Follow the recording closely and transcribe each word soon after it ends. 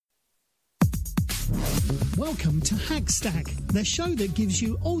Welcome to Hackstack, the show that gives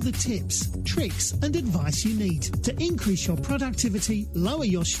you all the tips, tricks and advice you need to increase your productivity, lower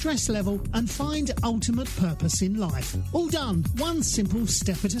your stress level and find ultimate purpose in life. All done one simple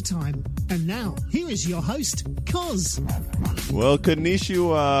step at a time. And now, here is your host, Koz. Well,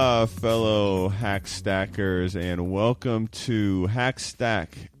 konnichiwa, fellow Hackstackers, and welcome to Hackstack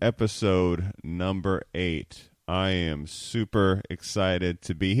episode number 8. I am super excited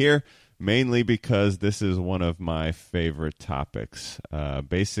to be here. Mainly because this is one of my favorite topics.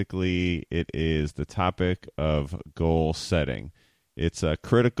 Basically, it is the topic of goal setting. It's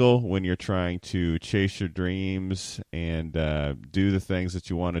critical when you're trying to chase your dreams and do the things that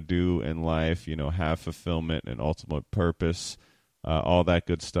you want to do in life, you know, have fulfillment and ultimate purpose, all that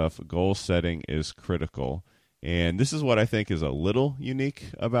good stuff. Goal setting is critical. And this is what I think is a little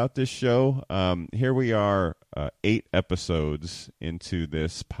unique about this show. Here we are 8 episodes into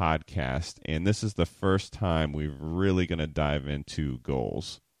this podcast, and this is the first time we're really going to dive into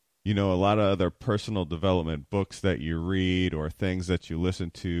goals. You know, a lot of other personal development books that you read or things that you listen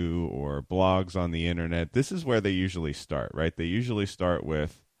to or blogs on the internet, this is where they usually start, right? They usually start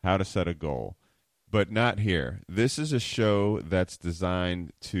with how to set a goal. But not here. This is a show that's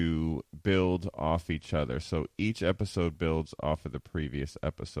designed to build off each other. So each episode builds off of the previous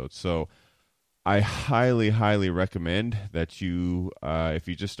episode. So I highly, highly recommend that you, if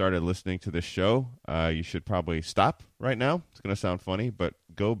you just started listening to this show, you should probably stop right now. It's going to sound funny, but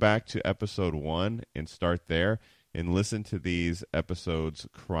go back to episode 1 and start there and listen to these episodes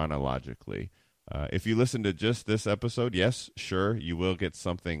chronologically. If you listen to just this episode, yes, sure, you will get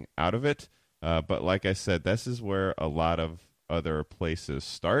something out of it. But like I said, this is where a lot of other places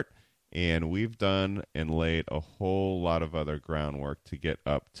start, and we've done and laid a whole lot of other groundwork to get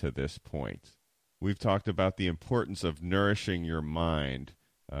up to this point. We've talked about the importance of nourishing your mind.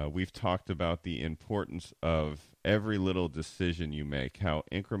 We've talked about the importance of every little decision you make, how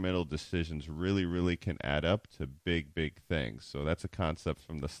incremental decisions really, really can add up to big, big things. So that's a concept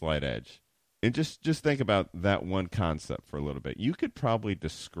from the Slight Edge. And just think about that one concept for a little bit. You could probably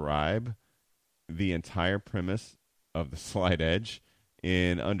describe the entire premise of the Slight Edge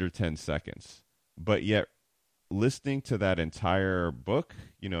in under 10 seconds. But yet, listening to that entire book,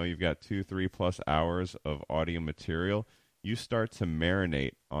 you know, you've got 2-3+ hours of audio material, you start to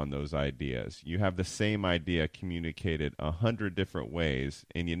marinate on those ideas. You have the same idea communicated 100 different ways,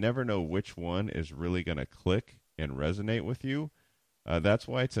 and you never know which one is really going to click and resonate with you. That's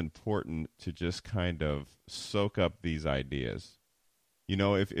why it's important to just kind of soak up these ideas. You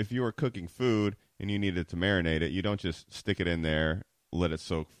know, if you were cooking food and you needed to marinate it, you don't just stick it in there, let it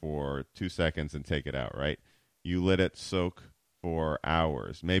soak for 2 seconds and take it out, right? You let it soak for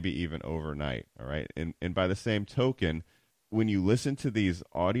hours, maybe even overnight, all right? And by the same token, when you listen to these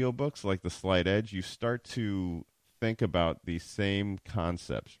audiobooks like The Slight Edge, you start to think about these same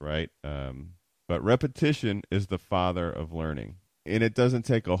concepts, right? But repetition is the father of learning. And it doesn't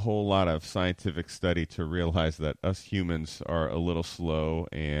take a whole lot of scientific study to realize that us humans are a little slow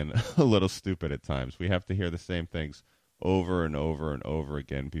and a little stupid at times. We have to hear the same things over and over and over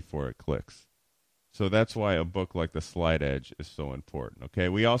again before it clicks. So that's why a book like The Slight Edge is so important. Okay,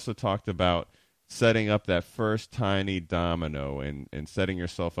 we also talked about setting up that first tiny domino and setting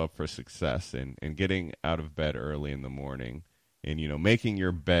yourself up for success and getting out of bed early in the morning. And, you know, making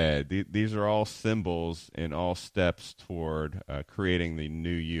your bed. These are all symbols and all steps toward creating the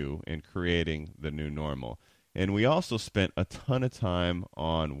new you and creating the new normal. And we also spent a ton of time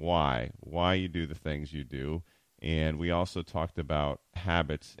on why you do the things you do. And we also talked about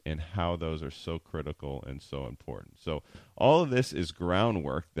habits and how those are so critical and so important. So all of this is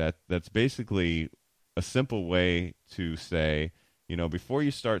groundwork that's basically a simple way to say, you know, before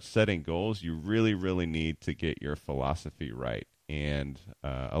you start setting goals, you really, really need to get your philosophy right. And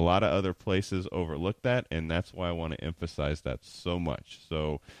a lot of other places overlook that, and that's why I want to emphasize that so much.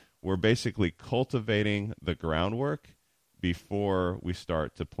 So we're basically cultivating the groundwork before we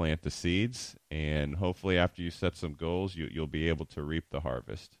start to plant the seeds, and hopefully after you set some goals, you'll be able to reap the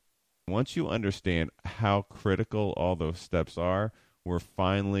harvest. Once you understand how critical all those steps are, we're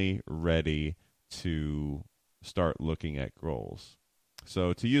finally ready to start looking at goals.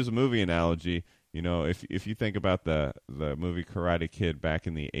 So to use a movie analogy, you know, if you think about the movie Karate Kid back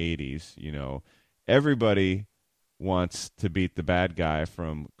in the 80s, you know, everybody wants to beat the bad guy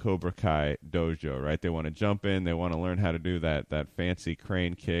from Cobra Kai Dojo, right? They want to jump in, they want to learn how to do that fancy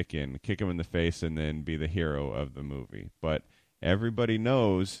crane kick and kick him in the face and then be the hero of the movie. But everybody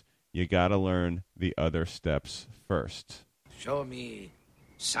knows you got to learn the other steps first. Show me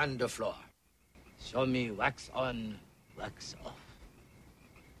sand floor. Show me wax on, wax off.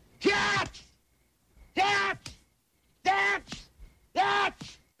 Yes! Yeah!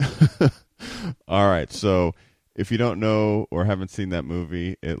 All right, so if you don't know or haven't seen that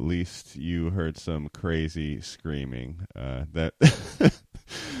movie, at least you heard some crazy screaming. That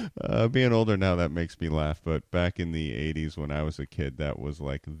being older now, that makes me laugh. But back in the 80s when I was a kid, that was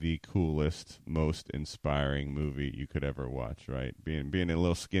like the coolest, most inspiring movie you could ever watch, right? Being a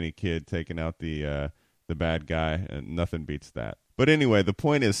little skinny kid taking out the bad guy, and nothing beats that. But anyway, the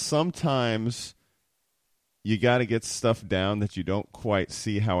point is sometimes you got to get stuff down that you don't quite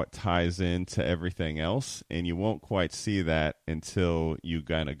see how it ties into everything else, and you won't quite see that until you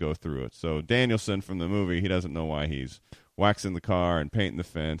kind of go through it. So Danielson from the movie, he doesn't know why he's waxing the car and painting the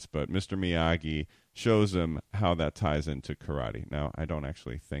fence, but Mr. Miyagi shows him how that ties into karate. Now, I don't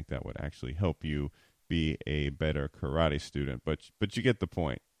actually think that would actually help you be a better karate student, but you get the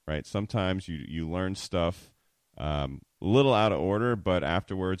point, right? Sometimes you learn stuff a little out of order, but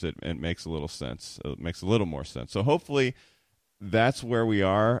afterwards it makes a little sense. It makes a little more sense. So hopefully that's where we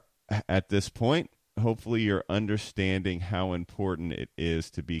are at this point. Hopefully you're understanding how important it is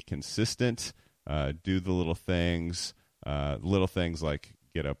to be consistent, do the little things like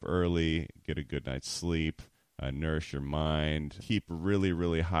get up early, get a good night's sleep, nourish your mind, keep really,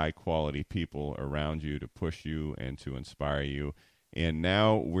 really high quality people around you to push you and to inspire you. And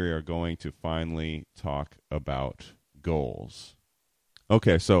now we are going to finally talk about goals.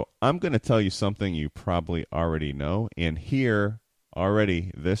 Okay, so I'm going to tell you something you probably already know. And here,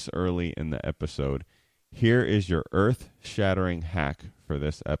 already this early in the episode, here is your earth-shattering hack for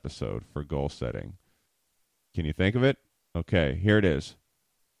this episode for goal setting. Can you think of it? Okay, here it is.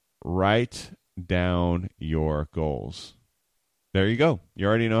 Write down your goals. There you go. You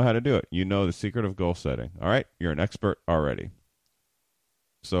already know how to do it. You know the secret of goal setting. All right, you're an expert already.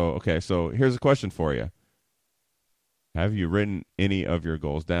 So here's a question for you. Have you written any of your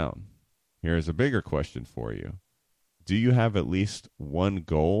goals down? Here's a bigger question for you. Do you have at least one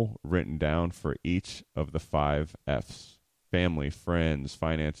goal written down for each of the 5 F's? Family, friends,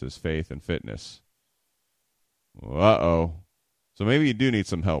 finances, faith, and fitness. Uh-oh. So maybe you do need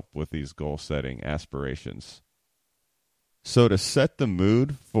some help with these goal-setting aspirations. So to set the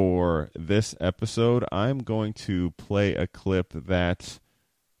mood for this episode, I'm going to play a clip that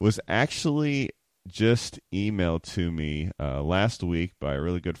was actually just emailed to me last week by a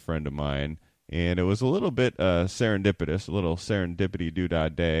really good friend of mine, and it was a little bit serendipitous, a little serendipity-doo-dah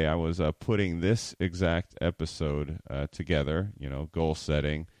day. I was putting this exact episode together, goal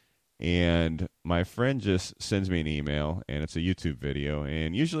setting, and my friend just sends me an email, and it's a YouTube video,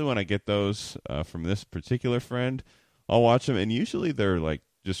 and usually when I get those from this particular friend, I'll watch them, and usually they're like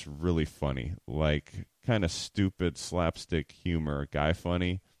just really funny, like kind of stupid slapstick humor, guy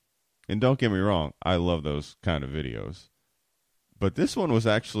funny. And don't get me wrong, I love those kind of videos. But this one was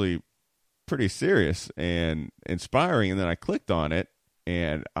actually pretty serious and inspiring. And then I clicked on it,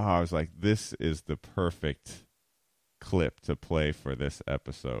 and I was like, this is the perfect clip to play for this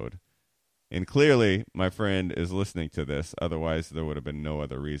episode. And clearly, my friend is listening to this. Otherwise, there would have been no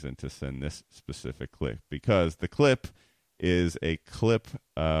other reason to send this specific clip. Because the clip is a clip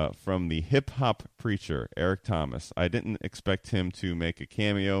from the hip-hop preacher, Eric Thomas. I didn't expect him to make a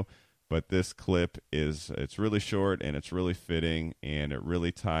cameo, but this clip it's really short and it's really fitting, and it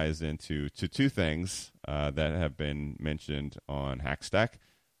really ties into 2 things that have been mentioned on Hackstack.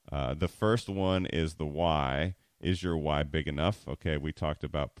 The first one is the why. Is your why big enough? Okay, we talked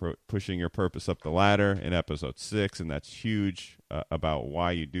about pushing your purpose up the ladder in episode 6, and that's huge about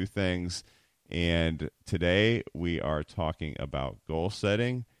why you do things. And today we are talking about goal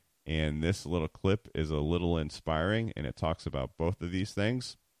setting, and this little clip is a little inspiring, and it talks about both of these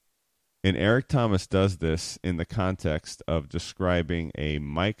things. And Eric Thomas does this in the context of describing a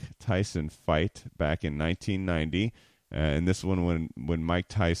Mike Tyson fight back in 1990. And this one when Mike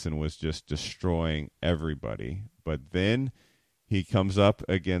Tyson was just destroying everybody. But then he comes up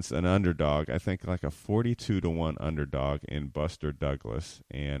against an underdog, I think like a 42-1 underdog in Buster Douglas.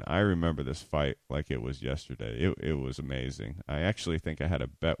 And I remember this fight like it was yesterday. It was amazing. I actually think I had a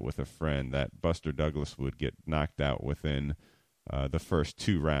bet with a friend that Buster Douglas would get knocked out within the first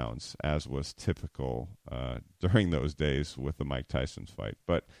 2 rounds, as was typical during those days with the Mike Tyson fight.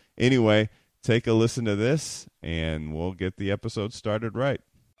 But anyway, take a listen to this, and we'll get the episode started right.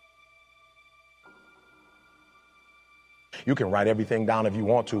 You can write everything down if you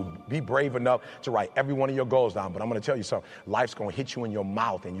want to. Be brave enough to write every one of your goals down. But I'm going to tell you something. Life's going to hit you in your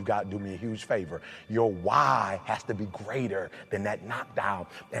mouth, and you got to do me a huge favor. Your why has to be greater than that knockdown.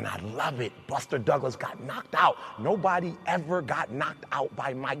 And I love it. Buster Douglas got knocked out. Nobody ever got knocked out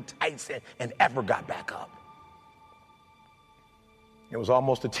by Mike Tyson and ever got back up. It was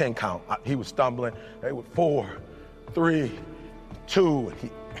almost a 10 count. He was stumbling. They were 4, 3, 2.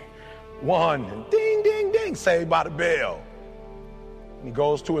 one, and ding, ding, ding, Saved by the Bell. And he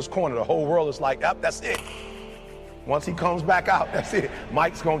goes to his corner. The whole world is like, yep, that's it. Once he comes back out, that's it.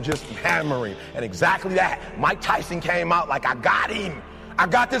 Mike's going to just hammer him. And exactly that. Mike Tyson came out like, I got him. I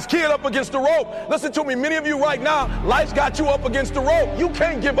got this kid up against the rope. Listen to me, many of you right now, life's got you up against the rope. You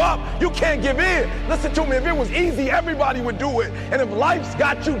can't give up. You can't give in. Listen to me, if it was easy, everybody would do it. And if life's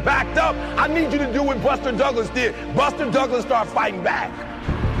got you backed up, I need you to do what Buster Douglas did. Buster Douglas started fighting back.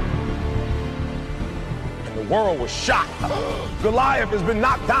 And the world was shocked. Goliath has been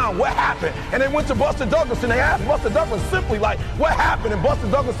knocked down. What happened? And they went to Buster Douglas and they asked Buster Douglas simply like, what happened? And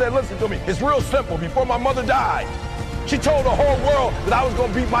Buster Douglas said, listen to me, it's real simple. Before my mother died, she told the whole world that I was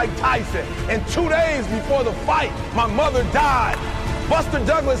going to beat Mike Tyson. And 2 days before the fight, my mother died. Buster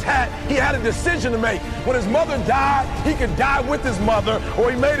Douglas had a decision to make. When his mother died, he could die with his mother, or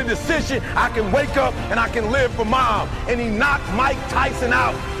he made a decision, I can wake up and I can live for mom. And he knocked Mike Tyson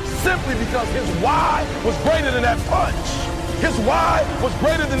out simply because his why was greater than that punch. His why was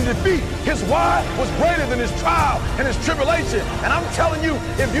greater than defeat. His why was greater than his trial and his tribulation. And I'm telling you,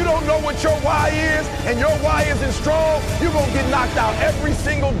 if you don't know what your why is and your why isn't strong, you're going to get knocked out every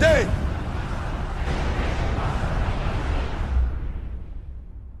single day.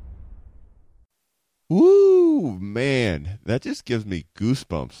 Ooh, man, that just gives me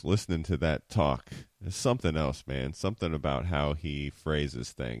goosebumps listening to that talk. There's something else, man. Something about how he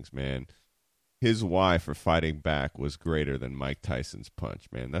phrases things, man. His why for fighting back was greater than Mike Tyson's punch,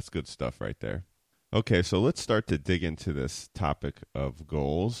 man. That's good stuff right there. Okay, so let's start to dig into this topic of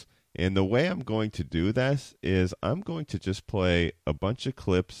goals. And the way I'm going to do this is I'm going to just play a bunch of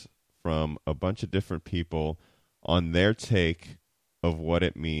clips from a bunch of different people on their take of what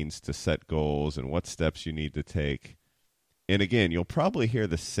it means to set goals and what steps you need to take. And again, you'll probably hear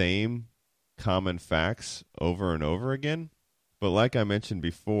the same common facts over and over again. But like I mentioned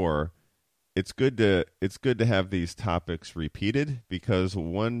before, it's good to have these topics repeated because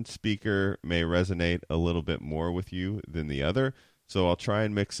one speaker may resonate a little bit more with you than the other. So I'll try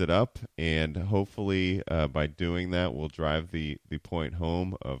and mix it up, and hopefully by doing that, we'll drive the point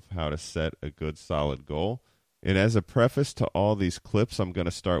home of how to set a good, solid goal. And as a preface to all these clips, I'm going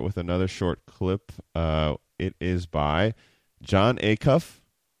to start with another short clip. It is by Jon Acuff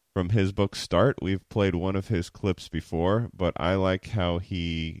from his book Start. We've played one of his clips before, but I like how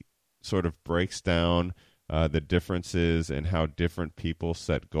he sort of breaks down the differences and how different people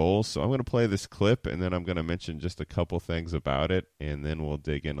set goals. So I'm going to play this clip, and then I'm going to mention just a couple things about it, and then we'll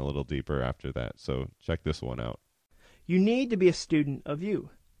dig in a little deeper after that. So check this one out. You need to be a student of you.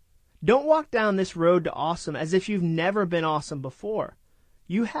 Don't walk down this road to awesome as if you've never been awesome before.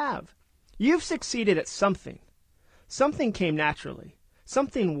 You have. You've succeeded at something. Something came naturally.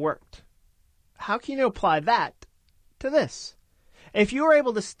 Something worked. How can you apply that to this? If you were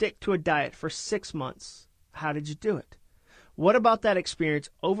able to stick to a diet for 6 months, how did you do it? What about that experience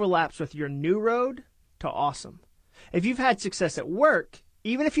overlaps with your new road to awesome? If you've had success at work,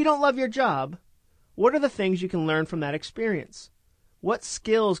 even if you don't love your job, what are the things you can learn from that experience? What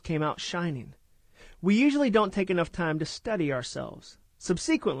skills came out shining? We usually don't take enough time to study ourselves.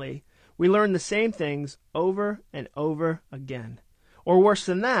 Subsequently, we learn the same things over and over again. Or worse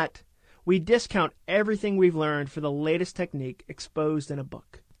than that, we discount everything we've learned for the latest technique exposed in a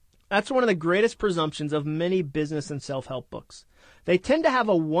book. That's one of the greatest presumptions of many business and self-help books. They tend to have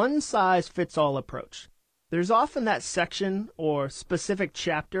a one-size-fits-all approach. There's often that section or specific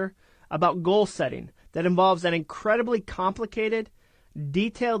chapter about goal setting that involves an incredibly complicated,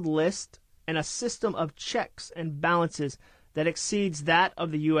 detailed list and a system of checks and balances that exceeds that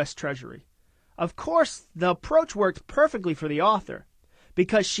of the U.S. Treasury. Of course, the approach worked perfectly for the author,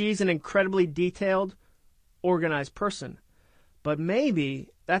 because she's an incredibly detailed, organized person. But maybe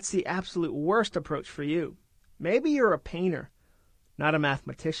that's the absolute worst approach for you. Maybe you're a painter, not a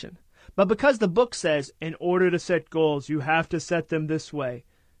mathematician. But because the book says, in order to set goals, you have to set them this way,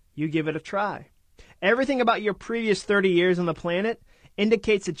 you give it a try. Everything about your previous 30 years on the planet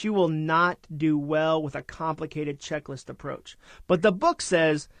indicates that you will not do well with a complicated checklist approach. But the book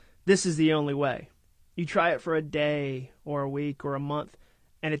says this is the only way. You try it for a day or a week or a month,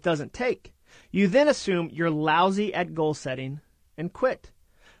 and it doesn't take. You then assume you're lousy at goal setting and quit.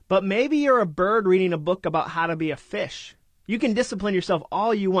 But maybe you're a bird reading a book about how to be a fish. You can discipline yourself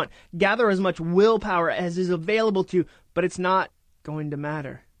all you want, gather as much willpower as is available to you, but it's not going to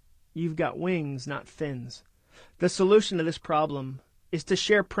matter. You've got wings, not fins. The solution to this problem is to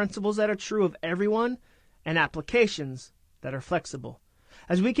share principles that are true of everyone and applications that are flexible.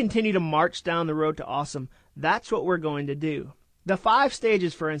 As we continue to march down the road to awesome, that's what we're going to do. The 5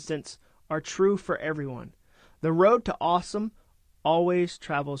 stages, for instance, are true for everyone. The road to awesome always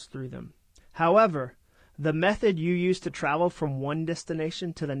travels through them. However, the method you use to travel from one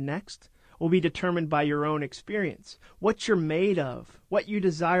destination to the next will be determined by your own experience, what you're made of, what you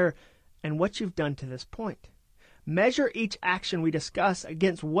desire, and what you've done to this point. Measure each action we discuss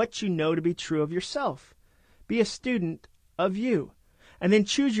against what you know to be true of yourself. Be a student of you, and then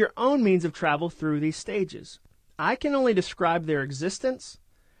choose your own means of travel through these stages. I can only describe their existence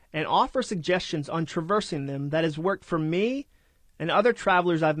and offer suggestions on traversing them that has worked for me and other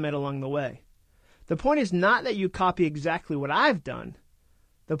travelers I've met along the way. The point is not that you copy exactly what I've done.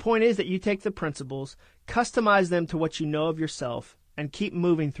 The point is that you take the principles, customize them to what you know of yourself, and keep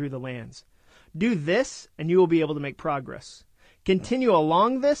moving through the lands. Do this, and you will be able to make progress. Continue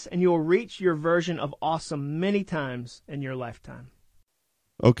along this, and you will reach your version of awesome many times in your lifetime.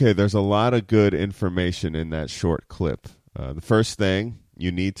 Okay, there's a lot of good information in that short clip. The first thing,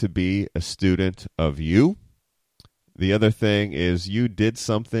 you need to be a student of you. The other thing is you did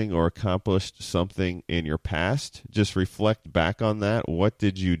something or accomplished something in your past. Just reflect back on that. What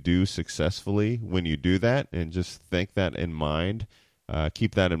did you do successfully when you do that? And just think that in mind.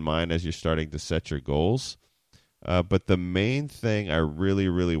 Keep that in mind as you're starting to set your goals. But the main thing I really,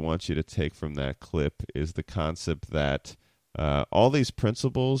 really want you to take from that clip is the concept that all these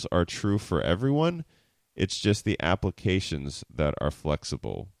principles are true for everyone. It's just the applications that are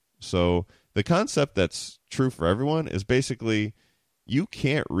flexible. So the concept that's true for everyone is basically you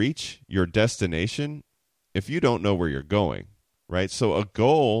can't reach your destination if you don't know where you're going, right? So a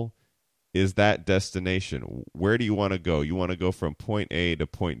goal is that destination. Where do you want to go? You want to go from point A to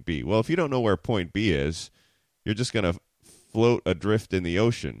point B. Well, if you don't know where point B is, you're just going to float adrift in the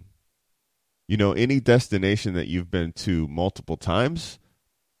ocean. You know, any destination that you've been to multiple times,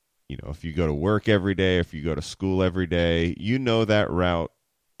 you know, if you go to work every day, if you go to school every day, you know that route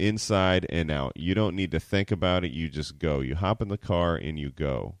inside and out. You don't need to think about it. You just go. You hop in the car and you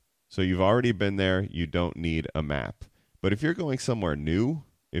go. So you've already been there. You don't need a map. But if you're going somewhere new,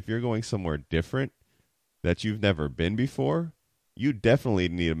 if you're going somewhere different that you've never been before, you definitely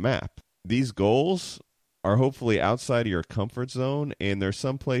need a map. These goals are hopefully outside of your comfort zone, and there's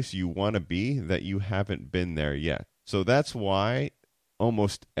some place you want to be that you haven't been there yet. So that's why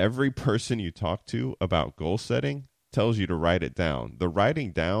almost every person you talk to about goal setting tells you to write it down. The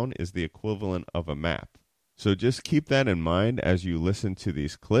writing down is the equivalent of a map. So just keep that in mind as you listen to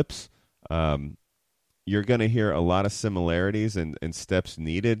these clips. You're going to hear a lot of similarities and steps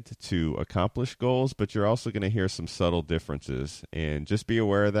needed to accomplish goals, but you're also going to hear some subtle differences. And just be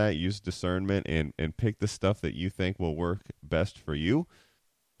aware of that. Use discernment and pick the stuff that you think will work best for you.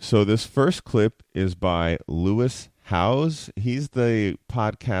 So this first clip is by Lewis Howes. He's the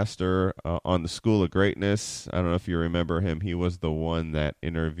podcaster on the School of Greatness. I don't know if you remember him. He was the one that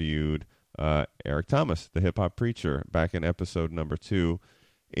interviewed Eric Thomas, the hip-hop preacher, back in episode number 2.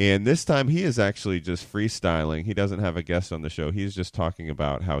 And this time he is actually just freestyling. He doesn't have a guest on the show. He's just talking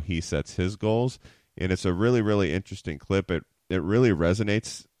about how he sets his goals. And it's a really, really interesting clip. It really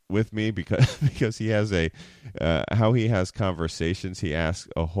resonates with me because he has how he has conversations. He asks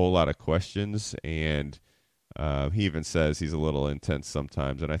a whole lot of questions, and he even says he's a little intense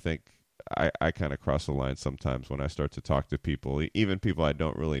sometimes. And I think I kind of cross the line sometimes when I start to talk to people, even people I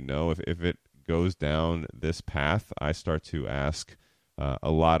don't really know. If it goes down this path, I start to ask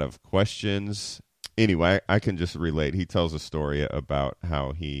a lot of questions. Anyway, I can just relate. He tells a story about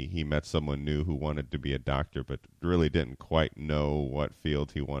how he met someone new who wanted to be a doctor, but really didn't quite know what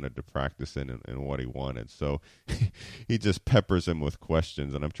field he wanted to practice in and what he wanted. So he just peppers him with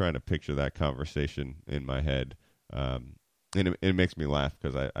questions, and I'm trying to picture that conversation in my head. And it makes me laugh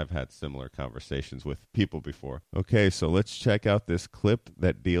because I've had similar conversations with people before. Okay, so let's check out this clip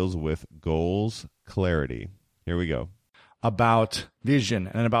that deals with goals clarity. Here we go. About vision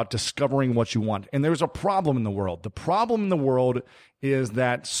and about discovering what you want. And there's a problem in the world. The problem in the world is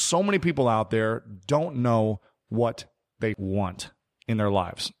that so many people out there don't know what they want in their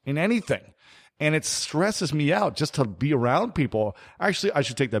lives, in anything. And it stresses me out just to be around people. Actually, I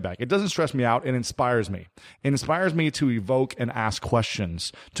should take that back. It doesn't stress me out. It inspires me. It inspires me to evoke and ask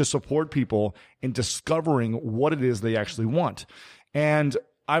questions, to support people in discovering what it is they actually want. And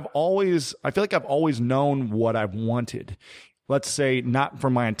I feel like I've always known what I've wanted. Let's say not for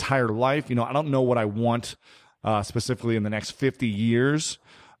my entire life. You know, I don't know what I want specifically in the next 50 years.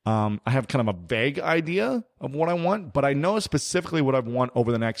 I have kind of a vague idea of what I want, but I know specifically what I want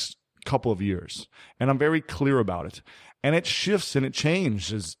over the next couple of years. And I'm very clear about it. And it shifts and it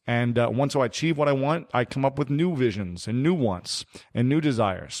changes. And once I achieve what I want, I come up with new visions and new wants and new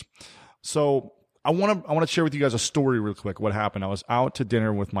desires. So I want to share with you guys a story real quick. What happened? I was out to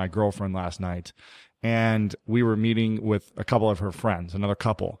dinner with my girlfriend last night, and we were meeting with a couple of her friends, another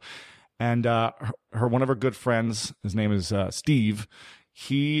couple. And one of her good friends, his name is Steve.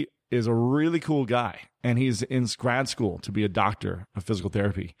 He is a really cool guy, and he's in grad school to be a doctor of physical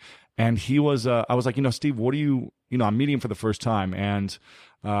therapy. And he was, I was like, Steve, what do you, I'm meeting him for the first time, and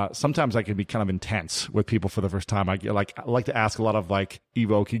sometimes I can be kind of intense with people for the first time. I like to ask a lot of like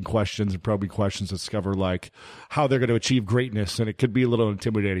evoking questions and probing questions to discover like how they're going to achieve greatness, and it could be a little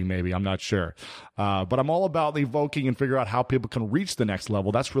intimidating, maybe. I'm not sure, but I'm all about evoking and figure out how people can reach the next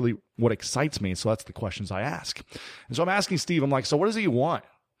level. That's really what excites me. So that's the questions I ask. And so I'm asking Steve, I'm like, so what does he want?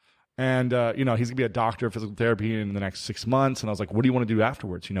 And, he's going to be a doctor of physical therapy in the next 6 months. And I was like, what do you want to do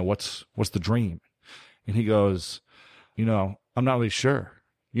afterwards? What's the dream? And he goes, I'm not really sure.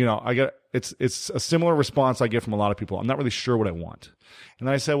 It's a similar response I get from a lot of people. I'm not really sure what I want. And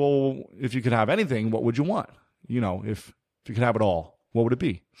then I said, well, if you could have anything, what would you want? If you could have it all, what would it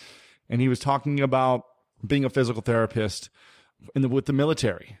be? And he was talking about being a physical therapist with the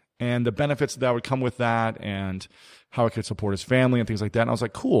military and the benefits that would come with that, and how it could support his family and things like that. And I was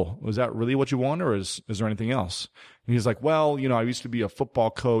like, cool. Was that really what you want, or is there anything else? And he's like, well, I used to be a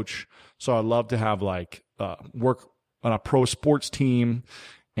football coach, so I'd love to have like work on a pro sports team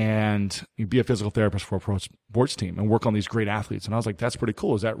and be a physical therapist for a pro sports team and work on these great athletes. And I was like, that's pretty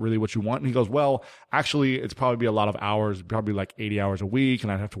cool. Is that really what you want? And he goes, well, actually, it's probably be a lot of hours, probably like 80 hours a week,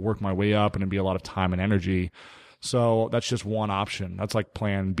 and I'd have to work my way up, and it'd be a lot of time and energy. So that's just one option. That's like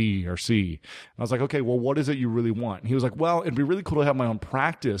plan B or C. And I was like, okay, well, what is it you really want? And he was like, well, it'd be really cool to have my own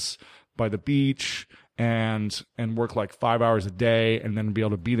practice by the beach and work like 5 hours a day, and then be able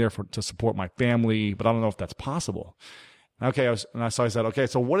to be there to support my family. But I don't know if that's possible. Okay. So I said, okay,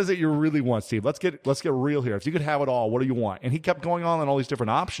 so what is it you really want, Steve? Let's get real here. If you could have it all, what do you want? And he kept going on all these different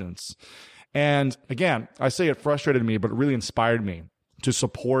options. And again, I say it frustrated me, but it really inspired me to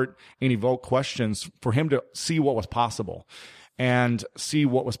support and evoke questions for him to see what was possible, and see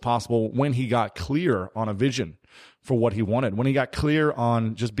what was possible when he got clear on a vision for what he wanted. When he got clear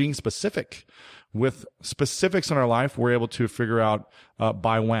on just being specific. With specifics in our life, we're able to figure out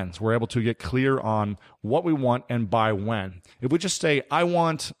by whens. We're able to get clear on what we want and by when. If we just say, I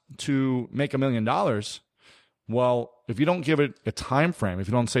want to make $1 million, well, if you don't give it a time frame, if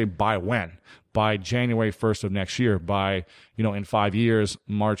you don't say by when, by January 1st of next year, by, in 5 years,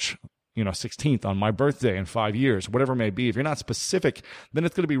 March 16th on my birthday in 5 years, whatever it may be, if you're not specific, then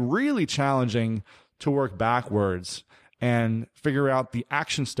it's going to be really challenging to work backwards and figure out the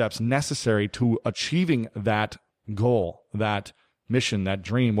action steps necessary to achieving that goal, that mission, that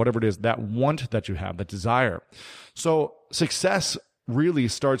dream, whatever it is, that want that you have, that desire. So success really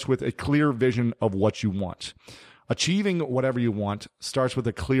starts with a clear vision of what you want. Achieving whatever you want starts with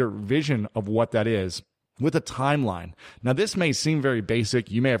a clear vision of what that is, with a timeline. Now, this may seem very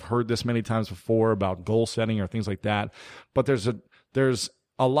basic. You may have heard this many times before about goal setting or things like that, but there's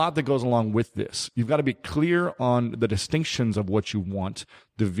a lot that goes along with this. You've got to be clear on the distinctions of what you want,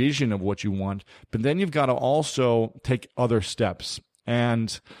 the vision of what you want, but then you've got to also take other steps.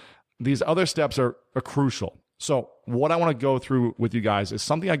 And these other steps are crucial. So what I want to go through with you guys is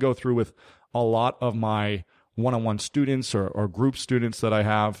something I go through with a lot of my one-on-one students or group students that I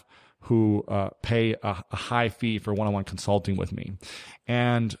have who pay a high fee for one-on-one consulting with me.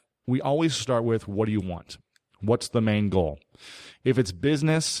 And we always start with, what do you want? What's the main goal? If it's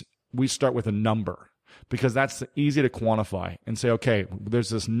business, we start with a number, because that's easy to quantify and say, okay, there's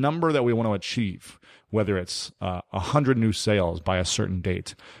this number that we want to achieve, whether it's 100 new sales by a certain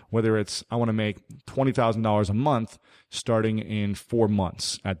date, whether it's I want to make $20,000 a month starting in 4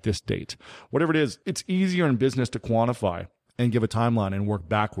 months at this date. Whatever it is, it's easier in business to quantify and give a timeline and work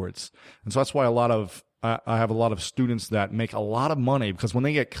backwards. And so that's why I have a lot of students that make a lot of money, because when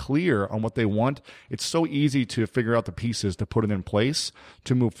they get clear on what they want, it's so easy to figure out the pieces to put it in place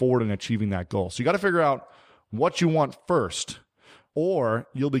to move forward in achieving that goal. So you got to figure out what you want first, or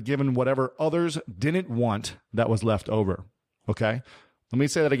you'll be given whatever others didn't want that was left over. Okay? Let me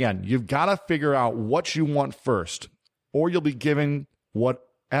say that again. You've got to figure out what you want first, or you'll be given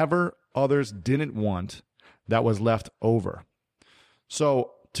whatever others didn't want that was left over.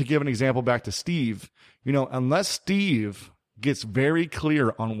 So to give an example back to Steve, unless Steve gets very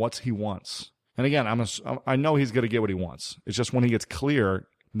clear on what he wants, and again, I know he's going to get what he wants. It's just when he gets clear,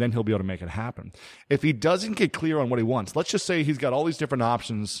 then he'll be able to make it happen. If he doesn't get clear on what he wants, let's just say he's got all these different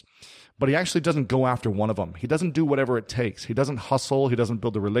options, but he actually doesn't go after one of them. He doesn't do whatever it takes. He doesn't hustle. He doesn't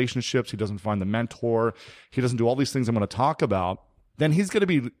build the relationships. He doesn't find the mentor. He doesn't do all these things I'm going to talk about. Then he's going to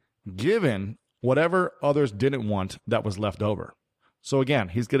be given whatever others didn't want that was left over. So again,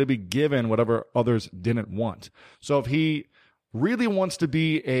 he's going to be given whatever others didn't want. So if he really wants to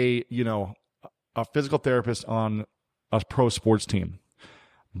be a physical therapist on a pro sports team.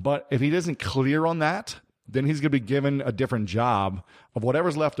 But if he isn't clear on that, then he's going to be given a different job of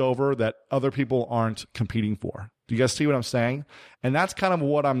whatever's left over that other people aren't competing for. Do you guys see what I'm saying? And that's kind of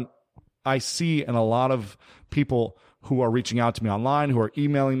what I see in a lot of people who are reaching out to me online, who are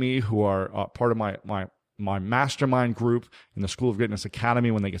emailing me, who are part of my mastermind group in the School of Greatness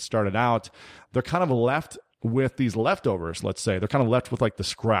Academy when they get started out. They're kind of left with these leftovers, let's say. They're kind of left with like the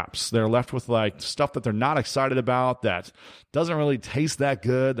scraps. They're left with like stuff that they're not excited about, that doesn't really taste that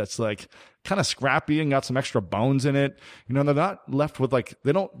good, that's like kind of scrappy and got some extra bones in it. You know, they're not left with like,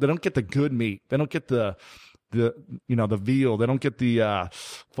 they don't get the good meat. They don't get the veal. They don't get the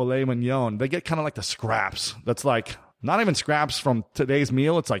filet mignon. They get kind of like the scraps. That's like not even scraps from today's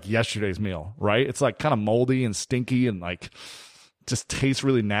meal. It's like yesterday's meal, right? It's like kind of moldy and stinky and like just tastes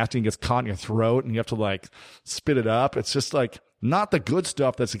really nasty and gets caught in your throat and you have to like spit it up. It's just like not the good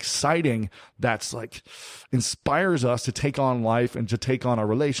stuff that's exciting, that's like inspires us to take on life and to take on our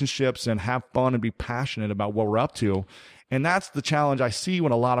relationships and have fun and be passionate about what we're up to. And that's the challenge I see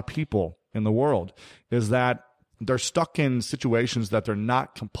with a lot of people in the world, is that they're stuck in situations that they're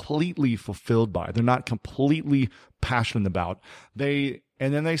not completely fulfilled by. They're not completely passionate about. And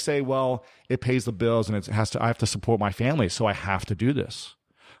then they say, well, it pays the bills and I have to support my family, so I have to do this.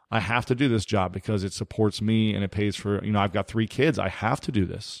 I have to do this job because it supports me and it pays for, I've got 3 kids. I have to do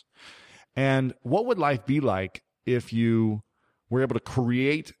this. And what would life be like if you were able to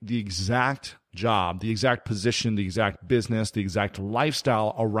create the exact job, the exact position, the exact business, the exact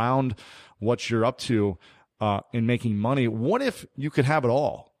lifestyle around what you're up to in making money? What if you could have it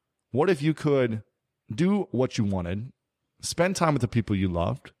all? What if you could do what you wanted, spend time with the people you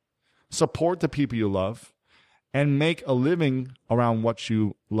loved, support the people you love, and make a living around what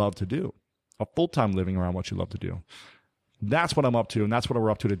you love to do, a full-time living around what you love to do? That's what I'm up to, and that's what we're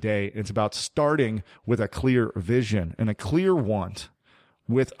up to today. It's about starting with a clear vision and a clear want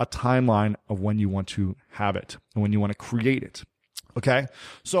with a timeline of when you want to have it and when you want to create it. Okay?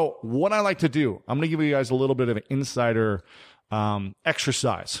 So what I like to do, I'm going to give you guys a little bit of an insider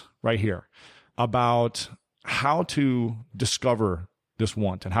exercise right here about how to discover this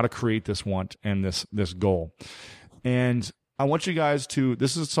want and how to create this want and this goal. And I want you guys to,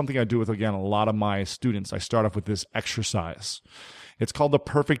 this is something I do with, again, a lot of my students. I start off with this exercise. It's called the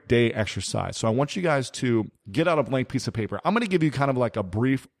perfect day exercise. So I want you guys to get out a blank piece of paper. I'm going to give you kind of like a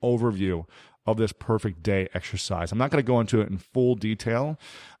brief overview of this perfect day exercise. I'm not going to go into it in full detail.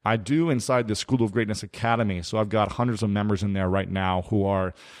 I do inside the School of Greatness Academy. So I've got hundreds of members in there right now who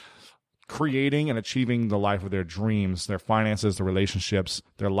are creating and achieving the life of their dreams, their finances, their relationships,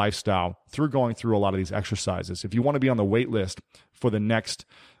 their lifestyle, through going through a lot of these exercises. If you want to be on the wait list for the next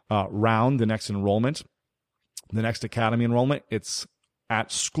round, the next enrollment, the next academy enrollment, it's at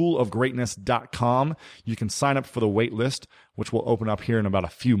schoolofgreatness.com. You can sign up for the wait list, which will open up here in about a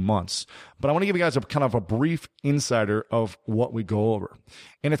few months. But I want to give you guys a kind of a brief insider of what we go over.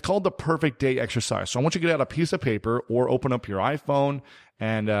 And it's called the perfect day exercise. So I want you to get out a piece of paper or open up your iPhone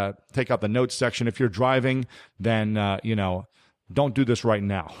and take out the notes section. If you're driving, then, don't do this right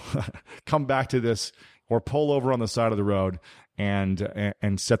now. Come back to this or pull over on the side of the road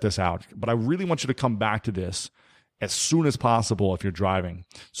and set this out. But I really want you to come back to this as soon as possible if you're driving.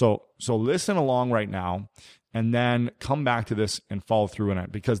 So listen along right now and then come back to this and follow through on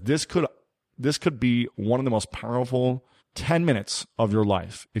it, because this could be one of the most powerful 10 minutes of your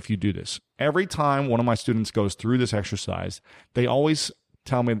life if you do this. Every time one of my students goes through this exercise, they always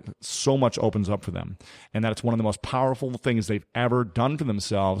tell me so much opens up for them, and that it's one of the most powerful things they've ever done for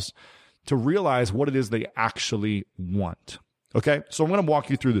themselves to realize what it is they actually want. Okay? So I'm going to walk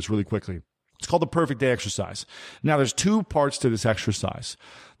you through this really quickly. It's called the perfect day exercise. Now, there's 2 parts to this exercise.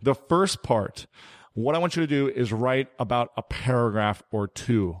 The first part, what I want you to do is write about a paragraph or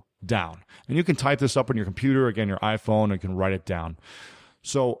 2 down. And you can type this up on your computer, again, your iPhone, or you can write it down.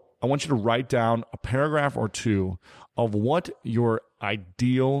 So I want you to write down a paragraph or 2 of what your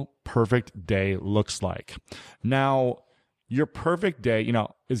ideal perfect day looks like. Now, your perfect day,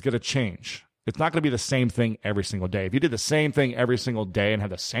 is going to change. It's not going to be the same thing every single day. If you did the same thing every single day and had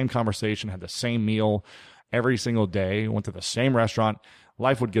the same conversation, had the same meal every single day, went to the same restaurant,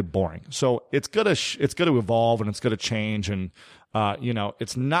 life would get boring. So it's going to evolve and it's going to change, and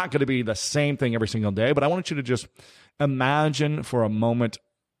it's not going to be the same thing every single day. But I want you to just imagine for a moment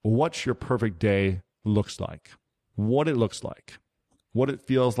what your perfect day looks like, what it looks like, what it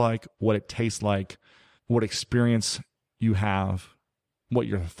feels like, what it tastes like, what experience you have, what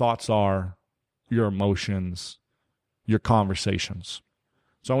your thoughts are, your emotions, your conversations.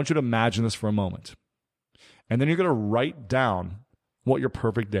 So I want you to imagine this for a moment. And then you're going to write down what your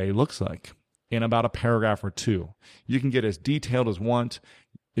perfect day looks like. in about a paragraph or two. You can get as detailed as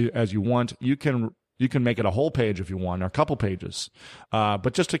you want. You can make it a whole page if you want, or a couple pages.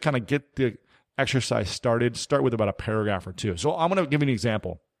 But just to kind of get the exercise started, start with about a paragraph or two. So I'm going to give you an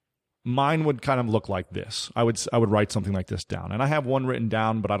example. Mine would kind of look like this. I would write something like this down. And I have one written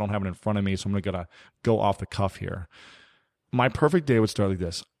down, but I don't have it in front of me, so I'm going to go off the cuff here. My perfect day would start like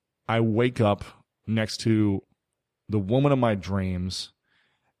this. I wake up next to the woman of my dreams,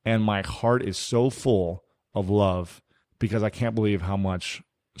 and my heart is so full of love because I can't believe how much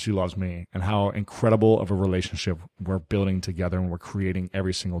she loves me and how incredible of a relationship we're building together and we're creating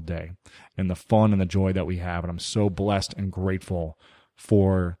every single day, and the fun and the joy that we have. And I'm so blessed and grateful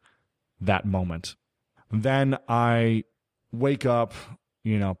for that moment. Then I wake up,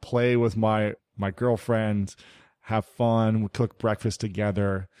 play with my girlfriend, have fun, we cook breakfast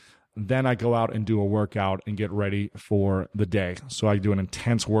together. Then I go out and do a workout and get ready for the day. So I do an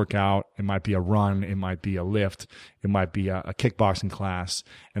intense workout. It might be a run. It might be a lift. It might be a kickboxing class.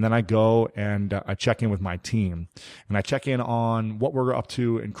 And then I go and I check in with my team. And I check in on what we're up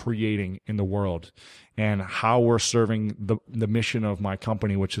to and creating in the world and how we're serving the mission of my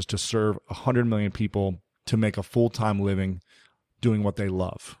company, which is to serve 100 million people to make a full-time living doing what they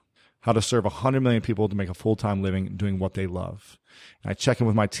love. How to serve 100 million people to make a full-time living doing what they love. And I check in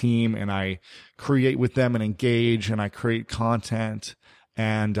with my team and I create with them and engage, and I create content,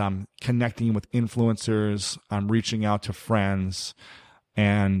 and I'm connecting with influencers. I'm reaching out to friends,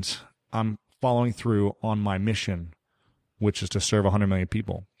 and I'm following through on my mission, which is to serve 100 million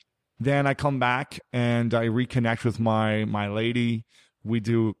people. Then I come back and I reconnect with my lady. We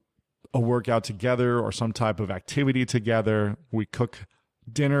do a workout together or some type of activity together. We cook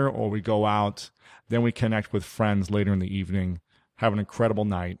dinner or we go out. Then we connect with friends later in the evening, have an incredible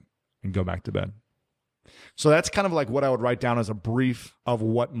night, and go back to bed. So that's kind of like what I would write down as a brief of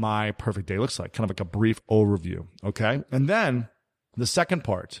what my perfect day looks like, kind of like a brief overview, okay? And then the second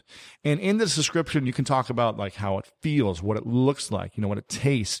part, and in this description, you can talk about like how it feels, what it looks like, what it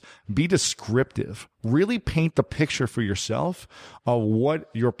tastes. Be descriptive. Really paint the picture for yourself of what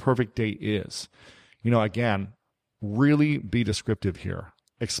your perfect day is. Again, really be descriptive here.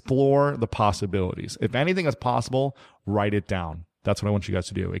 Explore the possibilities. If anything is possible, write it down. That's what I want you guys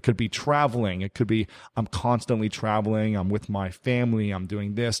to do. It could be traveling. It could be I'm constantly traveling. I'm with my family. I'm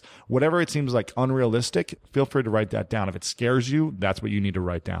doing this. Whatever it seems like unrealistic, feel free to write that down. If it scares you, that's what you need to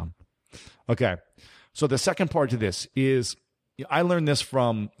write down. Okay. So the second part to this is I learned this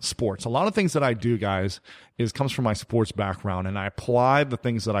from sports. A lot of things that I do, guys, comes from my sports background, and I apply the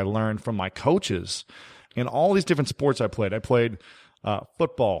things that I learned from my coaches in all these different sports I played. I played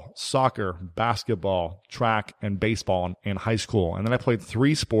football, soccer, basketball, track, and baseball in high school. And then I played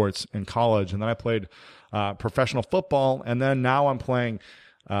 3 sports in college. And then I played professional football. And then now I'm playing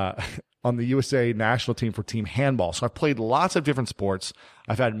on the USA national team for team handball. So I've played lots of different sports.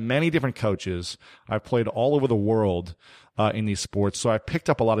 I've had many different coaches. I've played all over the world in these sports. So I picked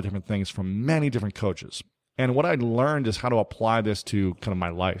up a lot of different things from many different coaches. And what I learned is how to apply this to kind of my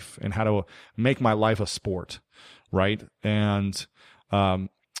life and how to make my life a sport, right? And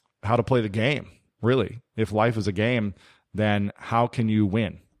how to play the game, really. If life is a game, then how can you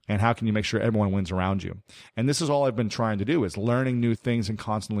win? And how can you make sure everyone wins around you? And this is all I've been trying to do, is learning new things and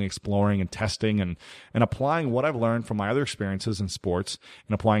constantly exploring and testing and applying what I've learned from my other experiences in sports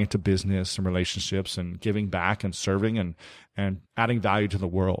and applying it to business and relationships and giving back and serving and adding value to the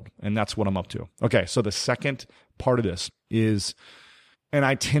world. And that's what I'm up to. Okay, so the second part of this is an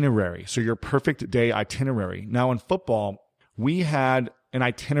itinerary. So your perfect day itinerary. Now in football, we had an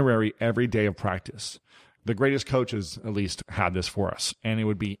itinerary every day of practice. The greatest coaches, at least, had this for us. And it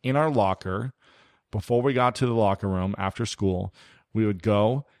would be in our locker. Before we got to the locker room after school, we would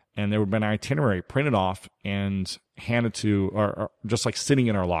go and there would be an itinerary printed off and handed to, or just like sitting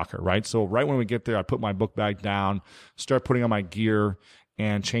in our locker, right? So right when we get there, I put my book bag down, start putting on my gear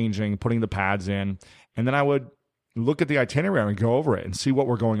and changing, putting the pads in. And then I would look at the itinerary and go over it and see what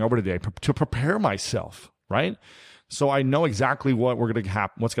we're going over today to prepare myself, right? So I know exactly what what's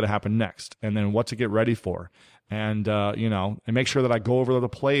going to happen next, and then what to get ready for, and and make sure that I go over the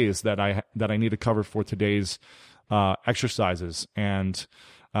plays that I need to cover for today's exercises and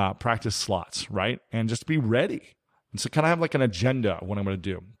practice slots, right? And just be ready. And so kind of have like an agenda of what I'm going to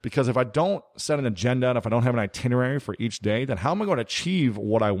do. Because if I don't set an agenda and if I don't have an itinerary for each day, then how am I going to achieve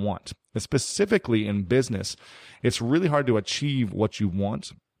what I want? And specifically in business, it's really hard to achieve what you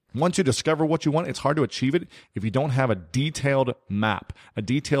want. Once you discover what you want, it's hard to achieve it if you don't have a detailed map, a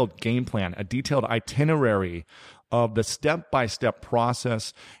detailed game plan, a detailed itinerary of the step-by-step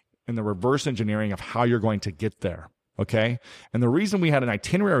process and the reverse engineering of how you're going to get there. Okay. And the reason we had an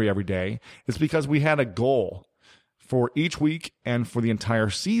itinerary every day is because we had a goal for each week and for the entire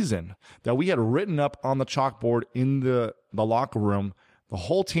season that we had written up on the chalkboard in the locker room. The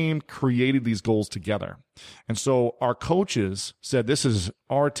whole team created these goals together. And so our coaches said, this is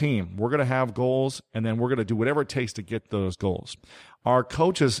our team. We're going to have goals, and then we're going to do whatever it takes to get those goals. Our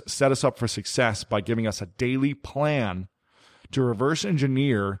coaches set us up for success by giving us a daily plan to reverse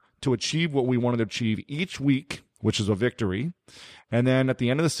engineer to achieve what we wanted to achieve each week, which is a victory. And then at the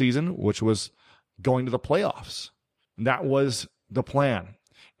end of the season, which was going to the playoffs. That was the plan.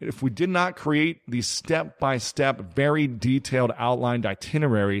 If we did not create the step-by-step, very detailed outlined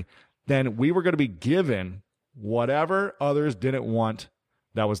itinerary, then we were going to be given whatever others didn't want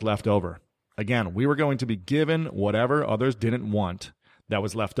that was left over. Again, we were going to be given whatever others didn't want that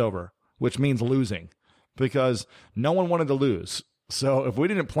was left over, which means losing, because no one wanted to lose. So if we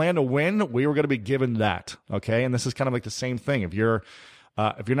didn't plan to win, we were going to be given that, okay? And this is kind of like the same thing. If you're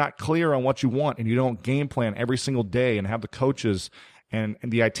not clear on what you want and you don't game plan every single day and have the coaches and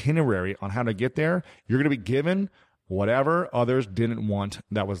the itinerary on how to get there, you're going to be given whatever others didn't want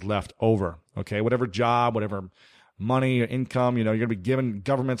that was left over, okay? Whatever job, whatever money or income, you're going to be given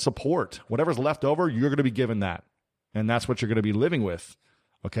government support. Whatever's left over, you're going to be given that. And that's what you're going to be living with,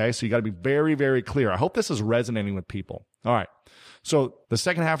 okay? So you got to be very, very clear. I hope this is resonating with people. All right. So the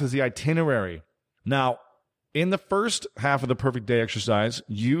second half is the itinerary. Now, in the first half of the perfect day exercise,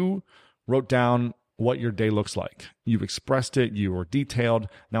 you wrote down what your day looks like. You've expressed it. You were detailed.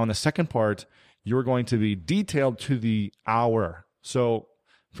 Now, in the second part, you're going to be detailed to the hour. So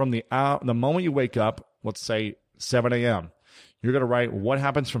from the moment you wake up, let's say 7 a.m., you're going to write what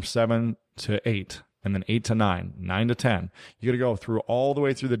happens from 7 to 8, and then 8 to 9, 9 to 10. You're going to go through all the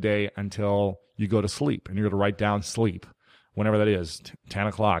way through the day until you go to sleep, and you're going to write down sleep, whenever that is, 10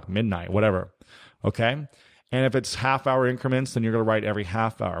 o'clock, midnight, whatever. Okay? And if it's half-hour increments, then you're going to write every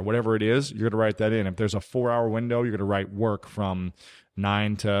half hour. Whatever it is, you're going to write that in. If there's a 4-hour window, you're going to write work from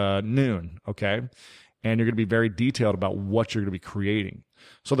 9 to noon, okay? And you're going to be very detailed about what you're going to be creating.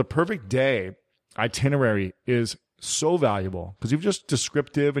 So the perfect day itinerary is so valuable because you're just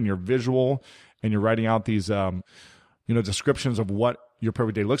descriptive and you're visual and you're writing out these descriptions of what your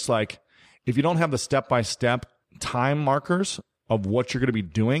perfect day looks like. If you don't have the step-by-step time markers of what you're going to be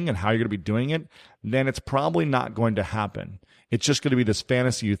doing and how you're going to be doing it, then it's probably not going to happen. It's just going to be this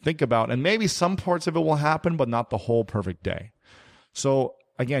fantasy you think about, and maybe some parts of it will happen, but not the whole perfect day. So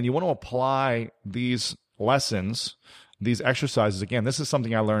again, you want to apply these lessons, these exercises. Again, this is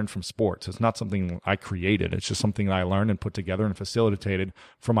something I learned from sports. It's not something I created. It's just something that I learned and put together and facilitated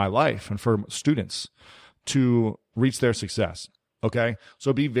for my life and for students to reach their success. Okay?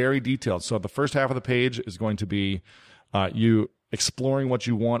 So be very detailed. So the first half of the page is going to be you exploring what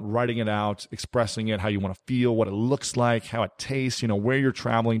you want, writing it out, expressing it, how you want to feel, what it looks like, how it tastes, where you're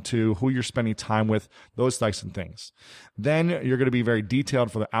traveling to, who you're spending time with, those types of things. Then you're going to be very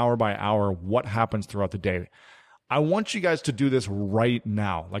detailed for the hour by hour, what happens throughout the day. I want you guys to do this right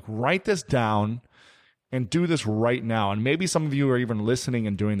now. Like, write this down and do this right now. And maybe some of you are even listening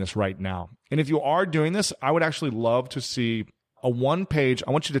and doing this right now. And if you are doing this, I would actually love to see a one-page.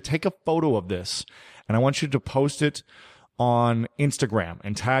 I want you to take a photo of this, and I want you to post it on Instagram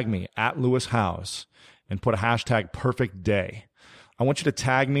and tag me at Lewis Howes and put a hashtag perfect day. I want you to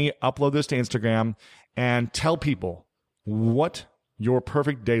tag me, upload this to Instagram, and tell people what your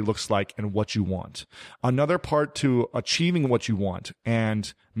perfect day looks like and what you want. Another part to achieving what you want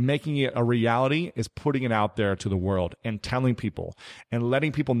and making it a reality is putting it out there to the world and telling people and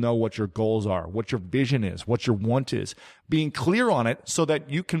letting people know what your goals are, what your vision is, what your want is, being clear on it so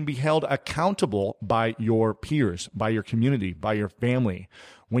that you can be held accountable by your peers, by your community, by your family.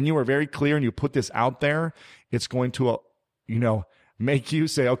 When you are very clear and you put this out there, it's going to, make you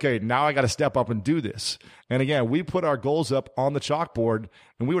say, okay, now I got to step up and do this. And again, we put our goals up on the chalkboard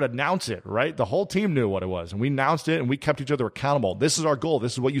and we would announce it, right? The whole team knew what it was and we announced it and we kept each other accountable. This is our goal.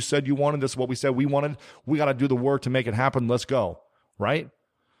 This is what you said you wanted. This is what we said we wanted. We got to do the work to make it happen. Let's go, right?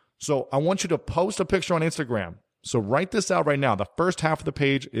 So I want you to post a picture on Instagram. So write this out right now. The first half of the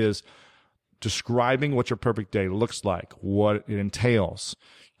page is describing what your perfect day looks like, what it entails.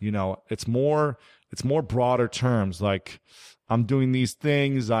 It's more broader terms like, I'm doing these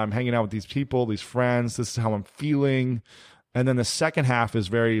things, I'm hanging out with these people, these friends, this is how I'm feeling. And then the second half is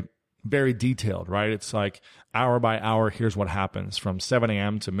very, very detailed, right? It's like hour by hour, here's what happens from 7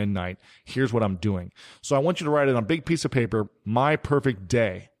 a.m. to midnight. Here's what I'm doing. So I want you to write it on a big piece of paper, my perfect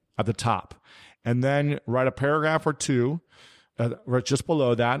day at the top. And then write a paragraph or two right just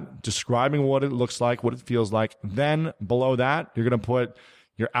below that, describing what it looks like, what it feels like. Then below that, you're going to put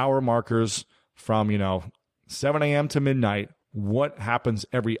your hour markers from, 7 a.m. to midnight, what happens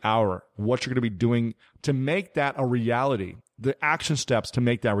every hour, what you're going to be doing to make that a reality, the action steps to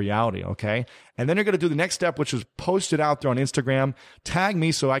make that reality, okay? And then you're going to do the next step, which is post it out there on Instagram, tag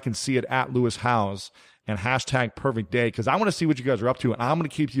me so I can see it at Lewis Howes, and hashtag perfect day, because I want to see what you guys are up to, and I'm going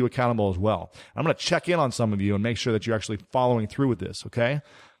to keep you accountable as well. I'm going to check in on some of you and make sure that you're actually following through with this, okay?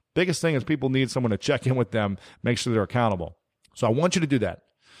 Biggest thing is people need someone to check in with them, make sure they're accountable. So I want you to do that.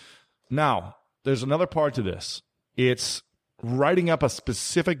 Now, there's another part to this. It's writing up a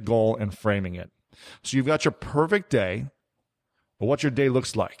specific goal and framing it. So you've got your perfect day, or what your day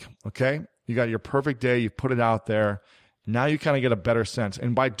looks like, okay? You got your perfect day, you put it out there. Now you kind of get a better sense.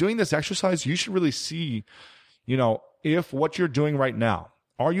 And by doing this exercise, you should really see, if what you're doing right now,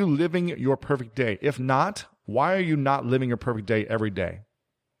 are you living your perfect day? If not, why are you not living your perfect day every day?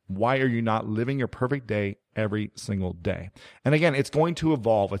 Why are you not living your perfect day every single day? And again, it's going to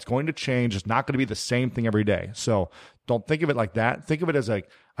evolve. It's going to change. It's not going to be the same thing every day. So don't think of it like that. Think of it as a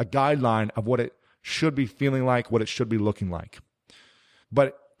guideline of what it should be feeling like, what it should be looking like.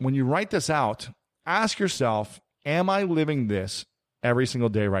 But when you write this out, ask yourself, am I living this every single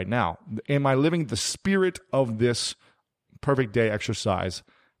day right now? Am I living the spirit of this perfect day exercise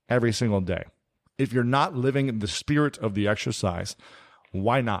every single day? If you're not living the spirit of the exercise,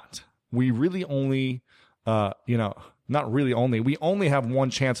 why not? We really only, we only have one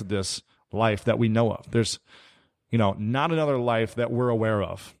chance at this life that we know of. There's, not another life that we're aware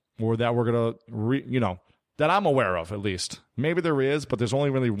of, or that we're going to, that I'm aware of at least. Maybe there is, but there's only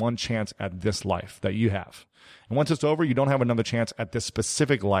really one chance at this life that you have. And once it's over, you don't have another chance at this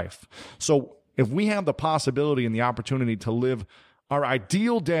specific life. So if we have the possibility and the opportunity to live our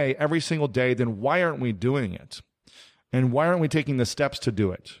ideal day every single day, then why aren't we doing it? And why aren't we taking the steps to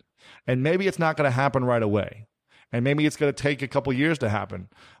do it? And maybe it's not going to happen right away. And maybe it's going to take a couple years to happen.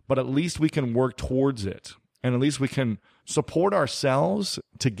 But at least we can work towards it. And at least we can support ourselves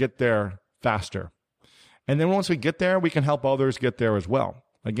to get there faster. And then once we get there, we can help others get there as well.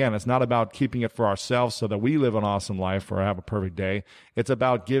 Again, it's not about keeping it for ourselves so that we live an awesome life or have a perfect day. It's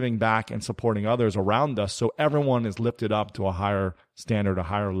about giving back and supporting others around us so everyone is lifted up to a higher standard, a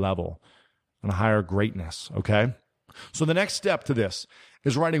higher level, and a higher greatness, okay? So the next step to this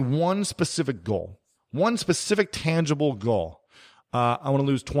is writing one specific goal, one specific tangible goal. I want to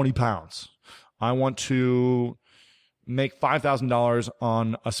lose 20 pounds. I want to make $5,000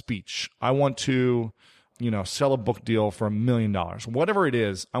 on a speech. I want to sell a book deal for $1 million. Whatever it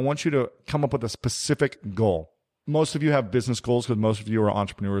is, I want you to come up with a specific goal. Most of you have business goals because most of you are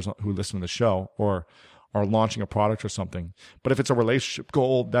entrepreneurs who listen to the show or are launching a product or something. But if it's a relationship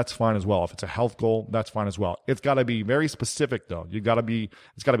goal, that's fine as well. If it's a health goal, that's fine as well. It's got to be very specific though. It's got to be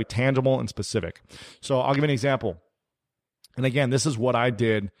tangible and specific. So I'll give you an example. And again, this is what I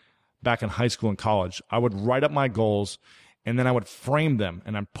did back in high school and college. I would write up my goals, and then I would frame them,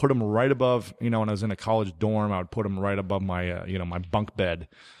 and I'd put them right above, when I was in a college dorm, I would put them right above my, my bunk bed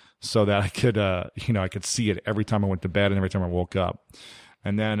so that I could, I could see it every time I went to bed and every time I woke up.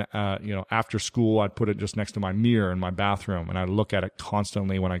 And then, after school, I'd put it just next to my mirror in my bathroom, and I'd look at it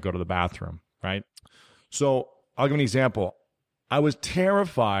constantly when I go to the bathroom, right? So I'll give an example. I was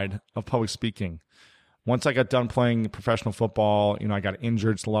terrified of public speaking. Once I got done playing professional football, I got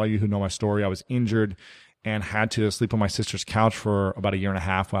injured. So a lot of you who know my story, I was injured and had to sleep on my sister's couch for about 1.5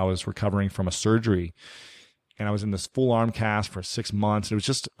 years while I was recovering from a surgery. And I was in this full arm cast for 6 months. It was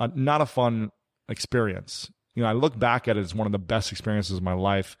just not a fun experience. I look back at it as one of the best experiences of my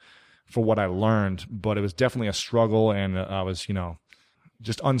life for what I learned, but it was definitely a struggle. And I was,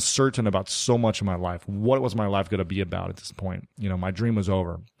 just uncertain about so much of my life. What was my life going to be about at this point? My dream was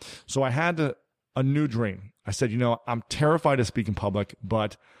over. So I had a new dream. I said, I'm terrified to speak in public,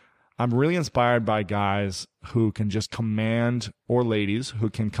 but I'm really inspired by guys who can just command, or ladies who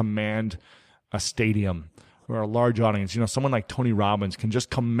can command a stadium or a large audience. Someone like Tony Robbins can just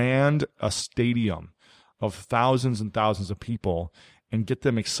command a stadium of thousands and thousands of people and get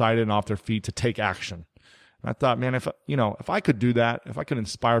them excited and off their feet to take action. And I thought, man, if I could do that, if I could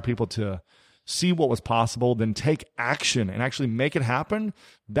inspire people to see what was possible, then take action and actually make it happen,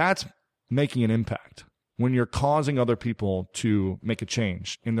 that's making an impact. When you're causing other people to make a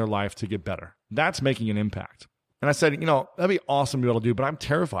change in their life to get better, that's making an impact. And I said, that'd be awesome to be able to do, but I'm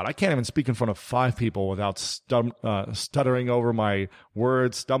terrified. I can't even speak in front of 5 people without stuttering over my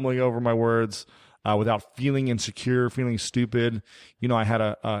words, stumbling over my words, without feeling insecure, feeling stupid. I had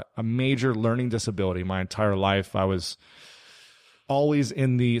a major learning disability my entire life. I was always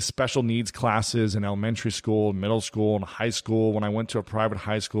in the special needs classes in elementary school, middle school, and high school. When I went to a private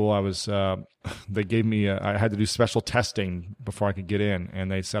high school, they gave me, I had to do special testing before I could get in. And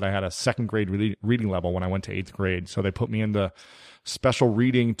they said I had a second grade reading level when I went to 8th grade. So they put me in the special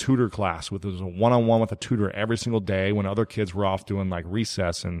reading tutor class, with a one-on-one with a tutor every single day when other kids were off doing like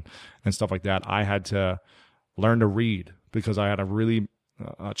recess and stuff like that. I had to learn to read because I had a really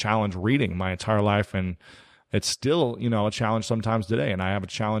challenge reading my entire life. And it's still, a challenge sometimes today. And I have a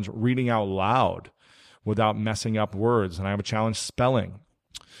challenge reading out loud without messing up words. And I have a challenge spelling.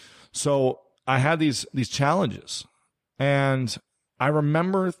 So I had these challenges. And I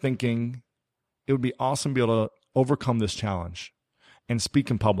remember thinking it would be awesome to be able to overcome this challenge and speak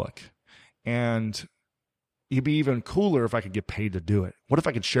in public. And it'd be even cooler if I could get paid to do it. What if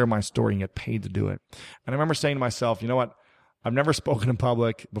I could share my story and get paid to do it? And I remember saying to myself, you know what? I've never spoken in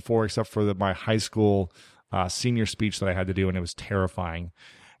public before except for my high school senior speech that I had to do, and it was terrifying.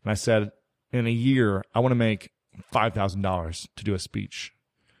 And I said, in a year, I want to make $5,000 to do a speech.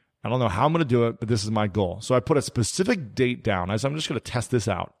 I don't know how I'm going to do it, but this is my goal. So I put a specific date down. I'm just going to test this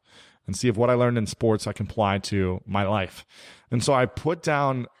out and see if what I learned in sports I can apply to my life. And so I put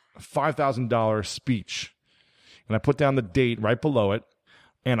down $5,000 speech, and I put down the date right below it,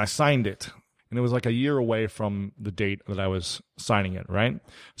 and I signed it. And it was like a year away from the date that I was signing it, right?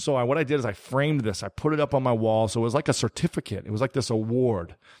 So what I did is I framed this. I put it up on my wall. So it was like a certificate. It was like this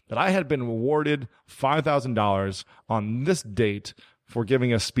award that I had been awarded $5,000 on this date for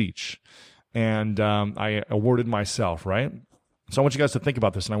giving a speech. And I awarded myself, right? So I want you guys to think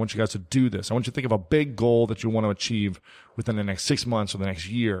about this, and I want you guys to do this. I want you to think of a big goal that you want to achieve within the next 6 months or the next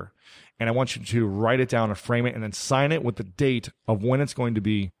year. And I want you to write it down and frame it and then sign it with the date of when it's going to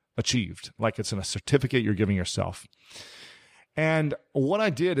be achieved, like it's in a certificate you're giving yourself. And what I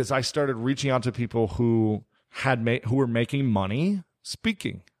did is I started reaching out to people who were making money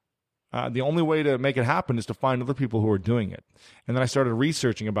speaking. The only way to make it happen is to find other people who are doing it. And then I started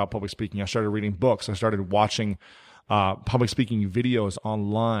researching about public speaking. I started reading books. I started watching public speaking videos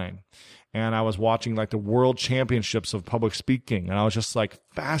online. And I was watching like the world championships of public speaking. And I was just like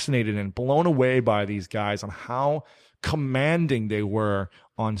fascinated and blown away by these guys on how commanding they were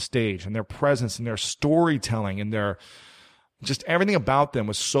on stage, and their presence and their storytelling and their just everything about them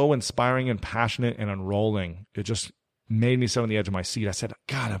was so inspiring and passionate and enrolling. It just made me sit on the edge of my seat. I said,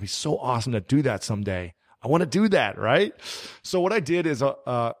 God, it'd be so awesome to do that someday. I want to do that, right? So what I did is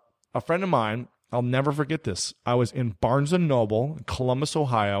a friend of mine, I'll never forget this. I was in Barnes & Noble, Columbus,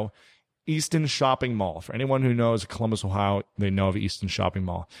 Ohio, Easton Shopping Mall. For anyone who knows Columbus, Ohio, they know of Easton Shopping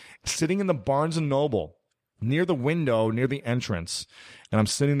Mall. Sitting in the Barnes & Noble, near the window, near the entrance. And I'm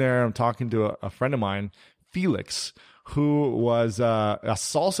sitting there, I'm talking to a friend of mine, Felix, who was a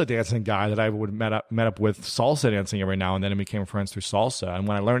salsa dancing guy that I would met up with salsa dancing every now and then, and became friends through salsa. And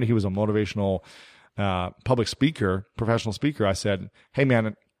when I learned he was a motivational public speaker, professional speaker, I said, hey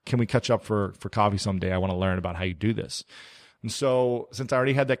man, can we catch up for coffee someday? I want to learn about how you do this. And so since I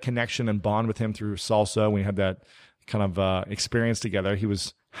already had that connection and bond with him through salsa, we had that kind of experience together, he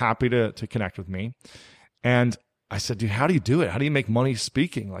was happy to connect with me. And I said, dude, how do you do it? How do you make money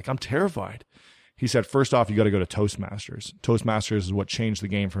speaking? Like, I'm terrified. He said, first off, you got to go to Toastmasters. Toastmasters is what changed the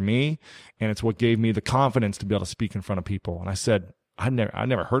game for me, and it's what gave me the confidence to be able to speak in front of people. And I said, I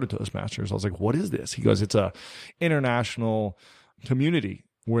never heard of Toastmasters. I was like, what is this? He goes, it's a international community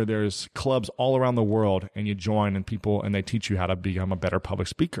where there's clubs all around the world, and you join, and they teach you how to become a better public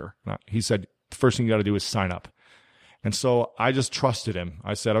speaker. He said, the first thing you got to do is sign up. And so I just trusted him.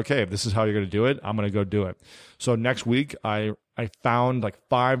 I said, okay, if this is how you're going to do it, I'm going to go do it. So next week, I found like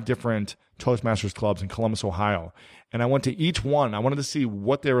 5 different Toastmasters clubs in Columbus, Ohio. And I went to each one. I wanted to see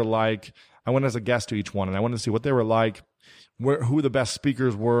what they were like. I went as a guest to each one, and I wanted to see what they were like, who the best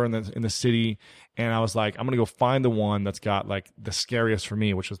speakers were in the city. And I was like, I'm going to go find the one that's got like the scariest for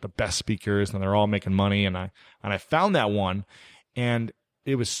me, which was the best speakers, and they're all making money. And I found that one, and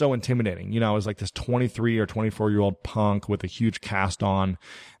it was so intimidating. I was like this 23 or 24-year-old punk with a huge cast on.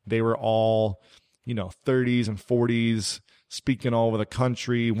 They were all, 30s and 40s, speaking all over the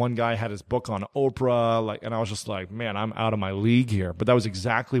country. One guy had his book on Oprah, and I was just like, man, I'm out of my league here. But that was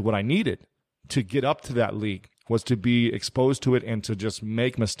exactly what I needed to get up to that league, was to be exposed to it and to just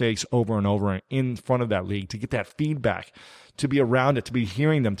make mistakes over and over in front of that league, to get that feedback, to be around it, to be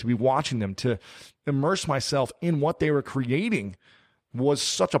hearing them, to be watching them, to immerse myself in what they were creating. Was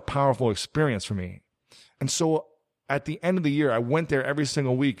such a powerful experience for me. And so at the end of the year, I went there every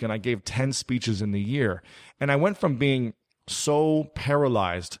single week, and I gave 10 speeches in the year. And I went from being so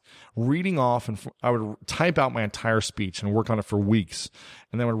paralyzed, reading off, and I would type out my entire speech and work on it for weeks,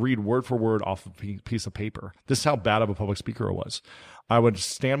 and then I would read word for word off a piece of paper. This is how bad of a public speaker I was. I would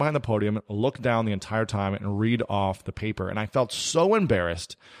stand behind the podium, look down the entire time, and read off the paper, and I felt so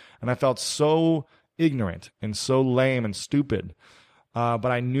embarrassed, and I felt so ignorant and so lame and stupid, but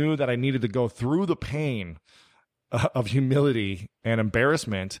I knew that I needed to go through the pain of humility and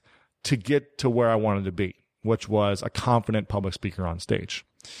embarrassment to get to where I wanted to be, which was a confident public speaker on stage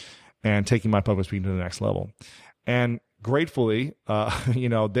and taking my public speaking to the next level. And gratefully,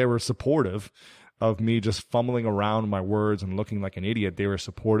 they were supportive of me just fumbling around my words and looking like an idiot. They were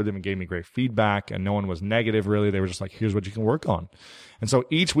supportive and gave me great feedback, and no one was negative, really. They were just like, here's what you can work on. And so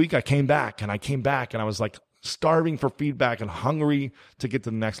each week I came back and I was like starving for feedback and hungry to get to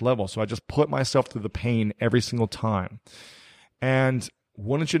the next level. So I just put myself through the pain every single time. And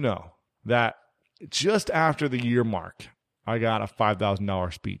wouldn't you know that just after the year mark, I got a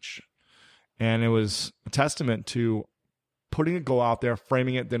 $5,000 speech. And it was a testament to putting a goal out there,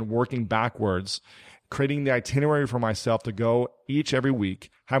 framing it, then working backwards, creating the itinerary for myself to go every week,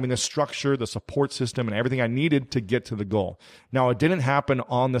 having the structure, the support system, and everything I needed to get to the goal. Now, it didn't happen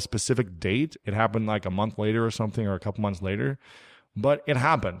on the specific date. It happened like a month later or something, or a couple months later, but it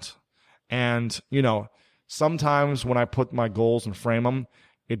happened. And, sometimes when I put my goals and frame them,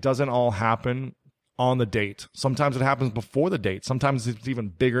 it doesn't all happen on the date. Sometimes it happens before the date. Sometimes it's even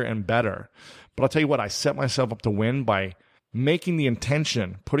bigger and better. But I'll tell you what, I set myself up to win by making the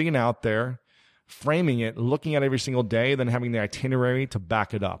intention, putting it out there, framing it, looking at it every single day, then having the itinerary to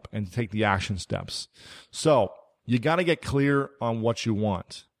back it up and to take the action steps. So you got to get clear on what you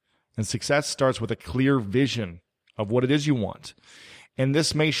want. And success starts with a clear vision of what it is you want. And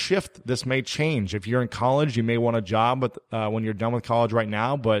this may shift. This may change. If you're in college, you may want a job when you're done with college right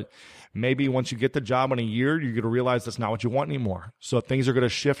now, but maybe once you get the job in a year, you're going to realize that's not what you want anymore. So things are going to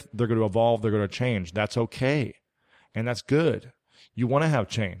shift. They're going to evolve. They're going to change. That's okay. And that's good. You want to have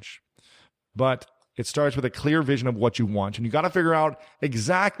change. But it starts with a clear vision of what you want. And you got to figure out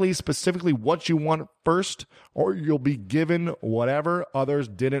exactly, specifically what you want first, or you'll be given whatever others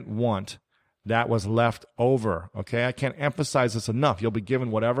didn't want that was left over. Okay? I can't emphasize this enough. You'll be given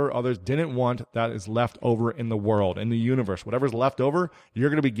whatever others didn't want that is left over in the world, in the universe. Whatever's left over, you're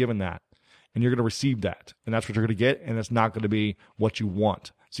going to be given that. And you're going to receive that. And that's what you're going to get. And it's not going to be what you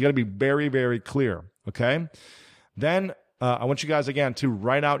want. So you got to be very, very clear. Okay? Then I want you guys, again, to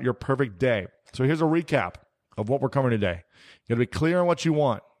write out your perfect day. So here's a recap of what we're covering today. You got to be clear on what you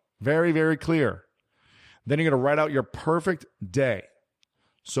want. Very, very clear. Then you're going to write out your perfect day.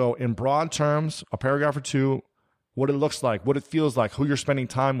 So in broad terms, a paragraph or two, what it looks like, what it feels like, who you're spending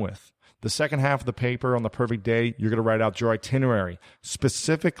time with. The second half of the paper on the perfect day, you're going to write out your itinerary,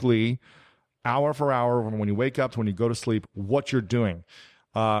 specifically hour for hour, when you wake up to when you go to sleep, what you're doing.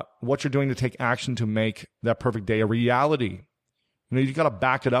 What you're doing to take action to make that perfect day a reality. You got to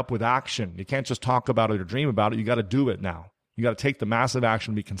back it up with action. You can't just talk about it or dream about it. You got to do it now. You got to take the massive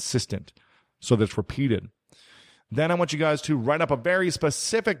action, be consistent so that it's repeated. Then I want you guys to write up a very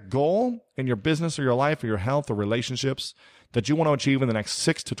specific goal in your business or your life or your health or relationships that you want to achieve in the next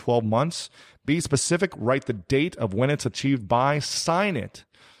 6 to 12 months. Be specific. Write the date of when it's achieved by. Sign it.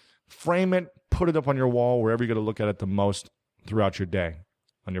 Frame it. Put it up on your wall, wherever you're going to look at it the most throughout your day.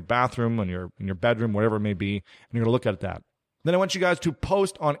 On your bathroom, in your bedroom, whatever it may be, and you're going to look at that. Then I want you guys to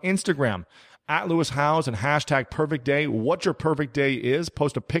post on Instagram at Lewis Howes and hashtag perfect day what your perfect day is.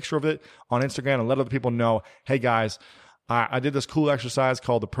 Post a picture of it on Instagram and let other people know, hey guys, I did this cool exercise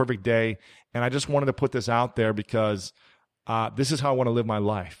called the perfect day, and I just wanted to put this out there because this is how I want to live my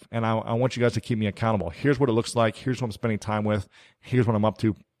life, and I want you guys to keep me accountable. Here's what it looks like. Here's what I'm spending time with. Here's what I'm up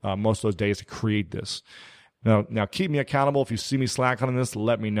to most of those days to create this. Now keep me accountable. If you see me slacking on this,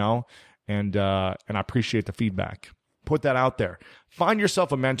 let me know, and I appreciate the feedback. Put that out there. Find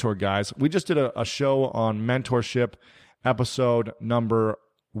yourself a mentor, guys. We just did a show on mentorship, episode number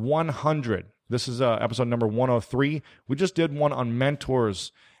 100. This is episode number 103. We just did one on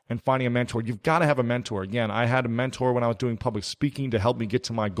mentors and finding a mentor. You've got to have a mentor. Again, I had a mentor when I was doing public speaking to help me get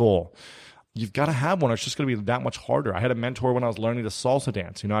to my goal. You've got to have one. It's just going to be that much harder. I had a mentor when I was learning to salsa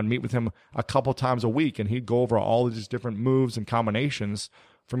dance. I'd meet with him a couple times a week, and he'd go over all of these different moves and combinations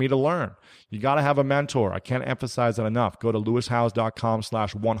for me to learn. You got to have a mentor. I can't emphasize that enough. Go to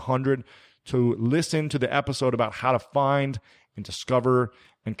lewishowes.com/100 to listen to the episode about how to find and discover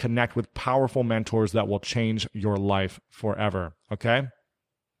and connect with powerful mentors that will change your life forever. Okay?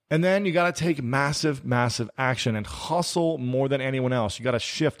 And then you got to take massive, massive action and hustle more than anyone else. You got to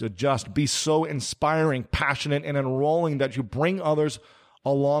shift, adjust, be so inspiring, passionate, and enrolling that you bring others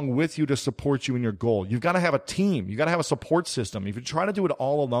along with you to support you in your goal. You've got to have a team. You've got to have a support system. If you try to do it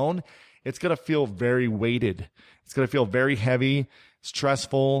all alone, it's going to feel very weighted. It's going to feel very heavy,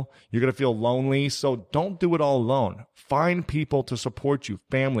 stressful. You're going to feel lonely. So don't do it all alone. Find people to support you,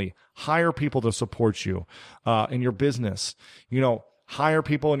 family. Hire people to support you in your business. Hire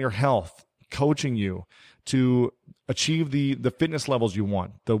people in your health, coaching you to achieve the fitness levels you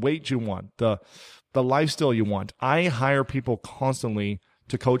want, the weight you want, the lifestyle you want. I hire people constantly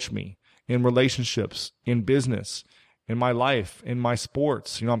to coach me in relationships, in business, in my life, in my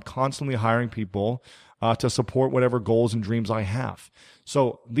sports. I'm constantly hiring people to support whatever goals and dreams I have.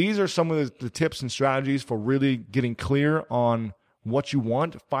 So these are some of the tips and strategies for really getting clear on what you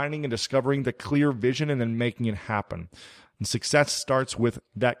want, finding and discovering the clear vision, and then making it happen. And success starts with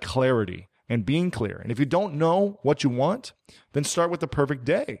that clarity and being clear. And if you don't know what you want, then start with the perfect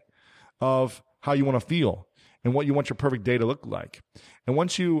day of how you want to feel and what you want your perfect day to look like. And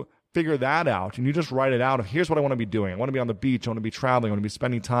once you figure that out and you just write it out of here's what I want to be doing. I want to be on the beach. I want to be traveling. I want to be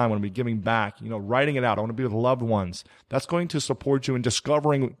spending time. I want to be giving back, writing it out. I want to be with loved ones. That's going to support you in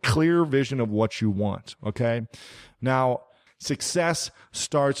discovering clear vision of what you want. Okay. Now, success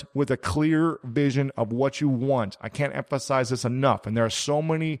starts with a clear vision of what you want. I can't emphasize this enough. And there are so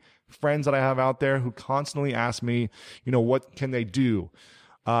many friends that I have out there who constantly ask me, what can they do?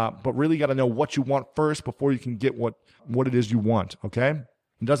 But really got to know what you want first before you can get what it is you want. Okay.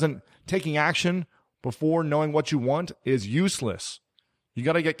 Taking action before knowing what you want is useless. You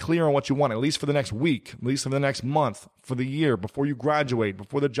got to get clear on what you want, at least for the next week, at least for the next month, for the year, before you graduate,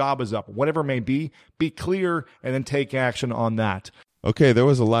 before the job is up, whatever it may be. Be clear and then take action on that. Okay, there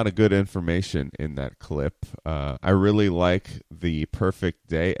was a lot of good information in that clip. I really like the perfect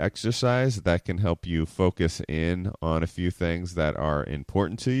day exercise that can help you focus in on a few things that are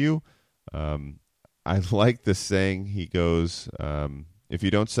important to you. I like the saying, he goes, if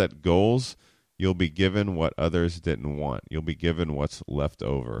you don't set goals, you'll be given what others didn't want. You'll be given what's left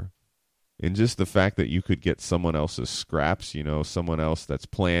over. And just the fact that you could get someone else's scraps, someone else that's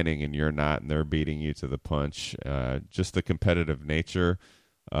planning and you're not, and they're beating you to the punch, just the competitive nature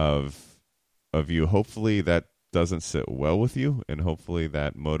of you. Hopefully that doesn't sit well with you, and hopefully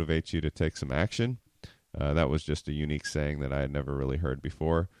that motivates you to take some action. That was just a unique saying that I had never really heard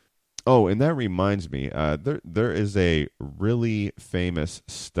before. Oh, and that reminds me, there is a really famous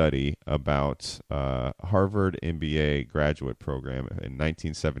study about Harvard MBA graduate program in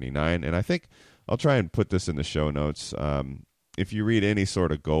 1979, and I think I'll try and put this in the show notes. If you read any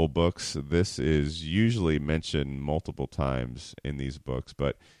sort of goal books, this is usually mentioned multiple times in these books,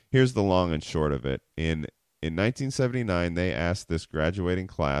 but here's the long and short of it. In 1979, they asked this graduating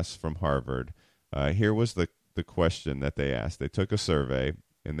class from Harvard, here was the question that they asked. They took a survey,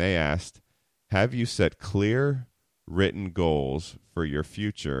 and they asked, have you set clear written goals for your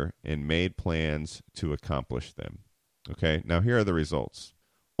future and made plans to accomplish them? Okay, now here are the results.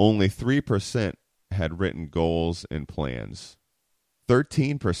 Only 3% had written goals and plans.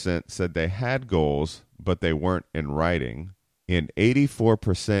 13% said they had goals, but they weren't in writing. And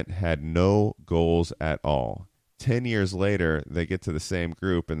 84% had no goals at all. 10 years later, they get to the same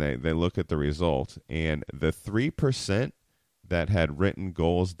group and they look at the result. And the 3% that had written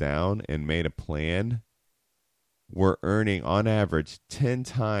goals down and made a plan were earning on average 10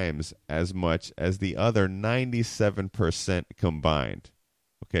 times as much as the other 97% combined.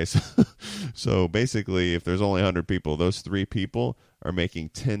 Okay, so basically, if there's only 100 people, those 3 people are making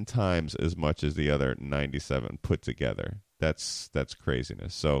 10 times as much as the other 97 put together. That's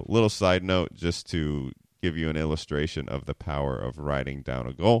craziness. So, little side note, just to give you an illustration of the power of writing down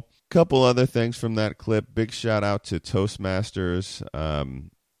a goal. Couple other things from that clip. Big shout out to Toastmasters.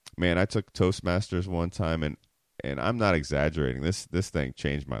 Man, I took Toastmasters one time, and I'm not exaggerating. This thing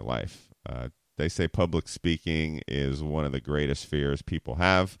changed my life. They say public speaking is one of the greatest fears people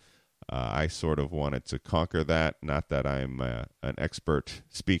have. I sort of wanted to conquer that. Not that I'm an expert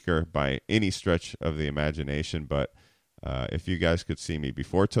speaker by any stretch of the imagination, but if you guys could see me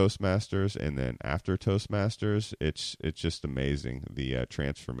before Toastmasters and then after Toastmasters, it's just amazing, the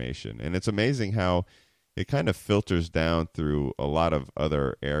transformation. And it's amazing how it kind of filters down through a lot of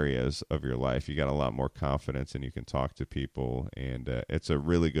other areas of your life. You got a lot more confidence and you can talk to people, and it's a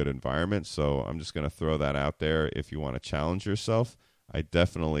really good environment. So I'm just going to throw that out there. If you want to challenge yourself, I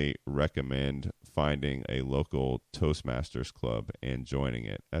definitely recommend finding a local Toastmasters club and joining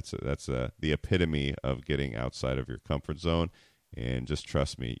it. That's the epitome of getting outside of your comfort zone. And just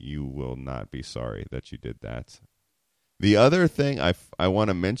trust me, you will not be sorry that you did that. The other thing I want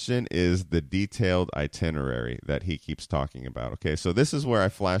to mention is the detailed itinerary that he keeps talking about. Okay, so this is where I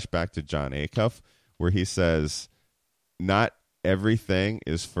flash back to Jon Acuff, where he says, not everything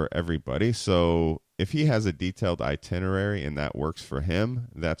is for everybody. So if he has a detailed itinerary and that works for him,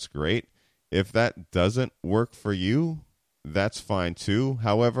 that's great. If that doesn't work for you, that's fine too.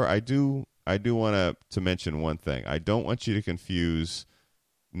 However, I do want to mention one thing. I don't want you to confuse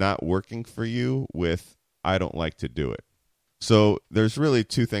not working for you with I don't like to do it. So there's really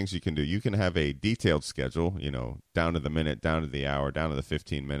two things you can do. You can have a detailed schedule, down to the minute, down to the hour, down to the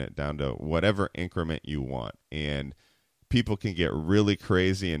 15-minute, down to whatever increment you want. And people can get really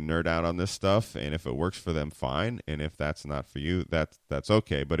crazy and nerd out on this stuff. And if it works for them, fine. And if that's not for you, that's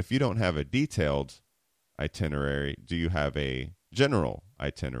okay. But if you don't have a detailed itinerary, do you have a general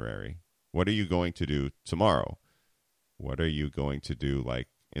itinerary? What are you going to do tomorrow? What are you going to do like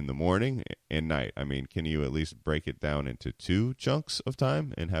in the morning and night? I mean, can you at least break it down into 2 chunks of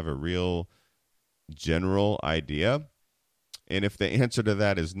time and have a real general idea? And if the answer to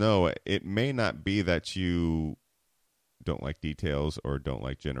that is no, it may not be that you don't like details or don't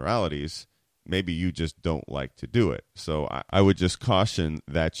like generalities. Maybe you just don't like to do it. So I would just caution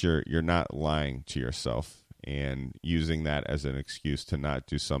that you're not lying to yourself and using that as an excuse to not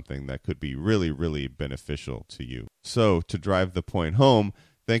do something that could be really, really beneficial to you. So to drive the point home,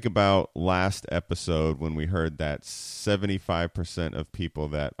 think about last episode when we heard that 75% of people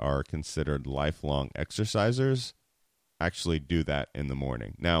that are considered lifelong exercisers actually do that in the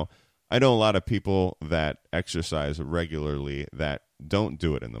morning. Now, I know a lot of people that exercise regularly that don't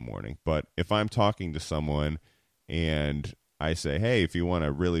do it in the morning. But if I'm talking to someone and I say, hey, if you want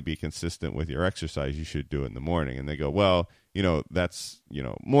to really be consistent with your exercise, you should do it in the morning. And they go, well, that's,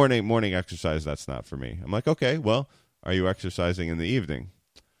 morning exercise, that's not for me. I'm like, okay, well, are you exercising in the evening?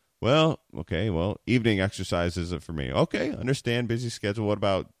 Well, okay, evening exercise isn't for me. Okay, understand, busy schedule. What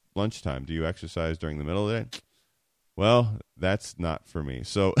about lunchtime? Do you exercise during the middle of the day? Well, that's not for me.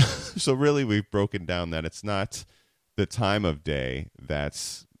 So really we've broken down that it's not the time of day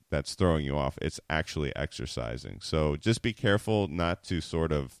that's throwing you off. It's actually exercising. So just be careful not to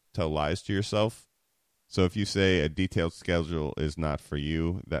sort of tell lies to yourself. So if you say a detailed schedule is not for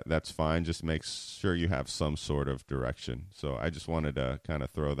you, that's fine. Just make sure you have some sort of direction. So I just wanted to kind of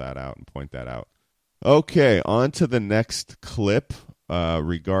throw that out and point that out. Okay, on to the next clip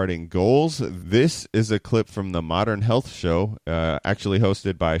regarding goals. This is a clip from the Modern Health Show, actually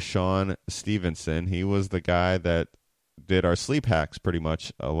hosted by Sean Stevenson. He was the guy that did our sleep hacks pretty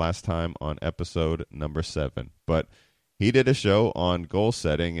much last time on episode number 7. But he did a show on goal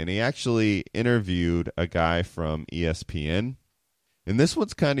setting, and he actually interviewed a guy from ESPN. And this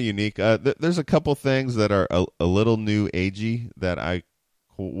one's kind of unique. There's a couple things that are a little new agey that I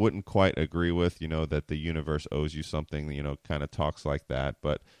wouldn't quite agree with, that the universe owes you something, kind of talks like that.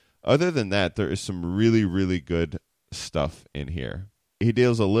 But other than that, there is some really, really good stuff in here. He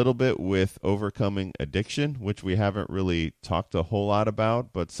deals a little bit with overcoming addiction, which we haven't really talked a whole lot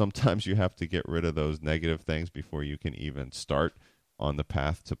about, but sometimes you have to get rid of those negative things before you can even start on the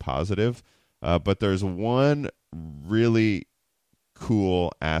path to positive. But there's one really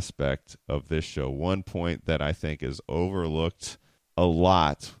cool aspect of this show, one point that I think is overlooked a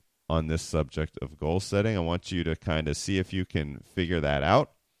lot on this subject of goal setting. I want you to kind of see if you can figure that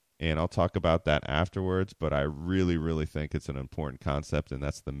out, and I'll talk about that afterwards, but I really, really think it's an important concept, and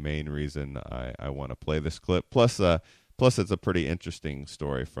that's the main reason I want to play this clip. Plus, it's a pretty interesting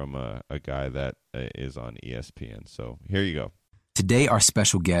story from a guy that is on ESPN. So here you go. Today, our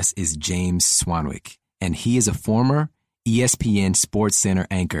special guest is James Swanwick, and he is a former ESPN SportsCenter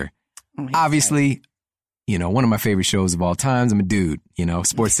anchor. Obviously, one of my favorite shows of all times. I'm a dude,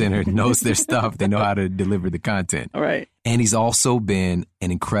 SportsCenter knows their stuff. They know how to deliver the content. All right. And he's also been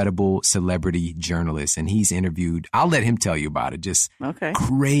an incredible celebrity journalist, and he's interviewed, I'll let him tell you about it, just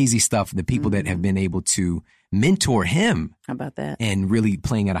crazy stuff, the people that have been able to mentor him. How about that? And really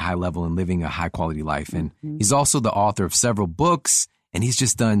playing at a high level and living a high quality life. And he's also the author of several books, and he's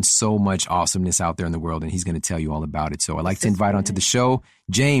just done so much awesomeness out there in the world, and he's going to tell you all about it. So I'd like to invite onto the show,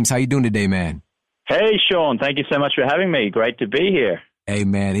 James. How you doing today, man? Hey, Sean. Thank you so much for having me. Great to be here. Hey,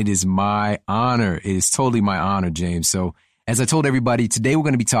 man, it is my honor. It is totally my honor, James. So as I told everybody, today we're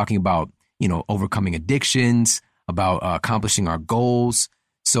going to be talking about, overcoming addictions, about accomplishing our goals.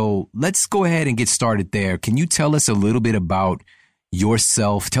 So let's go ahead and get started there. Can you tell us a little bit about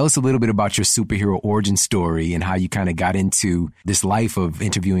yourself? Tell us a little bit about your superhero origin story and how you kind of got into this life of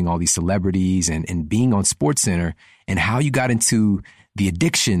interviewing all these celebrities and being on SportsCenter, and how you got into the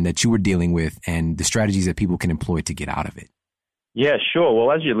addiction that you were dealing with and the strategies that people can employ to get out of it. Yeah, sure.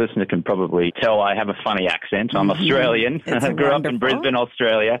 Well, as your listener can probably tell, I have a funny accent. I'm Australian. I grew up in Brisbane,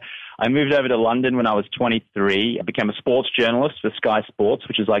 Australia. I moved over to London when I was 23. I became a sports journalist for Sky Sports,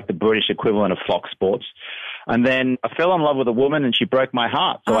 which is like the British equivalent of Fox Sports. And then I fell in love with a woman and she broke my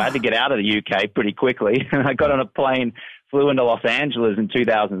heart. So I had to get out of the UK pretty quickly. And I got on a plane, flew into Los Angeles in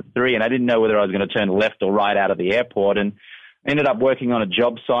 2003, and I didn't know whether I was going to turn left or right out of the airport. And ended up working on a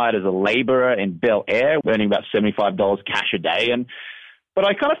job site as a laborer in Bel Air, earning about $75 cash a day. But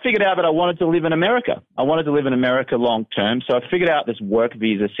I kind of figured out that I wanted to live in America. I wanted to live in America long term. So I figured out this work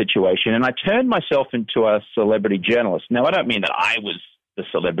visa situation, and I turned myself into a celebrity journalist. Now, I don't mean that I was the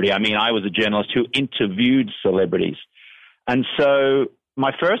celebrity. I mean, I was a journalist who interviewed celebrities. And so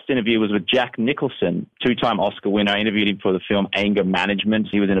my first interview was with Jack Nicholson, two-time Oscar winner. I interviewed him for the film Anger Management.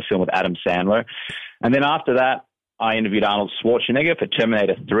 He was in a film with Adam Sandler. And then after that, I interviewed Arnold Schwarzenegger for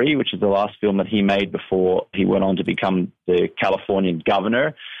Terminator 3, which is the last film that he made before he went on to become the Californian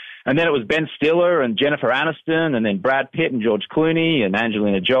governor. And then it was Ben Stiller and Jennifer Aniston, and then Brad Pitt and George Clooney and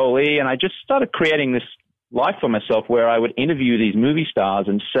Angelina Jolie. And I just started creating this life for myself where I would interview these movie stars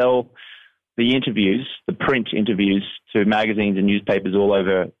and sell the interviews, the print interviews, to magazines and newspapers all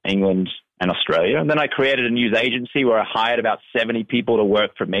over England and Australia. And then I created a news agency where I hired about 70 people to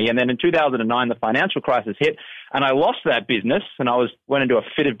work for me. And then in 2009, the financial crisis hit, and I lost that business, and went into a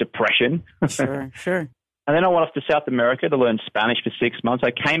fit of depression. Sure. And then I went off to South America to learn Spanish for 6 months.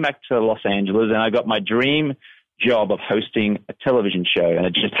 I came back to Los Angeles, and I got my dream job of hosting a television show. And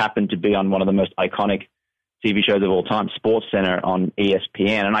it just happened to be on one of the most iconic TV shows of all time, SportsCenter on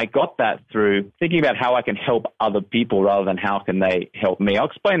ESPN. And I got that through thinking about how I can help other people rather than how can they help me. I'll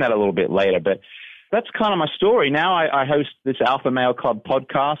explain that a little bit later, but that's kind of my story. Now I host this Alpha Male Club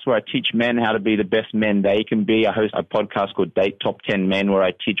podcast where I teach men how to be the best men they can be. I host a podcast called Date Top 10 Men where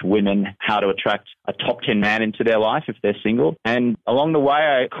I teach women how to attract a top 10 man into their life if they're single. And along the way,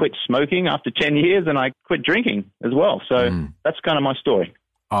 I quit smoking after 10 years and I quit drinking as well. So that's kind of my story.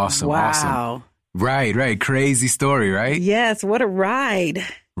 Awesome. Wow. Awesome. Right. Crazy story, right? Yes. What a ride.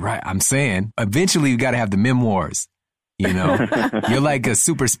 Right. I'm saying eventually you got to have the memoirs. You know, you're like a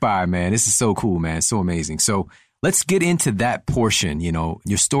super spy, man. This is so cool, man. So amazing. So let's get into that portion. You know,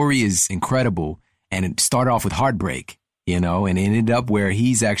 your story is incredible, and it started off with heartbreak, you know, and it ended up where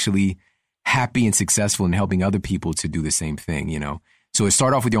he's actually happy and successful in helping other people to do the same thing, you know. So it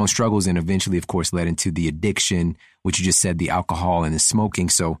started off with your own struggles and eventually, of course, led into the addiction, which you just said, the alcohol and the smoking.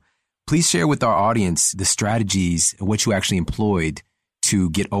 So please share with our audience the strategies, what you actually employed to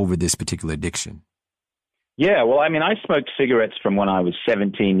get over this particular addiction. Yeah, well, I mean, I smoked cigarettes from when I was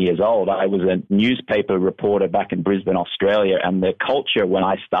 17 years old. I was a newspaper reporter back in Brisbane, Australia, and the culture when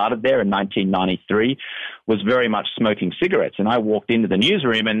I started there in 1993 was very much smoking cigarettes. And I walked into the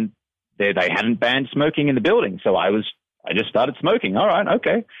newsroom and they hadn't banned smoking in the building. So I just started smoking. All right,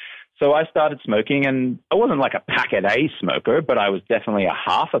 okay. So I started smoking, and I wasn't like a pack-a-day smoker, but I was definitely a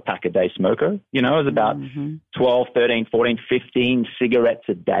half a pack-a-day smoker. You know, it was about 12, 13, 14, 15 cigarettes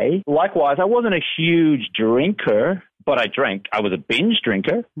a day. Likewise, I wasn't a huge drinker, but I drank. I was a binge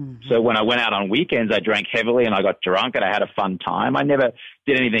drinker. So when I went out on weekends, I drank heavily, and I got drunk, and I had a fun time. I never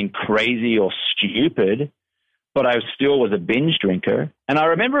did anything crazy or stupid, but I still was a binge drinker. And I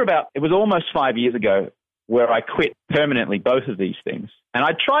remember it was almost 5 years ago, where I quit permanently both of these things. And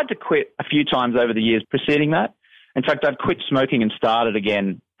I tried to quit a few times over the years preceding that. In fact, I'd quit smoking and started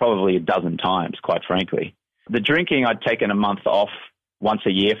again probably a dozen times, quite frankly. The drinking, I'd taken a month off once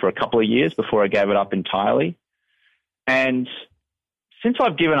a year for a couple of years before I gave it up entirely. And since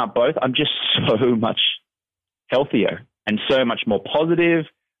I've given up both, I'm just so much healthier and so much more positive,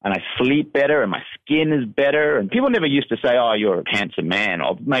 and I sleep better and my skin is better. And people never used to say, oh, you're a handsome man,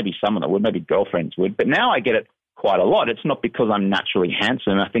 or maybe some of them would, maybe girlfriends would. But now I get it quite a lot. It's not because I'm naturally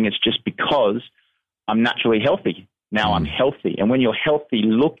handsome. I think it's just because I'm naturally healthy. Now I'm healthy. And when you're healthy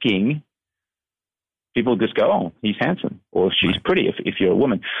looking, people just go, oh, he's handsome, or she's pretty if you're a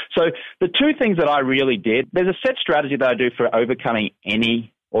woman. So the two things that I really did, there's a set strategy that I do for overcoming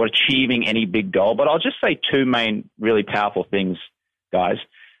any or achieving any big goal. But I'll just say two main really powerful things, guys.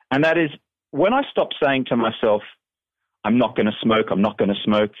 And that is when I stopped saying to myself, I'm not going to smoke, I'm not going to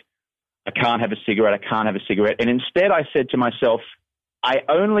smoke, I can't have a cigarette, I can't have a cigarette. And instead I said to myself, I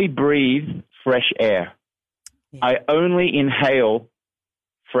only breathe fresh air. I only inhale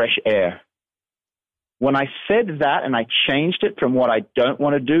fresh air. When I said that and I changed it from what I don't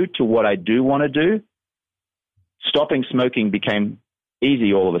want to do to what I do want to do, stopping smoking became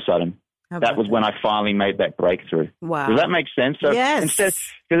easy all of a sudden. That was when I finally made that breakthrough. Wow. Does that make sense? So yes. Instead,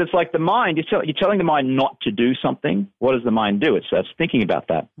 because it's like the mind, you're telling the mind not to do something. What does the mind do? It starts thinking about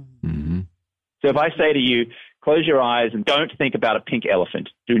that. Mm-hmm. So if I say to you, close your eyes and don't think about a pink elephant.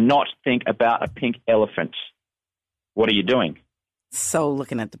 Do not think about a pink elephant. What are you doing? So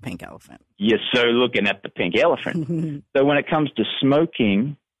looking at the pink elephant. You're so looking at the pink elephant. So when it comes to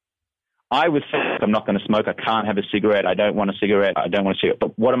smoking, I was saying, I'm not going to smoke. I can't have a cigarette. I don't want a cigarette. I don't want a cigarette.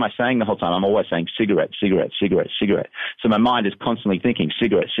 But what am I saying the whole time? I'm always saying cigarette, cigarette, cigarette, cigarette. So my mind is constantly thinking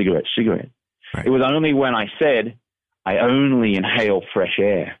cigarette, cigarette, cigarette. Right. It was only when I said, I only inhale fresh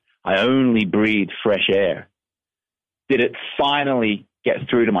air, I only breathe fresh air, did it finally get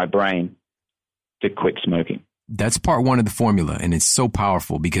through to my brain to quit smoking. That's part one of the formula. And it's so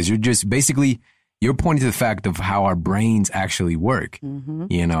powerful because you're just basically, you're pointing to the fact of how our brains actually work. Mm-hmm.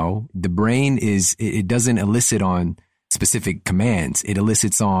 You know, the brain it doesn't elicit on specific commands. It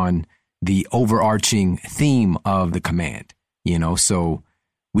elicits on the overarching theme of the command, you know, so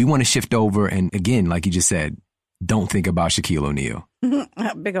we want to shift over. And again, like you just said, don't think about Shaquille O'Neal.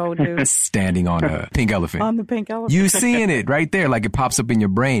 Big old dude. Standing on a pink elephant. On the pink elephant. You seeing it right there, like it pops up in your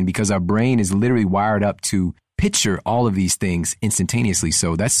brain because our brain is literally wired up to picture all of these things instantaneously.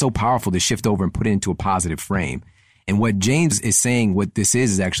 So that's so powerful to shift over and put it into a positive frame. And what James is saying, what this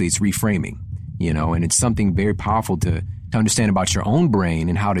is actually it's reframing, you know, and it's something very powerful to understand about your own brain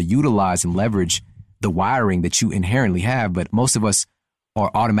and how to utilize and leverage the wiring that you inherently have. But most of us are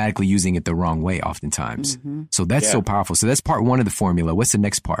automatically using it the wrong way oftentimes. Mm-hmm. So that's so powerful. So that's part one of the formula. What's the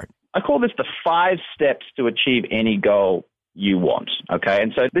next part? I call this the 5 steps to achieve any goal you want. Okay.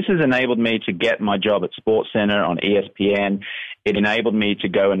 And so this has enabled me to get my job at SportsCenter on ESPN. It enabled me to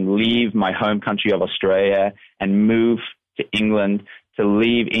go and leave my home country of Australia and move to England, to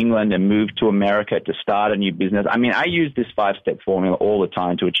leave England and move to America to start a new business. I mean, I use this 5-step formula all the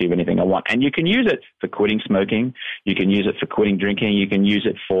time to achieve anything I want. And you can use it for quitting smoking. You can use it for quitting drinking. You can use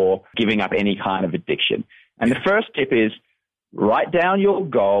it for giving up any kind of addiction. And the first tip is write down your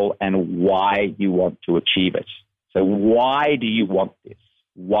goal and why you want to achieve it. So why do you want this?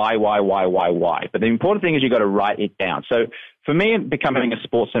 Why? But the important thing is you've got to write it down. So for me, becoming a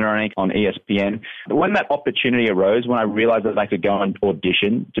SportsCenter on ESPN, when that opportunity arose, when I realized that I could go and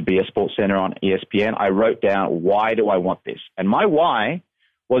audition to be a SportsCenter on ESPN, I wrote down, why do I want this? And my why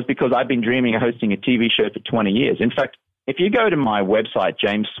was because I've been dreaming of hosting a TV show for 20 years. In fact, if you go to my website,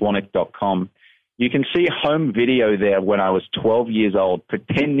 jamesswanwick.com, you can see home video there when I was 12 years old,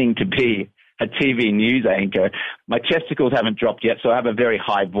 pretending to be a TV news anchor. My testicles haven't dropped yet, so I have a very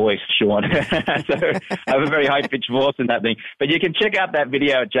high voice, Sean. So I have a very high-pitched voice in that thing. But you can check out that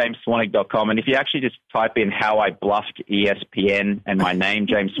video at jamesswanwick.com, and if you actually just type in how I bluffed ESPN and my name,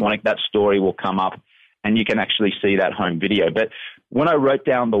 James Swanwick, that story will come up, and you can actually see that home video. But when I wrote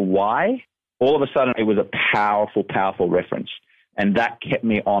down the why, all of a sudden it was a powerful, powerful reference, and that kept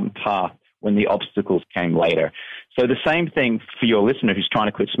me on path when the obstacles came later. So the same thing for your listener who's trying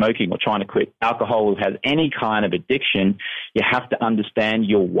to quit smoking or trying to quit alcohol, who has any kind of addiction, you have to understand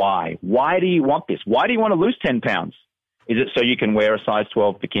your why. Why do you want this? Why do you want to lose 10 pounds? Is it so you can wear a size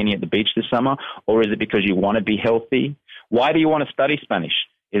 12 bikini at the beach this summer? Or is it because you want to be healthy? Why do you want to study Spanish?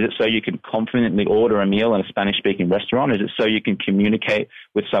 Is it so you can confidently order a meal in a Spanish-speaking restaurant? Is it so you can communicate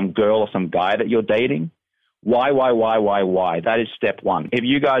with some girl or some guy that you're dating? Why? That is step one. Have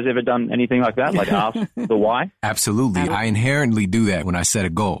you guys ever done anything like that? Like ask the why? Absolutely. I inherently do that when I set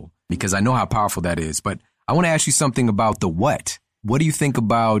a goal because I know how powerful that is. But I want to ask you something about the what. What do you think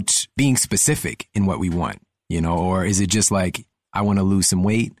about being specific in what we want? You know, or is it just like, I want to lose some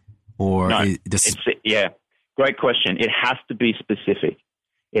weight? Or no, great question. It has to be specific.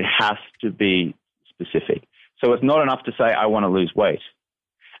 It has to be specific. So it's not enough to say, I want to lose weight.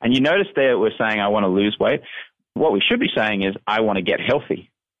 And you notice there we're saying, I want to lose weight. What we should be saying is, I want to get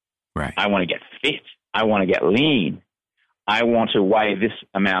healthy. Right. I want to get fit. I want to get lean. I want to weigh this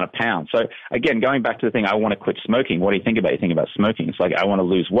amount of pounds. So again, going back to the thing, I want to quit smoking. What do you think about? You think about smoking. It's like, I want to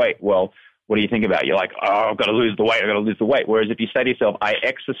lose weight. Well, what do you think about? You're like, oh, I've got to lose the weight. I've got to lose the weight. Whereas if you say to yourself, I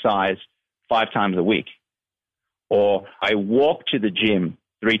exercise 5 times a week, or I walk to the gym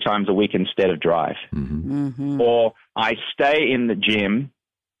 3 times a week instead of drive, or I stay in the gym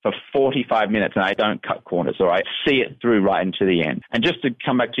for 45 minutes and I don't cut corners, or I see it through right into the end. And just to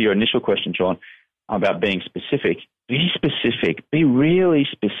come back to your initial question, Sean, about being specific, be really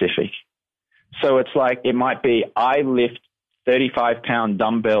specific. So it's like, it might be, I lift 35-pound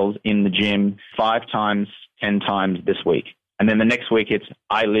dumbbells in the gym 5 times, 10 times this week. And then the next week it's,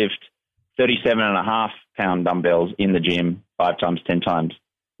 I lift 37.5-pound dumbbells in the gym 5 times, 10 times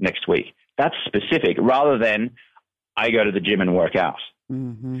next week. That's specific, rather than I go to the gym and work out.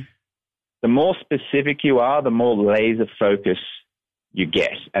 Mm-hmm. The more specific you are, the more laser focus you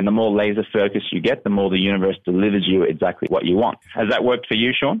get. And the more laser focus you get, the more the universe delivers you exactly what you want. Has that worked for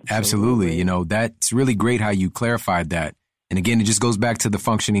you, Sean? Absolutely. You know, that's really great how you clarified that. And again, it just goes back to the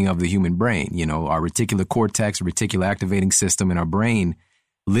functioning of the human brain. You know, our reticular cortex, reticular activating system in our brain,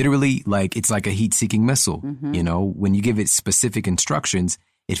 literally, like, it's like a heat-seeking missile. Mm-hmm. You know, when you give it specific instructions,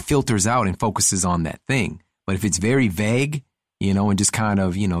 it filters out and focuses on that thing. But if it's very vague, and just kind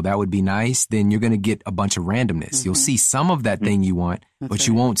of, that would be nice, then you're going to get a bunch of randomness. You'll see some of that thing you want, but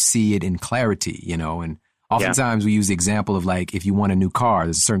you won't see it in clarity, and oftentimes we use the example of like, if you want a new car,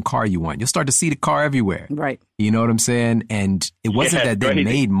 there's a certain car you want, you'll start to see the car everywhere. Right. You know what I'm saying? And it wasn't that they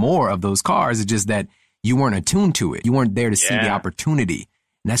made more of those cars. It's just that you weren't attuned to it. You weren't there to see the opportunity.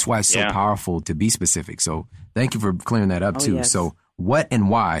 And that's why it's so powerful to be specific. So thank you for clearing that up too. Yes. So what and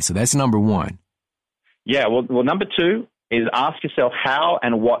why? So that's number one. Yeah. Well, number two is ask yourself how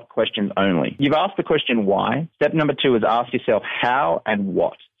and what questions only. You've asked the question why. Step number two is ask yourself how and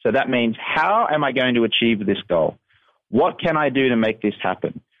what. So that means, how am I going to achieve this goal? What can I do to make this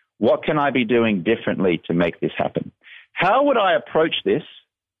happen? What can I be doing differently to make this happen? How would I approach this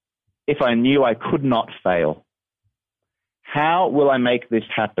if I knew I could not fail? How will I make this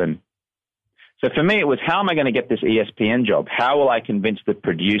happen? So for me, it was, how am I going to get this ESPN job? How will I convince the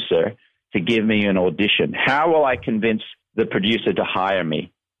producer to give me an audition? How will I convince the producer to hire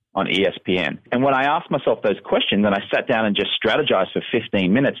me on ESPN? And when I asked myself those questions and I sat down and just strategized for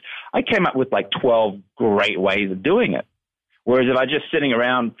 15 minutes, I came up with like 12 great ways of doing it. Whereas if I just sitting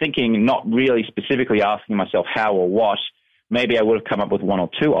around thinking, not really specifically asking myself how or what, maybe I would have come up with one or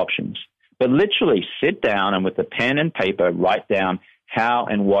two options. But literally sit down and with a pen and paper, write down how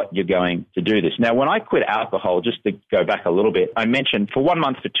and what you're going to do this. Now, when I quit alcohol, just to go back a little bit, I mentioned for 1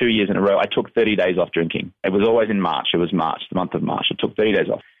 month, for 2 years in a row, I took 30 days off drinking. It was always in March. It was March, the month of March. I took 30 days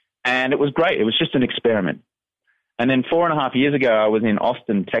off. And it was great. It was just an experiment. And then 4.5 years ago, I was in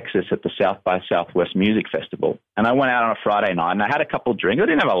Austin, Texas at the South by Southwest Music Festival. And I went out on a Friday night and I had a couple of drinks. I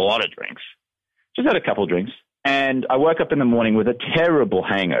didn't have a lot of drinks, just had a couple of drinks. And I woke up in the morning with a terrible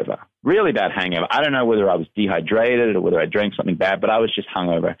hangover, really bad hangover. I don't know whether I was dehydrated or whether I drank something bad, but I was just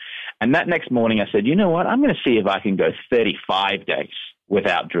hungover. And that next morning I said, you know what? I'm going to see if I can go 35 days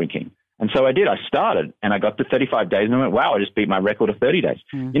without drinking. And so I did. I started and I got to 35 days and I went, wow, I just beat my record of 30 days.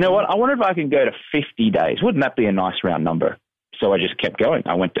 Mm-hmm. You know what? I wonder if I can go to 50 days. Wouldn't that be a nice round number? So I just kept going.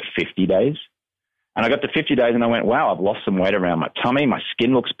 I went to 50 days. And I got to 50 days and I went, wow, I've lost some weight around my tummy. My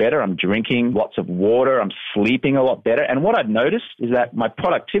skin looks better. I'm drinking lots of water. I'm sleeping a lot better. And what I'd noticed is that my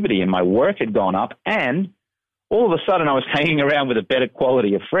productivity and my work had gone up. And all of a sudden I was hanging around with a better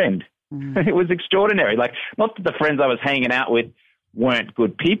quality of friend. Mm. It was extraordinary. Like, not that the friends I was hanging out with weren't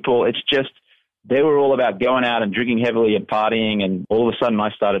good people. It's just they were all about going out and drinking heavily and partying. And all of a sudden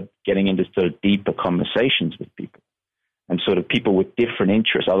I started getting into sort of deeper conversations with people. And sort of people with different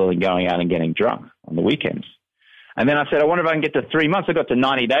interests other than going out and getting drunk on the weekends. And then I said, I wonder if I can get to 3 months. I got to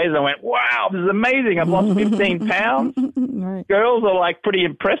 90 days. And I went, wow, this is amazing. I've lost 15 pounds. Right. Girls are like pretty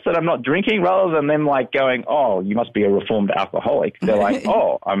impressed that I'm not drinking, rather than them like going, oh, you must be a reformed alcoholic. They're like,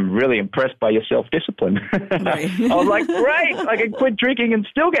 oh, I'm really impressed by your self-discipline. Right. I was like, great. I can quit drinking and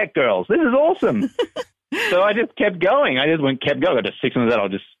still get girls. This is awesome. So I just kept going. I just kept going. I got to 6 months. I'll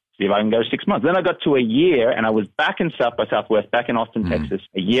just see if I can go 6 months. Then I got to a year and I was back in South by Southwest, back in Austin, Texas.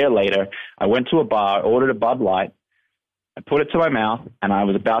 A year later, I went to a bar, ordered a Bud Light. I put it to my mouth and I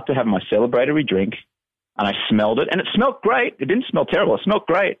was about to have my celebratory drink and I smelled it and it smelled great. It didn't smell terrible. It smelled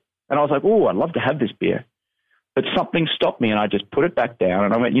great. And I was like, oh, I'd love to have this beer. But something stopped me and I just put it back down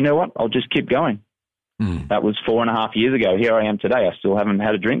and I went, you know what? I'll just keep going. That was 4.5 years ago. Here I am today. I still haven't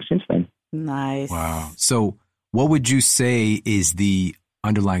had a drink since then. Nice. Wow. So what would you say is the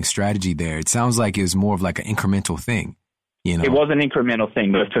underlying strategy there? It sounds like it was more of like an incremental thing. You know? It was an incremental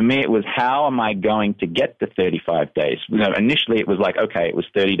thing, but for me, it was, how am I going to get to 35 days? You know, initially, it was like, okay, it was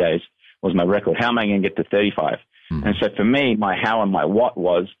 30 days was my record. How am I going to get to 35? And so for me, my how and my what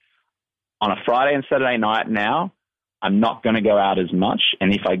was, on a Friday and Saturday night now, I'm not going to go out as much.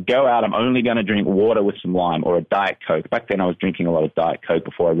 And if I go out, I'm only going to drink water with some lime or a Diet Coke. Back then, I was drinking a lot of Diet Coke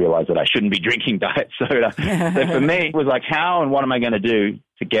before I realized that I shouldn't be drinking diet soda. So for me, it was like, how and what am I going to do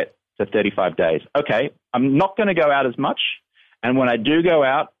to get to 35 days? Okay, I'm not going to go out as much. And when I do go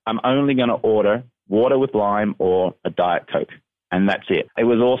out, I'm only going to order water with lime or a Diet Coke. And that's it. It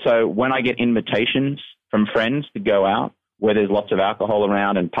was also when I get invitations from friends to go out where there's lots of alcohol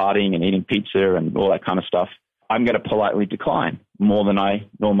around and partying and eating pizza and all that kind of stuff, I'm going to politely decline more than I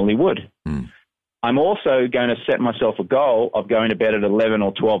normally would. I'm also going to set myself a goal of going to bed at 11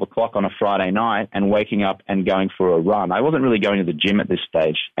 or 12 o'clock on a Friday night and waking up and going for a run. I wasn't really going to the gym at this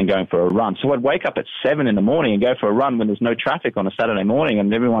stage and going for a run. So I'd wake up at 7 in the morning and go for a run when there's no traffic on a Saturday morning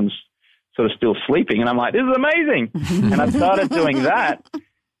and everyone's sort of still sleeping. And I'm like, this is amazing. And I started doing that.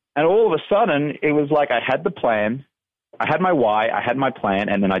 And all of a sudden, it was like I had the plan, I had my why, I had my plan,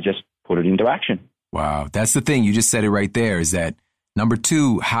 and then I just put it into action. Wow. That's the thing. You just said it right there, is that number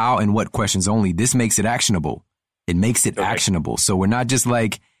two, how and what questions only. This makes it actionable. It makes it actionable. So we're not just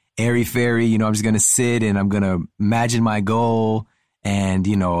like airy-fairy, you know, I'm just going to sit and I'm going to imagine my goal and,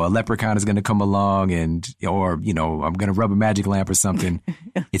 you know, a leprechaun is going to come along or, you know, I'm going to rub a magic lamp or something.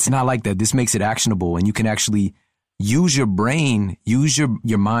 It's not like that. This makes it actionable, and you can actually use your brain, use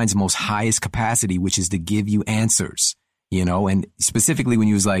your mind's most highest capacity, which is to give you answers, you know, and specifically when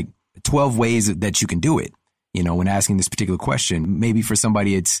you use like 12 ways that you can do it, you know, when asking this particular question. Maybe for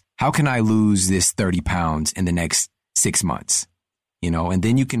somebody, it's how can I lose this 30 pounds in the next 6 months, you know, and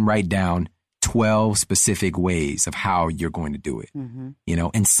then you can write down 12 specific ways of how you're going to do it, you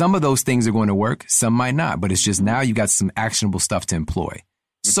know, and some of those things are going to work. Some might not, but it's just now you got some actionable stuff to employ.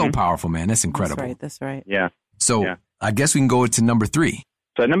 So powerful, man. That's incredible. That's right. Yeah. So I guess we can go to number 3.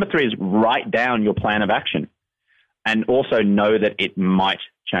 So number 3 is write down your plan of action and also know that it might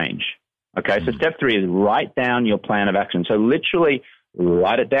change. Okay. So step 3 is write down your plan of action. So literally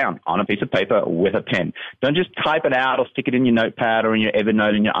write it down on a piece of paper with a pen. Don't just type it out or stick it in your notepad or in your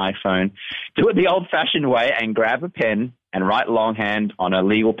Evernote in your iPhone. Do it the old-fashioned way and grab a pen and write longhand on a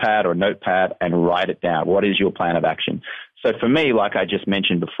legal pad or a notepad and write it down. What is your plan of action? So for me, like I just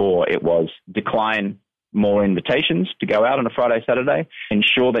mentioned before, it was decline more invitations to go out on a Friday, Saturday,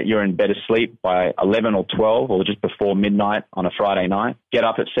 ensure that you're in better sleep by 11 or 12 or just before midnight on a Friday night, get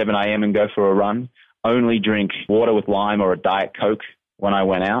up at 7 a.m. and go for a run, only drink water with lime or a Diet Coke when I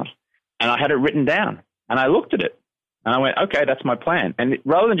went out. And I had it written down and I looked at it and I went, okay, that's my plan. And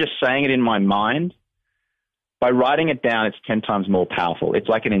rather than just saying it in my mind, by writing it down, it's 10 times more powerful. It's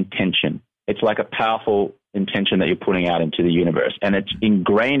like an intention. It's like a powerful intention that you're putting out into the universe, and it's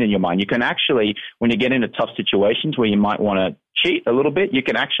ingrained in your mind. You can actually, when you get into tough situations where you might want to cheat a little bit, you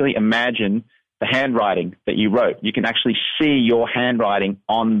can actually imagine the handwriting that you wrote. You can actually see your handwriting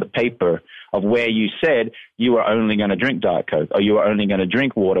on the paper of where you said you were only going to drink Diet Coke or you were only going to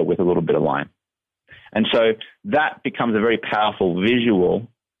drink water with a little bit of lime. And so that becomes a very powerful visual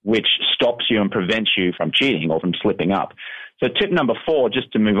which stops you and prevents you from cheating or from slipping up. So tip number 4,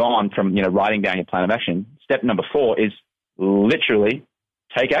 just to move on from, you know, writing down your plan of action, step number 4 is literally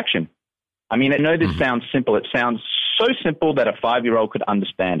take action. I mean, I know this sounds simple. It sounds so simple that a 5-year-old could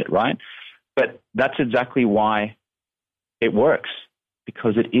understand it, right? But that's exactly why it works,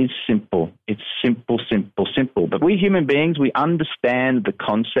 because it is simple. It's simple, simple, simple. But we human beings, we understand the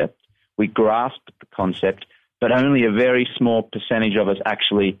concept, we grasp the concept, but only a very small percentage of us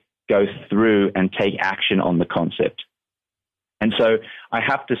actually go through and take action on the concept. And so I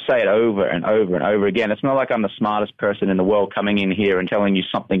have to say it over and over and over again. It's not like I'm the smartest person in the world coming in here and telling you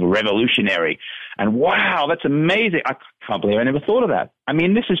something revolutionary. And wow, that's amazing. I can't believe I never thought of that. I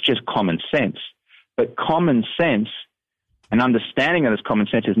mean, this is just common sense. But common sense and understanding of this common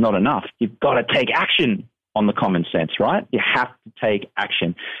sense is not enough. You've got to take action on the common sense, right? You have to take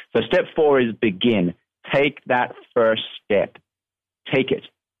action. So step 4 is begin. Take that first step. Take it.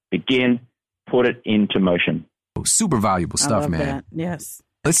 Begin. Put it into motion. Super valuable stuff, man. That. Yes.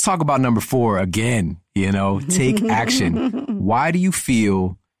 Let's talk about number 4 again. You know, take action. Why do you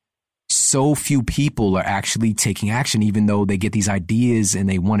feel so few people are actually taking action, even though they get these ideas and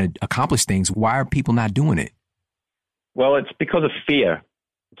they want to accomplish things? Why are people not doing it? Well, it's because of fear.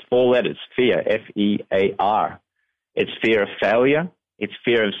 It's 4 letters, fear, F-E-A-R. It's fear of failure. It's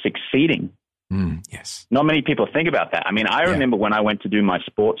fear of succeeding. Yes. Not many people think about that. I mean, I remember when I went to do my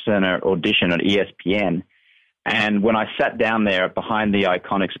SportsCenter audition at ESPN, and when I sat down there behind the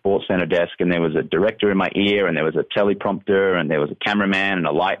iconic SportsCenter desk, and there was a director in my ear, and there was a teleprompter, and there was a cameraman, and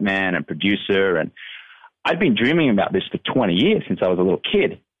a light man, and producer, and I'd been dreaming about this for 20 years since I was a little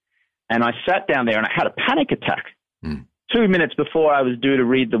kid. And I sat down there, and I had a panic attack 2 minutes before I was due to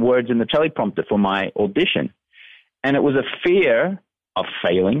read the words in the teleprompter for my audition. And it was a fear of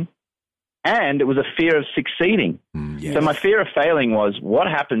failing, and it was a fear of succeeding. Yes. So my fear of failing was, what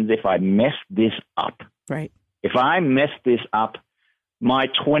happens if I mess this up? Right. If I mess this up, my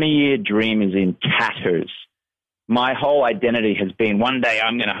 20-year dream is in tatters. My whole identity has been, one day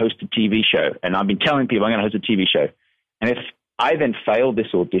I'm going to host a TV show. And I've been telling people I'm going to host a TV show. And if I then fail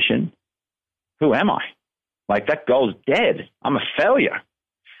this audition, who am I? Like, that goal's dead. I'm a failure.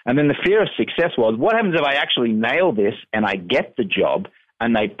 And then the fear of success was, what happens if I actually nail this and I get the job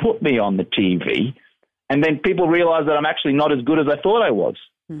and they put me on the TV, and then people realize that I'm actually not as good as I thought I was?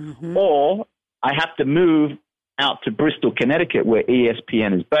 Or I have to move out to Bristol, Connecticut, where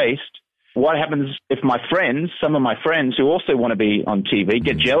ESPN is based. What happens if my friends, some of my friends who also want to be on TV,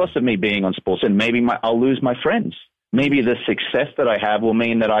 get jealous of me being on sports, and maybe I'll lose my friends? Maybe the success that I have will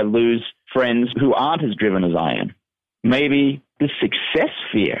mean that I lose friends who aren't as driven as I am. Maybe the success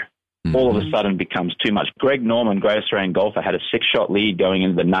fear all of a sudden becomes too much. Greg Norman, great Australian golfer, had a 6-shot lead going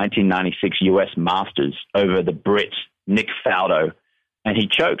into the 1996 US Masters over the Brit, Nick Faldo, and he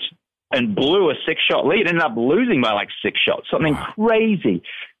choked and blew a 6-shot lead, ended up losing by like 6 shots, something crazy.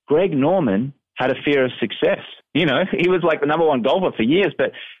 Greg Norman had a fear of success. You know, he was like the number one golfer for years,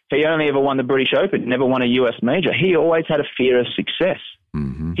 but he only ever won the British Open, never won a US major. He always had a fear of success.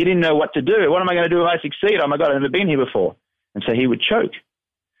 Mm-hmm. He didn't know what to do. What am I going to do if I succeed? Oh my God, I've never been here before. And so he would choke.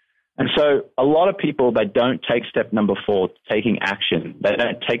 And so a lot of people, they don't take step number 4, taking action. They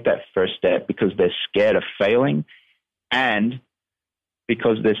don't take that first step because they're scared of failing and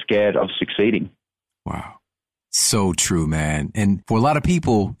because they're scared of succeeding. Wow. So true, man. And for a lot of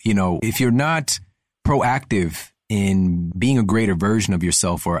people, you know, if you're not proactive in being a greater version of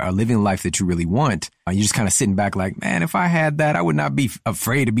yourself or living the life that you really want, you're just kind of sitting back like, man, if I had that, I would not be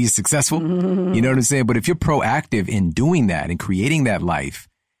afraid to be successful. You know what I'm saying? But if you're proactive in doing that and creating that life,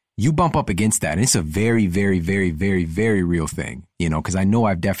 you bump up against that. And it's a very, very, very, very, very real thing, you know, because I know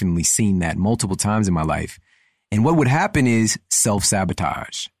I've definitely seen that multiple times in my life. And what would happen is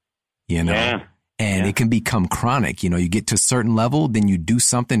self-sabotage, you know, and it can become chronic. You know, you get to a certain level, then you do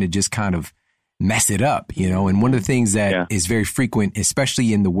something to just kind of mess it up, you know. And one of the things that is very frequent,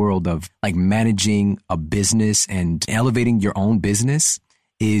 especially in the world of like managing a business and elevating your own business,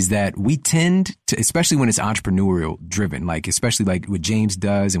 is that we tend to, especially when it's entrepreneurial driven, like especially like what James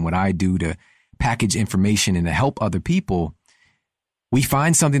does and what I do to package information and to help other people, we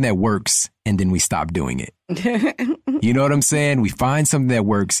find something that works and then we stop doing it. You know what I'm saying? We find something that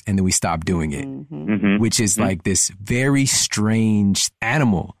works and then we stop doing it, which is like this very strange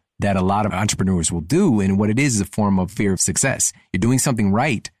animal that a lot of entrepreneurs will do. And what it is a form of fear of success. You're doing something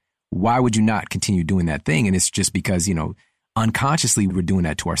right. Why would you not continue doing that thing? And it's just because, you know, unconsciously we're doing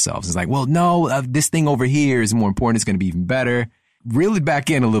that to ourselves. It's like, well, no, this thing over here is more important. It's going to be even better. Reel it back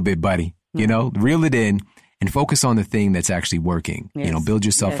in a little bit, buddy. You know, reel it in and focus on the thing that's actually working. You know, build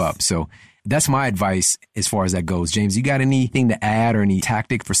yourself up. So that's my advice as far as that goes. James, you got anything to add or any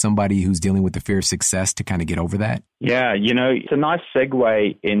tactic for somebody who's dealing with the fear of success to kind of get over that? Yeah, you know, it's a nice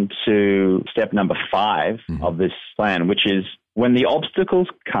segue into step number 5 of this plan, which is when the obstacles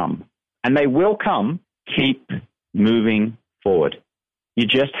come, and they will come, keep moving forward. You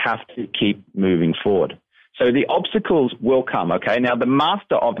just have to keep moving forward. So the obstacles will come, okay? Now, the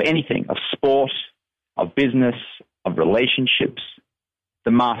master of anything, of sport, of business, of relationships,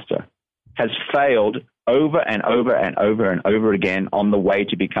 the master has failed over and over and over and over again on the way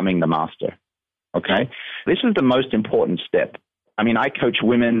to becoming the master, okay? This is the most important step. I mean, I coach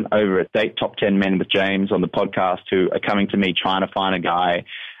women over at Date Top 10 Men with James on the podcast who are coming to me trying to find a guy,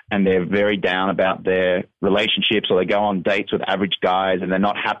 and they're very down about their relationships, or they go on dates with average guys and they're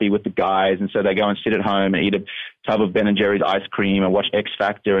not happy with the guys. And so they go and sit at home and eat a tub of Ben & Jerry's ice cream and watch X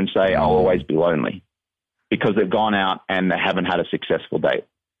Factor and say, I'll always be lonely, because they've gone out and they haven't had a successful date,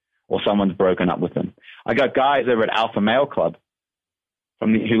 or someone's broken up with them. I got guys over at Alpha Male Club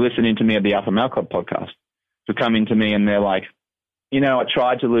who listen into me at the Alpha Male Club podcast, who come into me and they're like, you know, I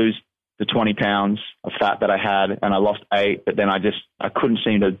tried to lose the 20 pounds of fat that I had and I lost 8, but then I couldn't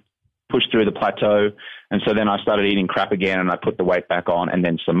seem to push through the plateau. And so then I started eating crap again and I put the weight back on and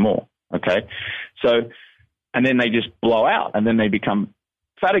then some more. Okay. So, and then they just blow out and then they become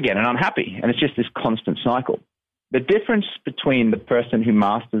fat again and unhappy. And it's just this constant cycle. The difference between the person who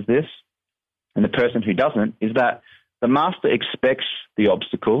masters this and the person who doesn't is that the master expects the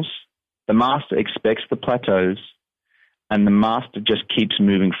obstacles, the master expects the plateaus, and the master just keeps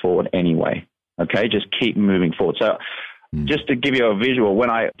moving forward anyway. Okay, just keep moving forward. So just to give you a visual, when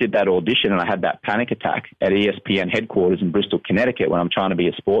I did that audition and I had that panic attack at ESPN headquarters in Bristol, Connecticut, when I'm trying to be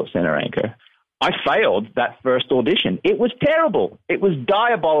a sports center anchor, I failed that first audition. It was terrible. It was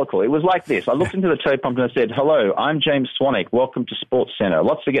diabolical. It was like this. I looked into the teleprompter and I said, hello, I'm James Swanwick. Welcome to Sports Center.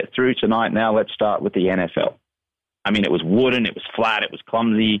 Lots to get through tonight. Now let's start with the NFL. I mean, it was wooden. It was flat. It was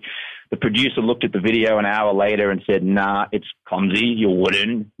clumsy. The producer looked at the video an hour later and said, nah, it's clumsy. You're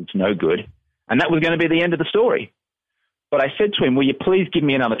wooden. It's no good. And that was going to be the end of the story. But I said to him, will you please give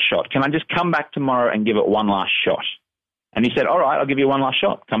me another shot? Can I just come back tomorrow and give it one last shot? And he said, all right, I'll give you one last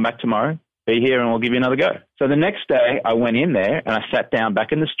shot. Come back tomorrow. Be here and we'll give you another go. So the next day I went in there and I sat down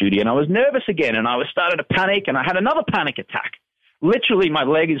back in the studio and I was nervous again and I was starting to panic and I had another panic attack. Literally my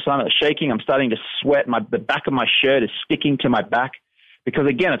leg is shaking. I'm starting to sweat. The back of my shirt is sticking to my back because,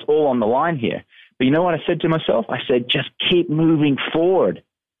 again, it's all on the line here. But you know what I said to myself? I said, just keep moving forward.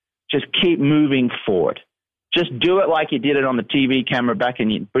 Just keep moving forward. Just do it like you did it on the TV camera back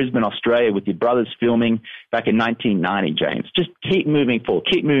in Brisbane, Australia with your brothers filming back in 1990, James. Just keep moving forward,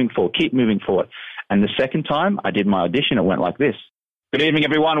 keep moving forward, keep moving forward. And the second time I did my audition, it went like this. Good evening,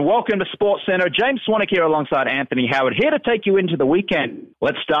 everyone. Welcome to Sports Center. James Swanwick here alongside Anthony Howard, here to take you into the weekend.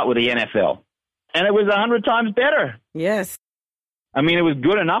 Let's start with the NFL. And it was 100 times better. Yes. I mean, it was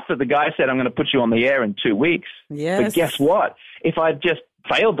good enough that the guy said, I'm going to put you on the air in 2 weeks. Yes. But guess what? If I'd just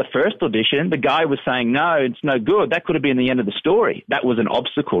failed the first audition, the guy was saying, no, it's no good. That could have been the end of the story. That was an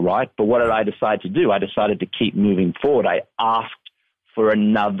obstacle, right? But what did I decide to do? I decided to keep moving forward. I asked for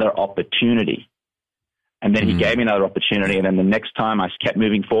another opportunity. And then he gave me another opportunity. And then the next time I kept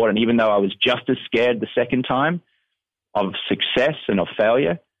moving forward. And even though I was just as scared the second time of success and of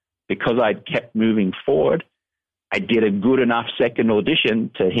failure, because I kept moving forward, I did a good enough second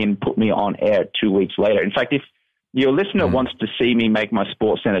audition to him put me on air 2 weeks later. In fact, if your listener wants to see me make my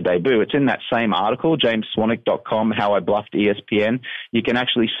Sports Center debut, it's in that same article, jamesswanwick.com, How I Bluffed ESPN. You can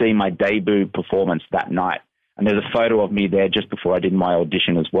actually see my debut performance that night. And there's a photo of me there just before I did my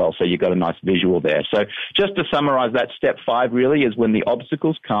audition as well. So you got a nice visual there. So just to summarize that, step 5 really is when the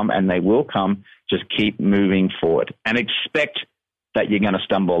obstacles come, and they will come, just keep moving forward and expect that you're going to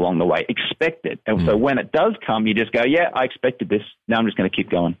stumble along the way. Expect it. And so when it does come, you just go, yeah, I expected this. Now I'm just going to keep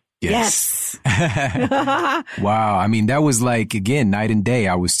going. Yes. Wow. I mean, that was like, again, night and day.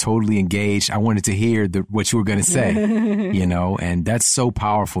 I was totally engaged. I wanted to hear what you were going to say, you know, and that's so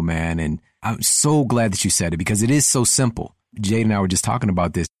powerful, man. And I'm so glad that you said it, because it is so simple. Jade and I were just talking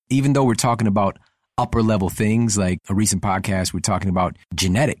about this. Even though we're talking about upper level things, like a recent podcast, we're talking about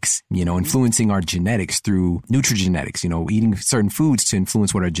genetics, you know, influencing our genetics through nutrigenetics, you know, eating certain foods to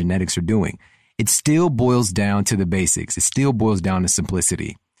influence what our genetics are doing. It still boils down to the basics. It still boils down to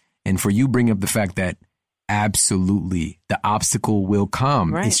simplicity. And for you bringing up the fact that absolutely the obstacle will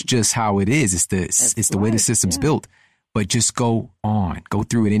come. Right. It's just how it is. It's the way the system's built. But just go on, go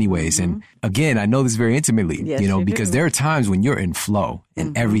through it anyways. And again, I know this very intimately, you know, because there are times when you're in flow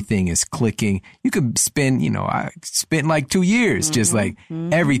and everything is clicking. You could spend, you know, I spent like 2 years just like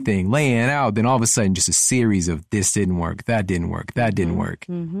everything laying out. Then all of a sudden, just a series of this didn't work, that didn't work, that didn't work.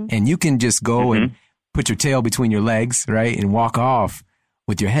 And you can just go and put your tail between your legs, right, and walk off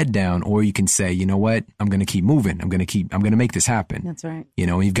with your head down, or you can say, you know what, I'm going to keep moving. I'm going to make this happen. That's right. You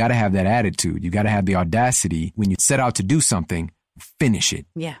know, you've got to have that attitude. You've got to have the audacity when you set out to do something, finish it.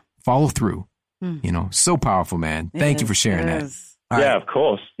 Yeah. Follow through. You know, so powerful, man. Thank you for sharing that. All right. Of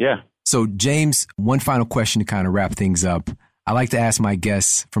course. Yeah. So James, one final question to kind of wrap things up. I like to ask my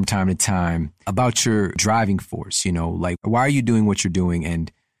guests from time to time about your driving force, you know, like why are you doing what you're doing? And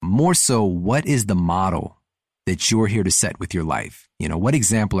more so, what is the model that you're here to set with your life? You know, what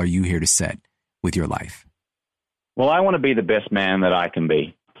example are you here to set with your life? Well, I want to be the best man that I can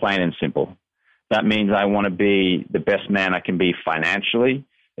be, plain and simple. That means I want to be the best man I can be financially.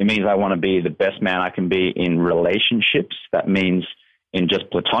 It means I want to be the best man I can be in relationships. That means in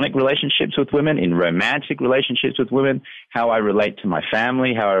just platonic relationships with women, in romantic relationships with women, how I relate to my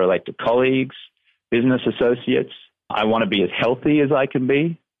family, how I relate to colleagues, business associates. I want to be as healthy as I can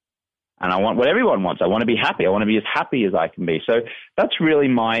be. And I want what everyone wants. I want to be happy. I want to be as happy as I can be. So that's really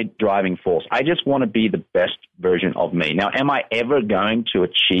my driving force. I just want to be the best version of me. Now, am I ever going to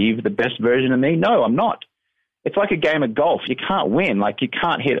achieve the best version of me? No, I'm not. It's like a game of golf. You can't win. Like you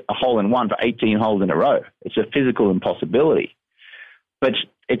can't hit a hole in one for 18 holes in a row. It's a physical impossibility. But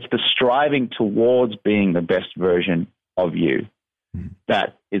it's the striving towards being the best version of you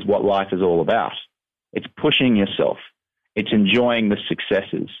that is what life is all about. It's pushing yourself. It's enjoying the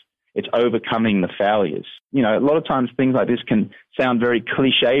successes. It's overcoming the failures. You know, a lot of times things like this can sound very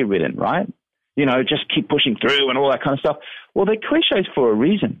cliche ridden, right? You know, just keep pushing through and all that kind of stuff. Well, they're cliches for a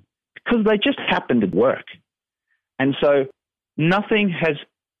reason, because they just happen to work. And so nothing has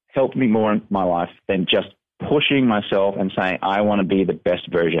helped me more in my life than just pushing myself and saying, I want to be the best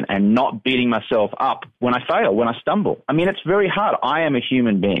version, and not beating myself up when I fail, when I stumble. I mean, it's very hard. I am a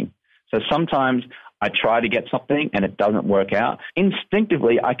human being. So sometimes I try to get something and it doesn't work out.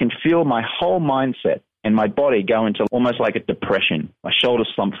 Instinctively, I can feel my whole mindset and my body go into almost like a depression. My shoulders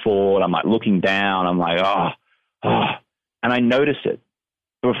slump forward. I'm like looking down. I'm like, and I notice it.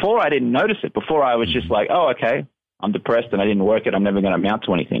 Before I didn't notice it. Before I was just like, oh, okay, I'm depressed and I didn't work it. I'm never going to amount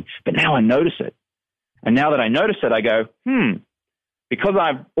to anything. But now I notice it. And now that I notice it, I go, because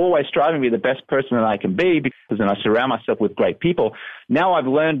I'm always striving to be the best person that I can be, because then I surround myself with great people, now I've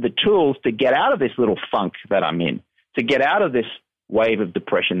learned the tools to get out of this little funk that I'm in, to get out of this wave of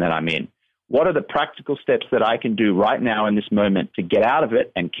depression that I'm in. What are the practical steps that I can do right now in this moment to get out of it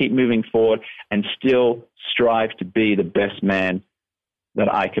and keep moving forward and still strive to be the best man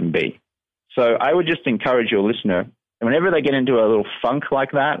that I can be? So I would just encourage your listener, whenever they get into a little funk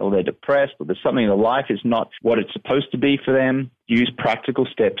like that, or they're depressed, or there's something in their life is not what it's supposed to be for them, use practical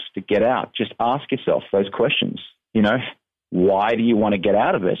steps to get out. Just ask yourself those questions. You know, Why do you want to get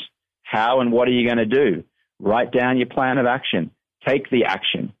out of it? How and what are you going to do? Write down your plan of action. Take the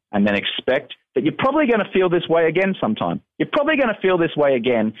action, and then expect that you're probably going to feel this way again sometime. You're probably going to feel this way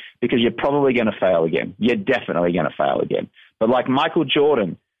again because you're probably going to fail again. You're definitely going to fail again. But like Michael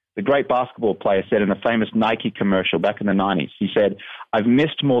Jordan, the great basketball player, said in a famous Nike commercial back in the 90s, he said, "I've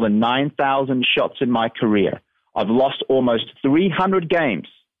missed more than 9,000 shots in my career. I've lost almost 300 games.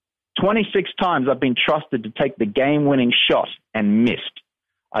 26 times I've been trusted to take the game-winning shot and missed.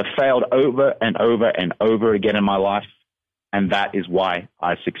 I've failed over and over and over again in my life, and that is why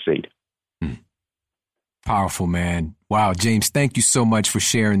I succeed." Powerful, man. Wow, James, thank you so much for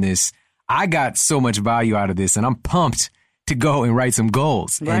sharing this. I got so much value out of this, and I'm pumped to go and write some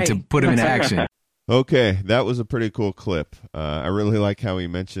goals and to put them in action. Okay, that was a pretty cool clip. I really like how he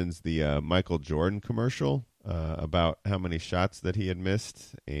mentions the Michael Jordan commercial about how many shots that he had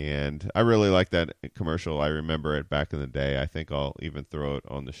missed, and I really like that commercial. I remember it back in the day. I think I'll even throw it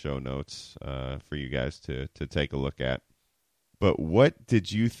on the show notes for you guys to take a look at. But what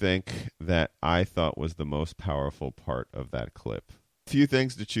did you think that I thought was the most powerful part of that clip? A few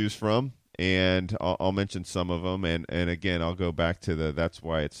things to choose from, and I'll mention some of them. And again, I'll go back to that's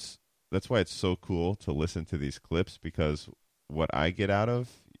why it's so cool to listen to these clips, because what I get out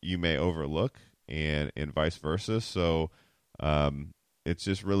of, you may overlook, and vice versa. So it's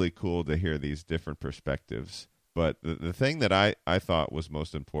just really cool to hear these different perspectives. But the thing that I thought was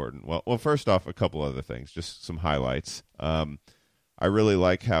most important, well, first off, a couple other things, just some highlights. I really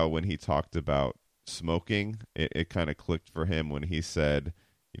like how when he talked about smoking, it kind of clicked for him when he said,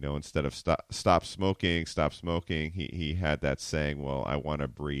 instead of stop smoking, he had that saying, well, I want to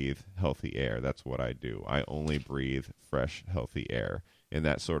breathe healthy air. That's what I do. I only breathe fresh, healthy air. And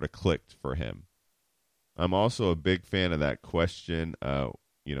that sort of clicked for him. I'm also a big fan of that question,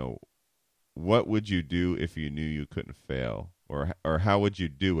 what would you do if you knew you couldn't fail? Or how would you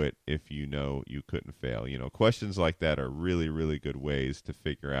do it if you know you couldn't fail? Questions like that are really, really good ways to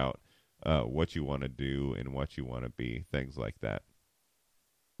figure out what you want to do and what you want to be, things like that.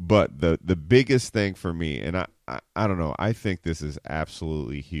 But the biggest thing for me, and I don't know, I think this is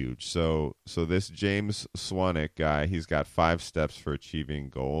absolutely huge. So this James Swanwick guy, he's got 5 steps for achieving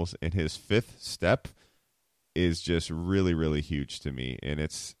goals, and his 5th step is just really, really huge to me. And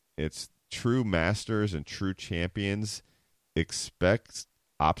it's true masters and true champions expect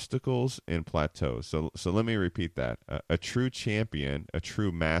obstacles and plateaus. So let me repeat that. A true champion, a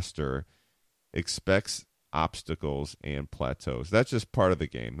true master expects obstacles and plateaus. That's just part of the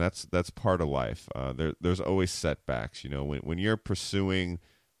game. That's part of life. There's always setbacks. When you're pursuing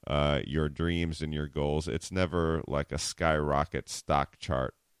your dreams and your goals, it's never like a skyrocket stock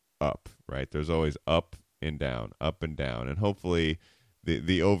chart up, right? There's always up and down, and hopefully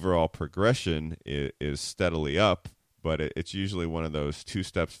the overall progression is steadily up, but it's usually one of those 2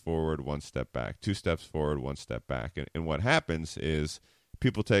 steps forward, 1 step back, 2 steps forward, 1 step back. And what happens is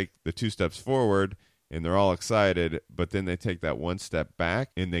people take the 2 steps forward and they're all excited, but then they take that 1 step back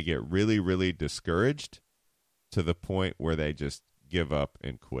and they get really, really discouraged to the point where they just give up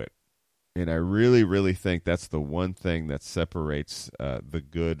and quit. And I really, really think that's the one thing that separates the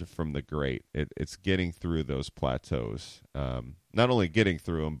good from the great. It's getting through those plateaus. Not only getting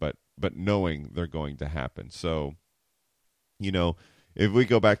through them, but knowing they're going to happen. So, if we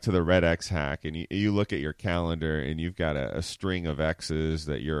go back to the Red X hack and you look at your calendar and you've got a string of X's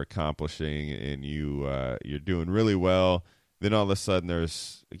that you're accomplishing and you're doing really well, then all of a sudden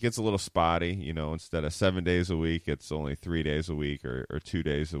it gets a little spotty. Instead of 7 days a week, it's only 3 days a week or 2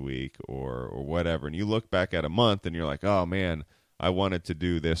 days a week or whatever. And you look back at a month and you're like, oh man, I wanted to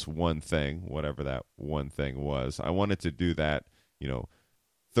do this one thing, whatever that one thing was. I wanted to do that,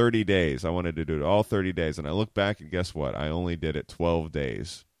 30 days. I wanted to do it all 30 days. And I look back and guess what? I only did it 12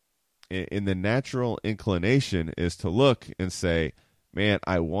 days. And the natural inclination is to look and say, man,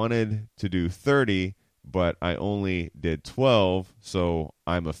 I wanted to do 30, but I only did 12, so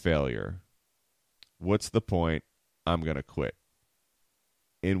I'm a failure. What's the point? I'm going to quit.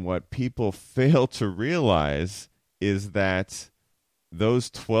 And what people fail to realize is that those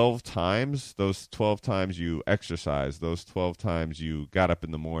 12 times you exercised, those 12 times you got up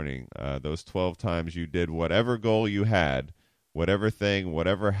in the morning, those 12 times you did whatever goal you had, whatever thing,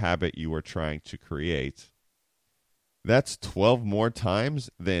 whatever habit you were trying to create, that's 12 more times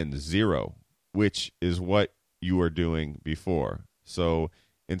than 0, which is what you were doing before. So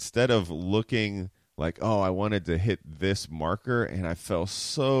instead of looking like, oh, I wanted to hit this marker and I fell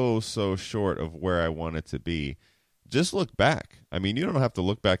so short of where I wanted to be, just look back. I mean, you don't have to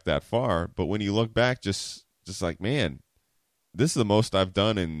look back that far, but when you look back, just like, man, this is the most I've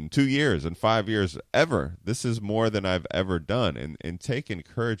done in 2 years and 5 years ever. This is more than I've ever done. And take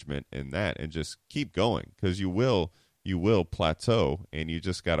encouragement in that and just keep going, because you will plateau, and you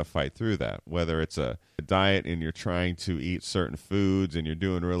just got to fight through that. Whether it's a diet and you're trying to eat certain foods and you're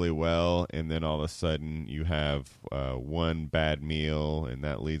doing really well, and then all of a sudden you have one bad meal, and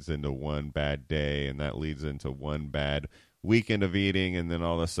that leads into one bad day, and that leads into one bad weekend of eating, and then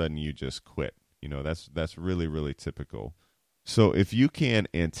all of a sudden you just quit. That's really, really typical. So if you can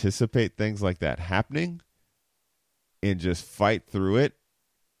anticipate things like that happening and just fight through it,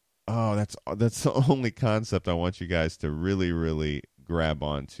 that's the only concept I want you guys to really, really grab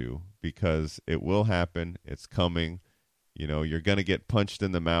onto, because it will happen. It's coming. You're going to get punched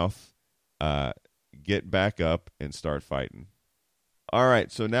in the mouth. Get back up and start fighting. All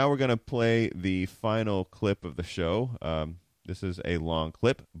right, so now we're going to play the final clip of the show. This is a long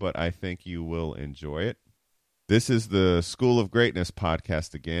clip, but I think you will enjoy it. This is the School of Greatness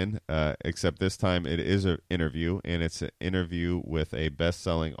podcast again, except this time it is an interview, and it's an interview with a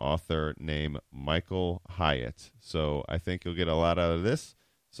best-selling author named Michael Hyatt. So I think you'll get a lot out of this.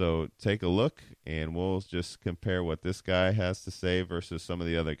 So take a look, and we'll just compare what this guy has to say versus some of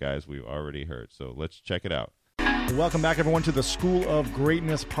the other guys we've already heard. So let's check it out. Welcome back, everyone, to the School of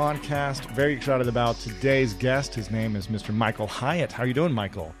Greatness podcast. Very excited about today's guest. His name is Mr. Michael Hyatt. How are you doing,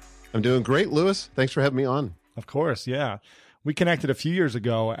 Michael? I'm doing great, Lewis. Thanks for having me on. Of course, yeah. We connected a few years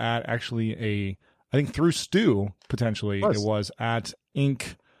ago at actually I think through Stu, potentially. It was at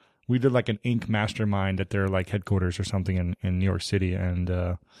Inc. We did like an Inc. mastermind at their like headquarters or something in New York City.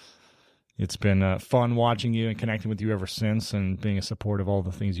 And it's been fun watching you and connecting with you ever since, and being a support of all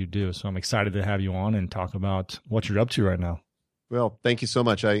the things you do. So I'm excited to have you on and talk about what you're up to right now. Well, thank you so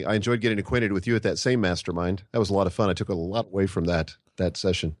much. I enjoyed getting acquainted with you at that same mastermind. That was a lot of fun. I took a lot away from that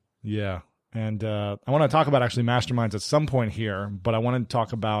session. Yeah. And I want to talk about actually masterminds at some point here, but I want to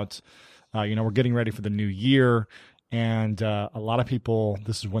talk about, we're getting ready for the new year, and a lot of people,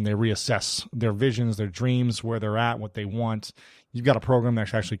 this is when they reassess their visions, their dreams, where they're at, what they want. You've got a program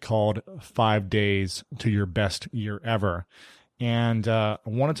that's actually called 5 Days to Your Best Year Ever. And I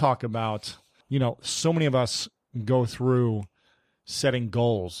want to talk about, so many of us go through setting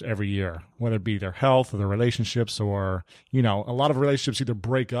goals every year, whether it be their health or their relationships, or, a lot of relationships either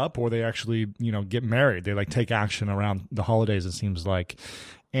break up or they actually, get married. They like take action around the holidays, it seems like.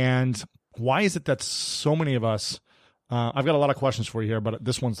 And why is it that so many of us, I've got a lot of questions for you here, but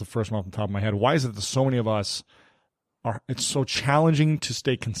this one's the first one off the top of my head. Why is it that so many of us it's so challenging to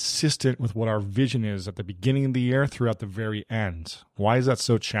stay consistent with what our vision is at the beginning of the year throughout the very end? Why is that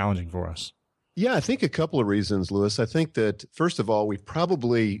so challenging for us? Yeah, I think a couple of reasons, Lewis. I think that, first of all, we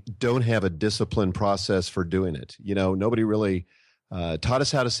probably don't have a disciplined process for doing it. Nobody really taught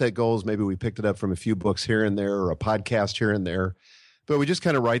us how to set goals. Maybe we picked it up from a few books here and there, or a podcast here and there. But we just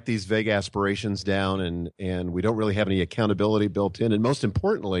kind of write these vague aspirations down, and we don't really have any accountability built in. And most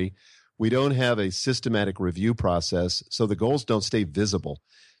importantly, we don't have a systematic review process, so the goals don't stay visible.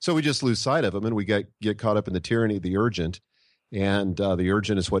 So we just lose sight of them, and we get caught up in the tyranny of the urgent. And the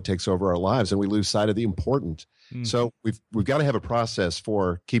urgent is what takes over our lives, and we lose sight of the important. So we've got to have a process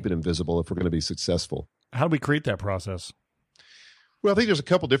for keeping them visible if we're going to be successful. How do we create that process? Well, I think there's a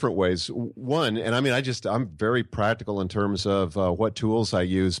couple different ways. One, and I mean, I'm very practical in terms of what tools I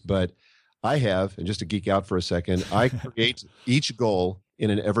use, but I have, and just to geek out for a second, I create each goal in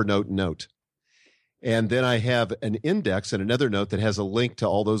an Evernote note. And then I have an index and another note that has a link to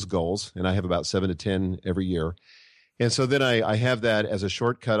all those goals, and I have about 7 to 10 every year. And so then I have that as a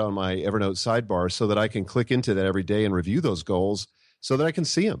shortcut on my Evernote sidebar so that I can click into that every day and review those goals so that I can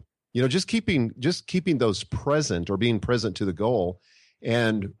see them. Just keeping those present, or being present to the goal,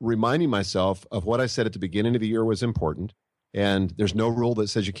 and reminding myself of what I said at the beginning of the year was important. And there's no rule that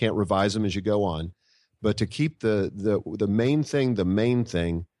says you can't revise them as you go on, but to keep the main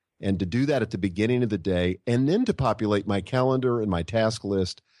thing, and to do that at the beginning of the day, and then to populate my calendar and my task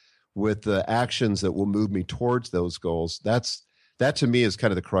list with the actions that will move me towards those goals. That to me is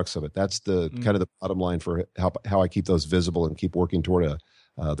kind of the crux of it. That's the kind of the bottom line for how I keep those visible and keep working toward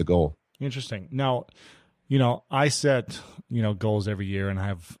the goal. Interesting. Now, I set, goals every year, and I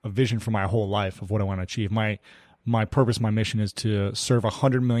have a vision for my whole life of what I want to achieve. My purpose, my mission is to serve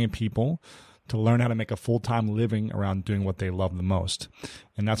 100 million people, to learn how to make a full-time living around doing what they love the most.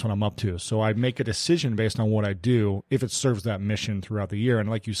 And that's what I'm up to. So I make a decision based on what I do, if it serves that mission throughout the year. And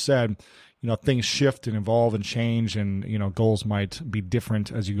like you said, things shift and evolve and change, and, goals might be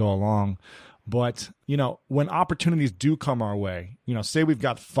different as you go along. But, when opportunities do come our way, say we've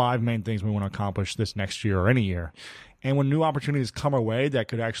got 5 main things we want to accomplish this next year or any year. And when new opportunities come our way that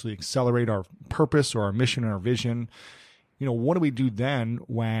could actually accelerate our purpose or our mission or our vision, what do we do then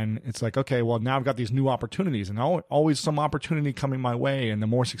when it's like, okay, well, now I've got these new opportunities and always some opportunity coming my way. And the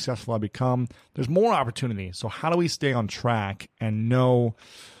more successful I become, there's more opportunity. So how do we stay on track and know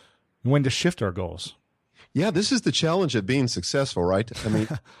when to shift our goals? Yeah, this is the challenge of being successful, right? I mean,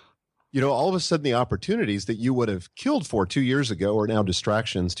 all of a sudden the opportunities that you would have killed for 2 years ago are now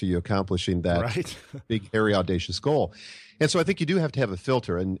distractions to you accomplishing that big, hairy, audacious goal. And so I think you do have to have a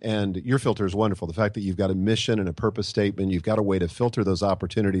filter, and your filter is wonderful. The fact that you've got a mission and a purpose statement, you've got a way to filter those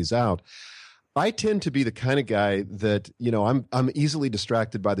opportunities out. I tend to be the kind of guy that, I'm easily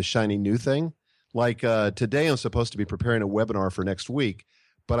distracted by the shiny new thing. Like today I'm supposed to be preparing a webinar for next week,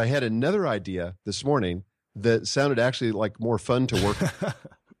 but I had another idea this morning that sounded actually like more fun to work on.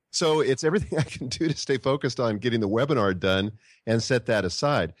 So it's everything I can do to stay focused on getting the webinar done and set that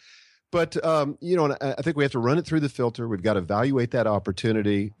aside. But, and I think we have to run it through the filter. We've got to evaluate that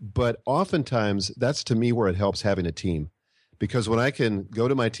opportunity. But oftentimes, that's to me where it helps having a team. Because when I can go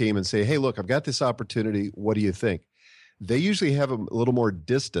to my team and say, hey, look, I've got this opportunity. What do you think? They usually have a little more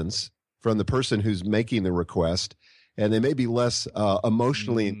distance from the person who's making the request. And they may be less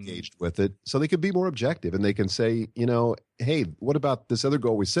emotionally engaged with it. So they could be more objective. And they can say, hey, what about this other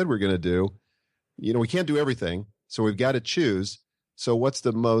goal we said we're going to do? We can't do everything. So we've got to choose. So what's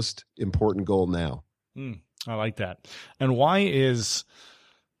the most important goal now? I like that. And why is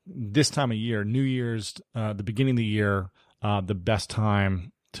this time of year, New Year's, the beginning of the year, the best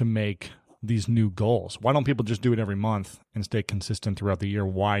time to make these new goals? Why don't people just do it every month and stay consistent throughout the year?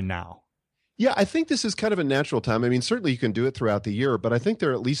 Why now? Yeah, I think this is kind of a natural time. I mean, certainly you can do it throughout the year, but I think there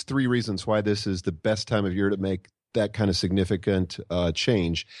are at least 3 reasons why this is the best time of year to make that kind of significant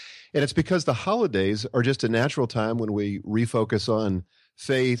change. And it's because the holidays are just a natural time when we refocus on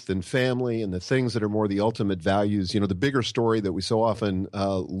faith and family and the things that are more the ultimate values, the bigger story that we so often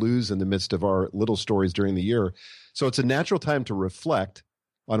lose in the midst of our little stories during the year. So it's a natural time to reflect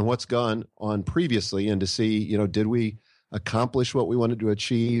on what's gone on previously and to see, did we accomplish what we wanted to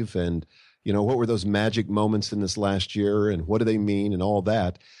achieve? And, what were those magic moments in this last year and what do they mean and all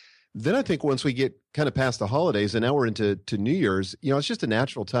that? Then I think once we get kind of past the holidays and now we're into New Year's, it's just a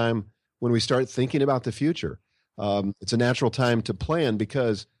natural time when we start thinking about the future. It's a natural time to plan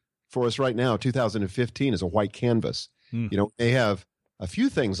because for us right now, 2015 is a white canvas. We may have a few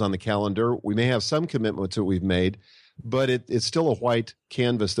things on the calendar. We may have some commitments that we've made, but it's still a white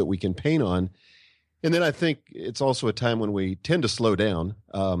canvas that we can paint on. And then I think it's also a time when we tend to slow down,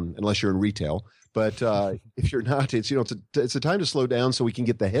 unless you're in retail. But if you're not, it's a time to slow down so we can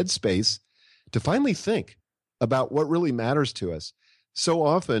get the headspace to finally think about what really matters to us. So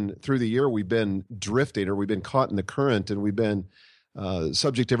often through the year, we've been drifting or we've been caught in the current and we've been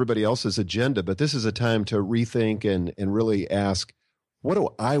subject to everybody else's agenda. But this is a time to rethink and really ask, what do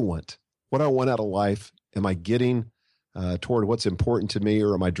I want? What do I want out of life? Am I getting toward what's important to me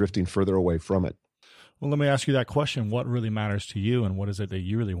or am I drifting further away from it? Well, let me ask you that question. What really matters to you and what is it that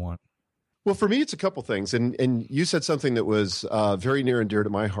you really want? Well, for me, it's a couple things. And you said something that was very near and dear to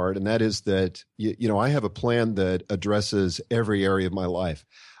my heart, and that is that, I have a plan that addresses every area of my life.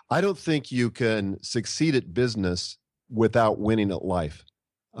 I don't think you can succeed at business without winning at life.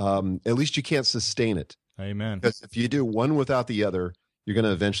 At least you can't sustain it. Amen. Because if you do one without the other, you're going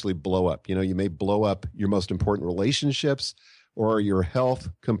to eventually blow up. You may blow up your most important relationships or your health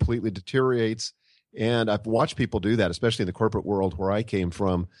completely deteriorates. And I've watched people do that, especially in the corporate world where I came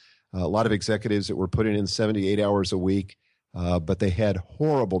from. A lot of executives that were putting in 78 hours a week, but they had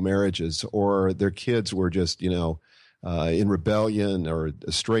horrible marriages or their kids were just, in rebellion or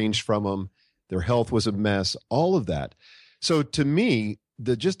estranged from them. Their health was a mess, all of that. So to me,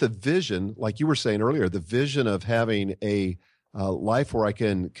 the vision, like you were saying earlier, the vision of having a life where I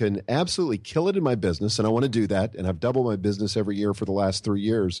can absolutely kill it in my business, and I want to do that, and I've doubled my business every year for the last 3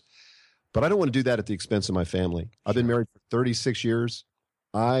 years, but I don't want to do that at the expense of my family. I've been married for 36 years.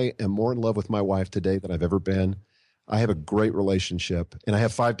 I am more in love with my wife today than I've ever been. I have a great relationship, and I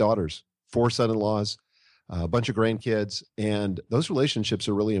have 5 daughters, 4 son-in-laws, a bunch of grandkids, and those relationships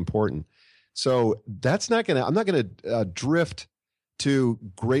are really important. So I'm not going to drift to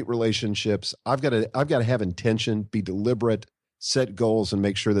great relationships. I've got to have intention, be deliberate, set goals, and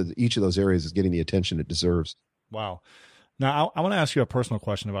make sure that each of those areas is getting the attention it deserves. Wow. Now, I want to ask you a personal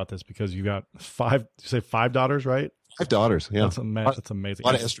question about this because you got 5 daughters, right? 5 daughters, yeah. That's amazing. A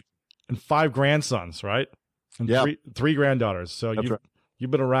lot of history. And 5 grandsons, right? And yeah. 3 granddaughters. So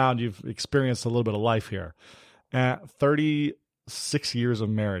you've been around, you've experienced a little bit of life here. 36 years of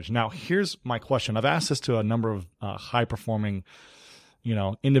marriage. Now, here's my question. I've asked this to a number of high-performing,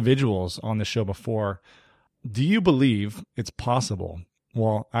 individuals on the show before. Do you believe it's possible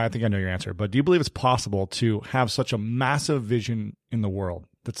Well, I think I know your answer, but do you believe it's possible to have such a massive vision in the world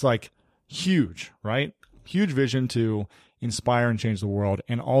that's like huge, right? Huge vision to inspire and change the world,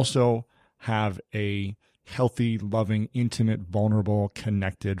 and also have a healthy, loving, intimate, vulnerable,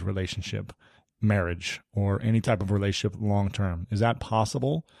 connected relationship, marriage, or any type of relationship long term. Is that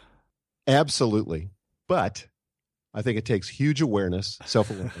possible? Absolutely. But I think it takes huge awareness,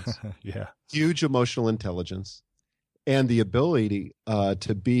 self-awareness, Yeah. huge emotional intelligence, and the ability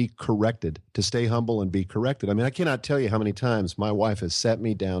to be corrected, to stay humble and be corrected. I mean, I cannot tell you how many times my wife has sat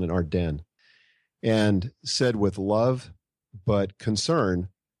me down in our den and said with love but concern,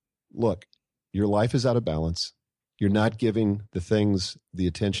 look, your life is out of balance. You're not giving the things the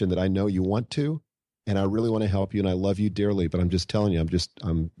attention that I know you want to, and I really want to help you, and I love you dearly, but I'm just telling you, I'm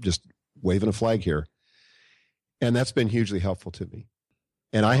just waving a flag here. And that's been hugely helpful to me.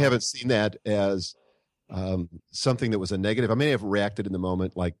 And I haven't seen that as something that was a negative. I may have reacted in the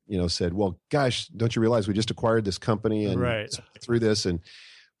moment, like, said, well, gosh, don't you realize we just acquired this company and right. through this?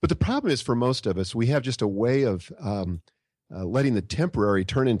 But the problem is, for most of us, we have just a way of letting the temporary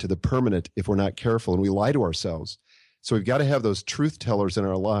turn into the permanent if we're not careful, and we lie to ourselves. So we've got to have those truth tellers in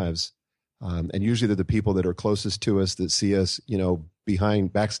our lives. And usually they're the people that are closest to us, that see us,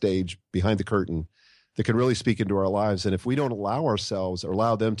 backstage, behind the curtain, that can really speak into our lives. And if we don't allow ourselves or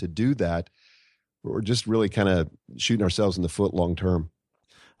allow them to do that, we're just really kind of shooting ourselves in the foot long term.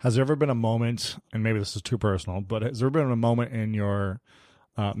 Has there ever been a moment, and maybe this is too personal, but has there been a moment in your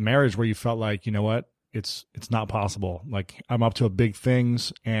marriage where you felt like, you know what, it's not possible? Like, I'm up to big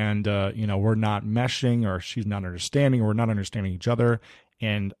things, and we're not meshing, or she's not understanding, or we're not understanding each other,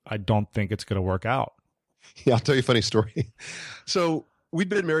 and I don't think it's going to work out. Yeah, I'll tell you a funny story. So we'd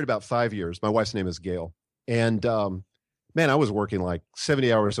been married about 5 years. My wife's name is Gail. And man, I was working like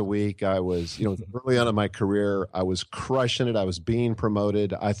 70 hours a week. I was, early on in my career, I was crushing it. I was being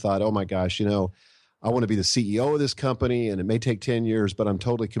promoted. I thought, oh my gosh, I want to be the CEO of this company, and it may take 10 years, but I'm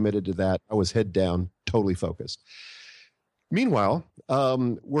totally committed to that. I was head down, totally focused. Meanwhile,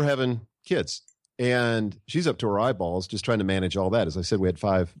 we're having kids. And she's up to her eyeballs just trying to manage all that. As I said, we had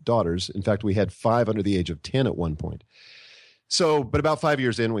 5 daughters. In fact, we had 5 under the age of 10 at one point. So, but about 5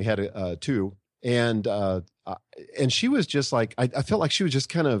 years in, we had 2. And she was just like, I felt like she was just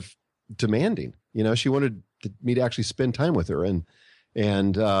kind of demanding. She wanted me to actually spend time with her and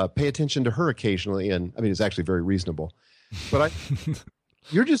pay attention to her occasionally. And I mean, it's actually very reasonable. But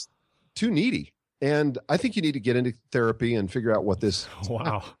you're just too needy. And I think you need to get into therapy and figure out what this.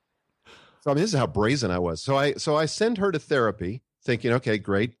 Wow. So I mean, this is how brazen I was. So I send her to therapy thinking, okay,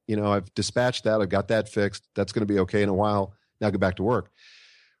 great. I've dispatched that. I've got that fixed. That's going to be okay in a while. Now go back to work.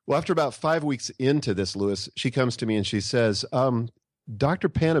 Well, after about 5 weeks into this, Lewis, she comes to me and she says, Dr.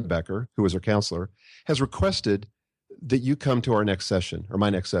 Pannebecker, who was her counselor, has requested that you come to our next session, or my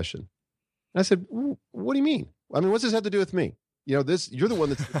next session. And I said, what do you mean? I mean, what's this have to do with me? You're the one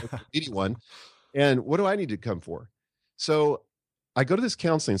that's the needy one. And what do I need to come for? So I go to this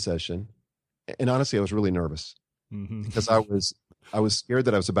counseling session. And honestly, I was really nervous because I was scared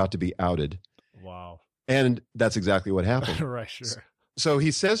that I was about to be outed. Wow. And that's exactly what happened. Right, sure. So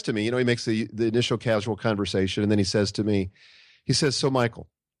he says to me, he makes the initial casual conversation, and then he says to me, so Michael,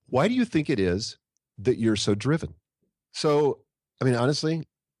 why do you think it is that you're so driven? So, I mean, honestly,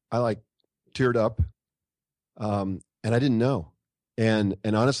 I teared up, and I didn't know. And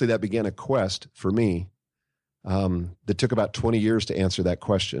honestly, that began a quest for me that took about 20 years to answer that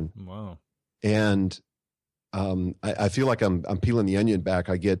question. Wow. And I feel like I'm peeling the onion back.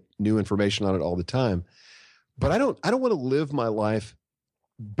 I get new information on it all the time, but I don't want to live my life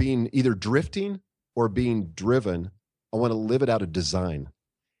being either drifting or being driven. I want to live it out of design,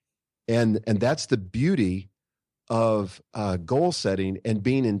 and that's the beauty of goal setting and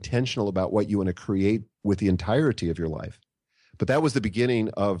being intentional about what you want to create with the entirety of your life. But that was the beginning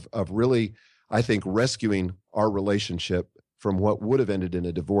of really, I think, rescuing our relationship from what would have ended in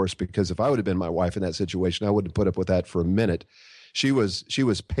a divorce, because if I would have been my wife in that situation, I wouldn't put up with that for a minute. She was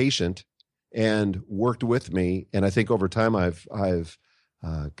patient and worked with me. And I think over time I've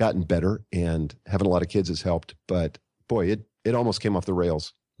gotten better, and having a lot of kids has helped, but boy, it almost came off the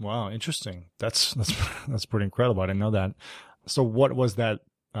rails. Wow. Interesting. That's pretty incredible. I didn't know that. So what was that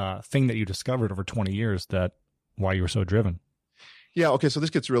thing that you discovered over 20 years why you were so driven? Yeah. Okay. So this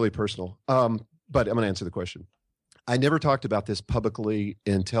gets really personal. But I'm going to answer the question. I never talked about this publicly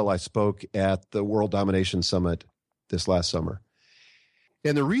until I spoke at the World Domination Summit this last summer.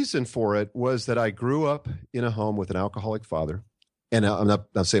 And the reason for it was that I grew up in a home with an alcoholic father. And I'm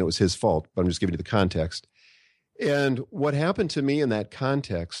not saying it was his fault, but I'm just giving you the context. And what happened to me in that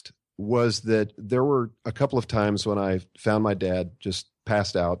context was that there were a couple of times when I found my dad just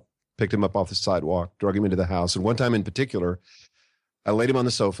passed out, picked him up off the sidewalk, drug him into the house. And one time in particular, I laid him on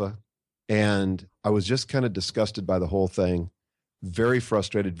the sofa, and I was just kind of disgusted by the whole thing, very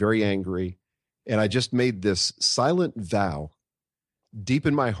frustrated, very angry. And I just made this silent vow deep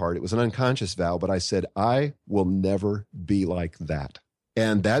in my heart. It was an unconscious vow, but I said, I will never be like that.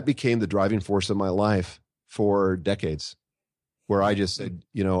 And that became the driving force of my life for decades, where I just said,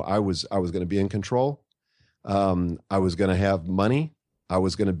 I was going to be in control. I was going to have money. I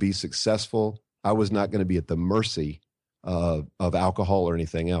was going to be successful. I was not going to be at the mercy of alcohol or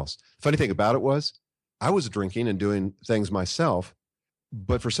anything else. Funny thing about it was I was drinking and doing things myself,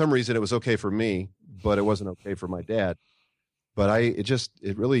 but for some reason it was okay for me, but it wasn't okay for my dad. But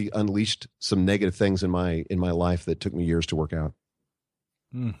it really unleashed some negative things in my life that took me years to work out.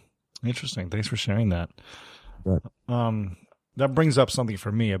 Interesting. Thanks for sharing that. Right. That brings up something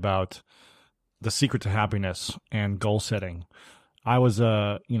for me about the secret to happiness and goal setting. I was,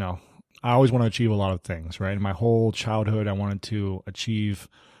 I always want to achieve a lot of things, right? In my whole childhood, I wanted to achieve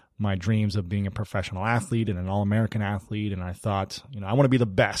my dreams of being a professional athlete and an All-American athlete. And I thought, I want to be the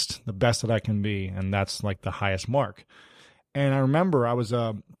best that I can be. And that's like the highest mark. And I remember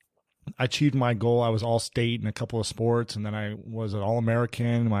I achieved my goal. I was all-state in a couple of sports, and then I was an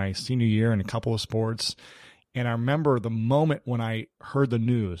All-American my senior year in a couple of sports. And I remember the moment when I heard the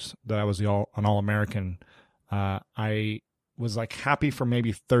news that I was an All-American, I was like happy for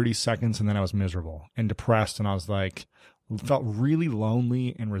maybe 30 seconds, and then I was miserable and depressed, and I was like, felt really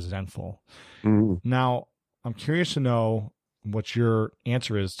lonely and resentful. Mm-hmm. Now, I'm curious to know what your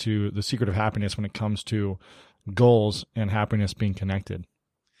answer is to the secret of happiness when it comes to goals and happiness being connected.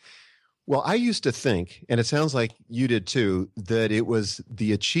 Well, I used to think, and it sounds like you did too, that it was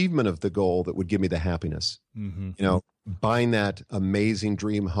the achievement of the goal that would give me the happiness. Mm-hmm. Buying that amazing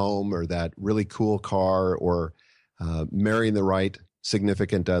dream home or that really cool car or marrying the right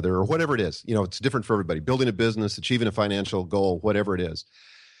significant other or whatever it is. It's different for everybody. Building a business, achieving a financial goal, whatever it is.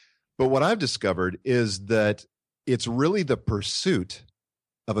 But what I've discovered is that it's really the pursuit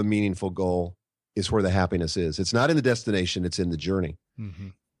of a meaningful goal is where the happiness is. It's not in the destination, it's in the journey. Mm-hmm.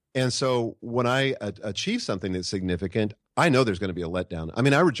 And so when I achieve something that's significant, I know there's going to be a letdown. I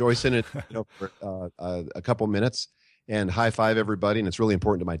mean, I rejoice in it for a couple minutes and high five everybody. And it's really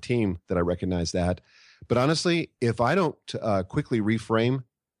important to my team that I recognize that. But honestly, if I don't quickly reframe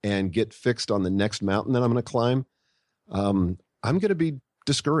and get fixed on the next mountain that I'm going to climb, I'm going to be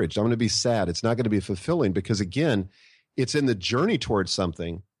discouraged. I'm going to be sad. It's not going to be fulfilling because, again, it's in the journey towards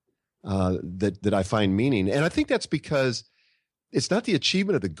something that I find meaning. And I think that's because it's not the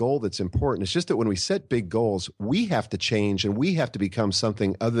achievement of the goal that's important. It's just that when we set big goals, we have to change and we have to become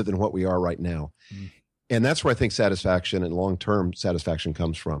something other than what we are right now. Mm. And that's where I think satisfaction and long-term satisfaction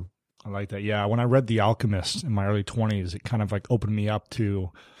comes from. I like that. Yeah. When I read The Alchemist in my early 20s, it kind of like opened me up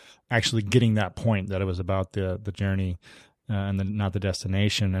to actually getting that point that it was about the journey and not the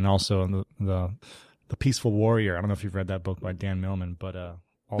destination. And also the Peaceful Warrior. I don't know if you've read that book by Dan Millman, but also,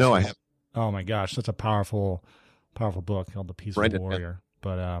 no, I haven't. Oh my gosh, such a powerful book called The Peaceful Warrior.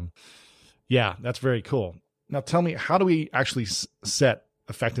 But yeah, that's very cool. Now tell me, how do we actually set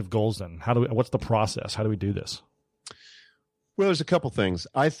effective goals then? What's the process? How do we do this? Well, there's a couple things.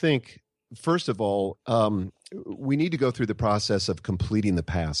 I think, first of all, we need to go through the process of completing the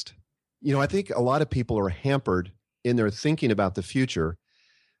past. I think a lot of people are hampered in their thinking about the future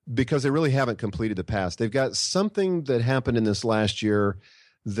because they really haven't completed the past. They've got something that happened in this last year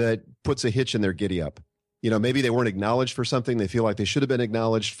that puts a hitch in their giddy up. Maybe they weren't acknowledged for something they feel like they should have been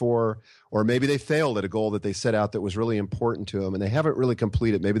acknowledged for, or maybe they failed at a goal that they set out that was really important to them and they haven't really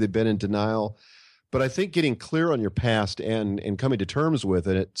completed. Maybe they've been in denial. But I think getting clear on your past and coming to terms with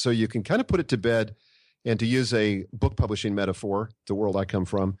it so you can kind of put it to bed, and to use a book publishing metaphor, the world I come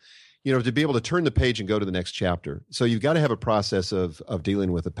from, to be able to turn the page and go to the next chapter. So you've got to have a process of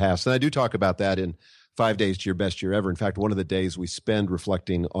dealing with the past. And I do talk about that in 5 Days to Your Best Year Ever. In fact, one of the days we spend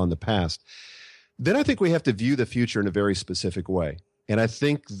reflecting on the past. Then I think we have to view the future in a very specific way. And I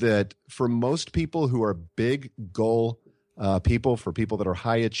think that for most people who are big goal people, for people that are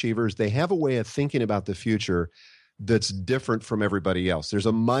high achievers, they have a way of thinking about the future that's different from everybody else. There's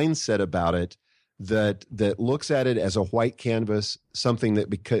a mindset about it that looks at it as a white canvas, something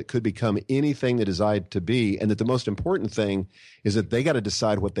that could become anything they decide to be, and that the most important thing is that they got to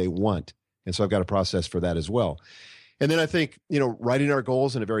decide what they want. And so I've got a process for that as well. And then I think, writing our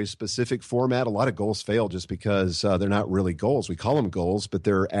goals in a very specific format, a lot of goals fail just because they're not really goals. We call them goals, but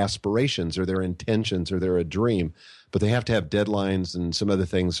they're aspirations or they're intentions or they're a dream. But they have to have deadlines and some other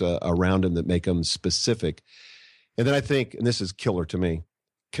things around them that make them specific. And then I think, and this is killer to me,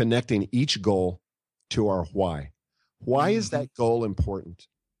 connecting each goal to our why. Why is that goal important?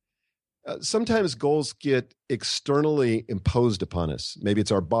 Sometimes goals get externally imposed upon us. Maybe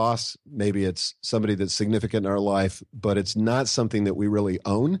it's our boss, maybe it's somebody that's significant in our life, but it's not something that we really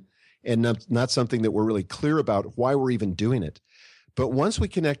own and not something that we're really clear about why we're even doing it. But once we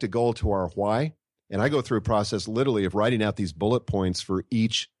connect a goal to our why, and I go through a process literally of writing out these bullet points for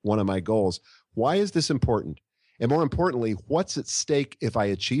each one of my goals. Why is this important? And more importantly, what's at stake if I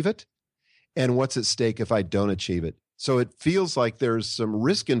achieve it? And what's at stake if I don't achieve it? So it feels like there's some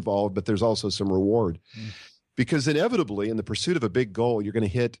risk involved, but there's also some reward. Because inevitably, in the pursuit of a big goal, you're going to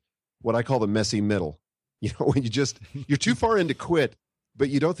hit what I call the messy middle. When you're too far in to quit, but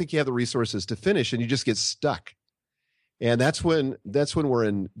you don't think you have the resources to finish, and you just get stuck. And that's when we're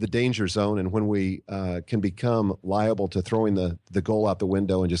in the danger zone, and when we can become liable to throwing the goal out the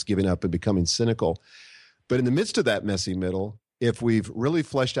window and just giving up and becoming cynical. But in the midst of that messy middle, if we've really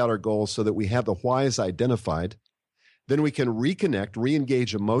fleshed out our goals so that we have the whys identified, then we can reconnect,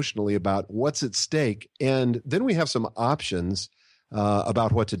 re-engage emotionally about what's at stake, and then we have some options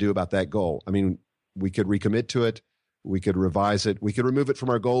about what to do about that goal. I mean, we could recommit to it, we could revise it, we could remove it from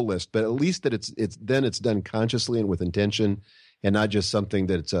our goal list, but at least that it's done consciously and with intention, and not just something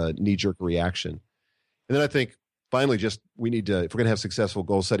that's a knee-jerk reaction. And then I think finally, we need to, if we're going to have a successful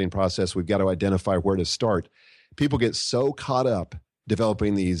goal setting process, we've got to identify where to start. People get so caught up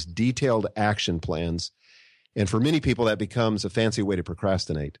developing these detailed action plans. And for many people, that becomes a fancy way to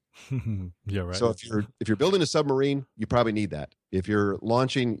procrastinate. Yeah, right. So if you're building a submarine, you probably need that. If you're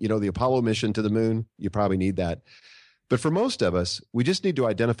launching, the Apollo mission to the moon, you probably need that. But for most of us, we just need to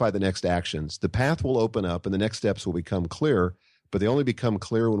identify the next actions. The path will open up and the next steps will become clear, but they only become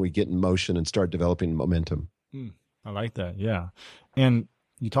clear when we get in motion and start developing momentum. I like that. Yeah. And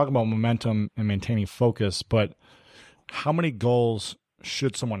you talk about momentum and maintaining focus, but how many goals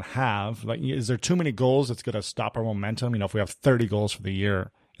should someone have? Like, is there too many goals that's going to stop our momentum? If we have 30 goals for the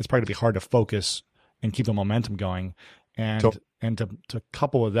year, it's probably going to be hard to focus and keep the momentum going. And to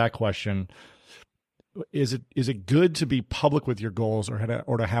couple with that question, is it good to be public with your goals, or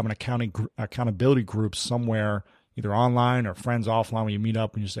to have an accountability group somewhere, either online or friends offline, when you meet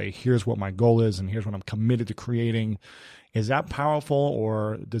up and you say, here's what my goal is and here's what I'm committed to creating? Is that powerful,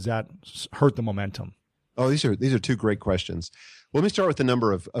 or does that hurt the momentum? Oh, these are two great questions. Let me start with the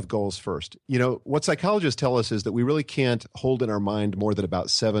number of goals first. What psychologists tell us is that we really can't hold in our mind more than about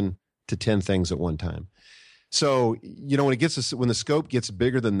 7 to 10 things at one time. So, when the scope gets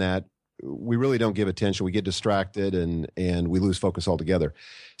bigger than that, we really don't give attention. We get distracted and we lose focus altogether.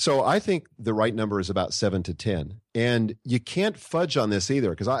 So I think the right number is about 7 to 10. And you can't fudge on this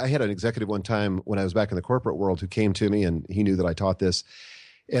either, because I had an executive one time when I was back in the corporate world who came to me, and he knew that I taught this.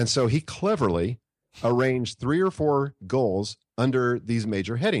 And so he cleverly arranged 3 or 4 goals under these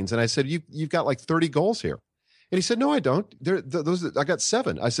major headings. And I said, you've got like 30 goals here. And he said, no, I don't. I got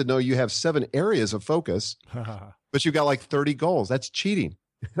 7. I said, no, you have 7 areas of focus, but you've got like 30 goals. That's cheating.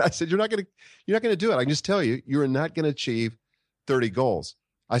 I said, you're not going to do it. I can just tell you, you're not going to achieve 30 goals.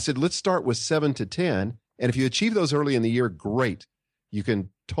 I said, let's start with 7 to 10. And if you achieve those early in the year, great. You can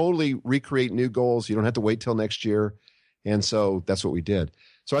totally recreate new goals. You don't have to wait till next year. And so that's what we did.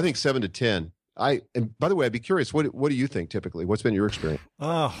 So I think 7 to 10. And by the way, I'd be curious, what do you think typically? What's been your experience?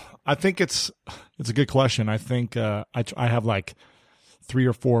 I think it's a good question. I think I have like 3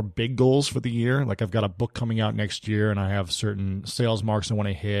 or 4 big goals for the year. Like, I've got a book coming out next year, and I have certain sales marks I want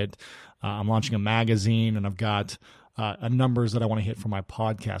to hit. I'm launching a magazine, and I've got numbers that I want to hit for my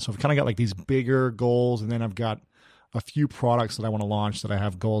podcast. So I've kind of got like these bigger goals, and then I've got a few products that I want to launch that I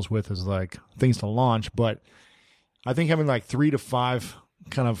have goals with as like things to launch. But I think having like 3 to 5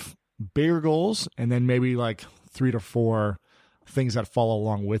 kind of bigger goals, and then maybe like 3 to 4 things that follow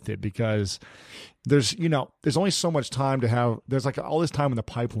along with it, because there's only so much time to have. There's like all this time in the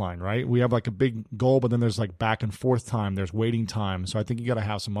pipeline, right? We have like a big goal, but then there's like back and forth time. There's waiting time. So I think you got to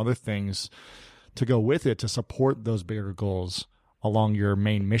have some other things to go with it to support those bigger goals along your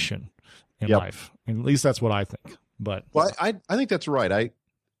main mission in life. And at least that's what I think. But I think that's right.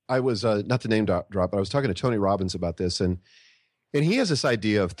 I was not to name drop, but I was talking to Tony Robbins about this, and he has this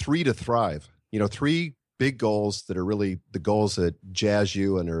idea of 3 to thrive. 3 big goals that are really the goals that jazz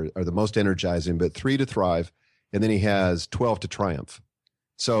you and are the most energizing, but 3 to thrive. And then he has 12 to triumph.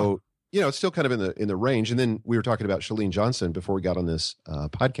 So, it's still kind of in the range. And then we were talking about Chalene Johnson before we got on this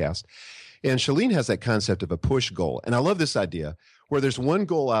podcast. And Chalene has that concept of a push goal. And I love this idea where there's one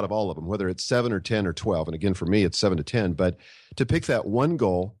goal out of all of them, whether it's 7 or 10 or 12. And again, for me, it's 7 to 10, but to pick that one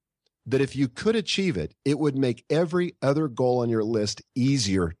goal that if you could achieve it, it would make every other goal on your list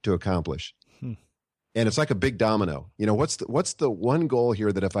easier to accomplish. And it's like a big domino. What's the one goal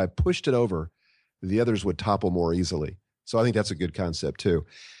here that if I pushed it over, the others would topple more easily. So I think that's a good concept too.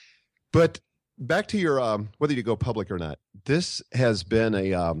 But back to your whether you go public or not, this has been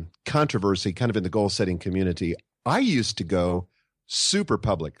a controversy kind of in the goal setting community. I used to go super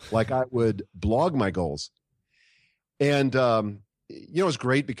public, like I would blog my goals. And, it was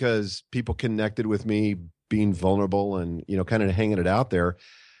great because people connected with me being vulnerable and, kind of hanging it out there.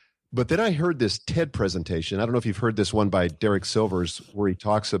 But then I heard this TED presentation. I don't know if you've heard this one by Derek Silvers, where he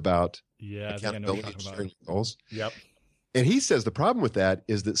talks about accountability and sharing goals. Yep. And he says the problem with that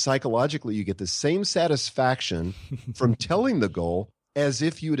is that psychologically you get the same satisfaction from telling the goal as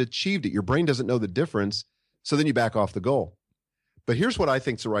if you had achieved it. Your brain doesn't know the difference, so then you back off the goal. But here's what I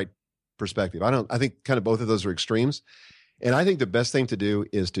think is the right perspective. I think kind of both of those are extremes. And I think the best thing to do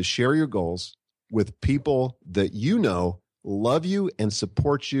is to share your goals with people that you know love you and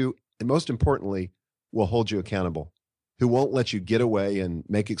support you, and most importantly, will hold you accountable, who won't let you get away and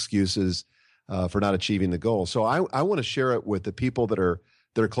make excuses for not achieving the goal. So I want to share it with the people that are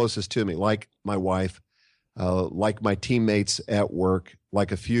closest to me, like my wife, like my teammates at work,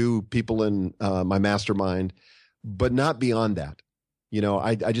 like a few people in my mastermind, but not beyond that.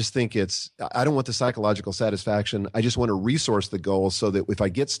 I just think I don't want the psychological satisfaction. I just want to resource the goal so that if I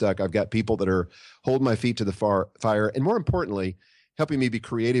get stuck, I've got people that are holding my feet to the fire. And more importantly, helping me be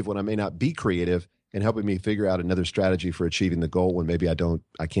creative when I may not be creative, and helping me figure out another strategy for achieving the goal when maybe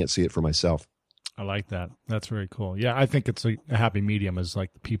I can't see it for myself. I like that. That's very cool. Yeah, I think it's a happy medium is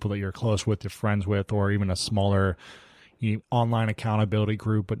like the people that you're close with, you're friends with, or even a smaller online accountability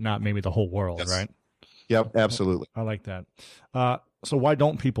group, but not maybe the whole world, yes. Right? Yep, absolutely. I like that. So why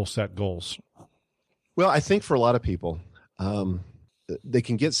don't people set goals? Well, I think for a lot of people, they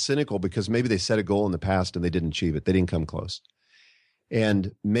can get cynical because maybe they set a goal in the past and they didn't achieve it. They didn't come close.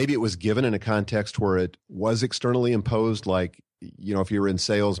 And maybe it was given in a context where it was externally imposed, like, if you were in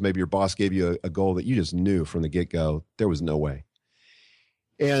sales, maybe your boss gave you a goal that you just knew from the get-go, there was no way.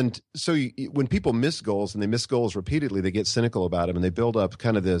 And so when people miss goals, and they miss goals repeatedly, they get cynical about them, and they build up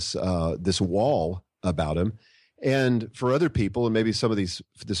kind of this wall about them. And for other people, and maybe some of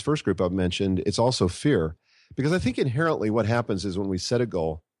this first group I've mentioned, it's also fear. Because I think inherently what happens is when we set a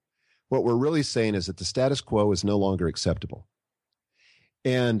goal, what we're really saying is that the status quo is no longer acceptable.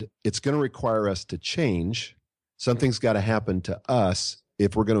 And it's going to require us to change. Something's got to happen to us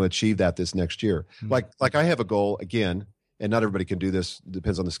if we're going to achieve this next year. Mm-hmm. Like I have a goal, again, and not everybody can do this,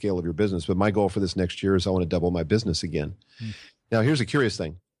 depends on the scale of your business, but my goal for this next year is I want to double my business again. Mm-hmm. Now, here's a curious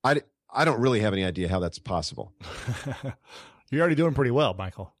thing. I don't really have any idea how that's possible. You're already doing pretty well,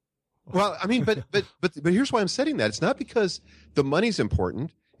 Michael. Well, I mean, but here's why I'm setting that. It's not because the money's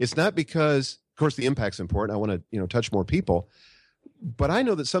important. It's not because, of course, the impact's important. I want to, touch more people. But I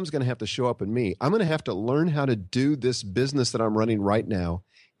know that something's going to have to show up in me. I'm going to have to learn how to do this business that I'm running right now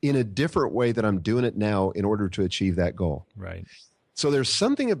in a different way that I'm doing it now in order to achieve that goal. Right. So there's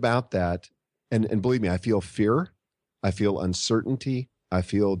something about that. And believe me, I feel fear. I feel uncertainty. I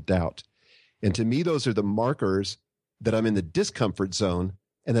feel doubt. And to me, those are the markers that I'm in the discomfort zone.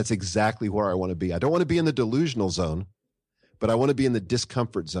 And that's exactly where I want to be. I don't want to be in the delusional zone, but I want to be in the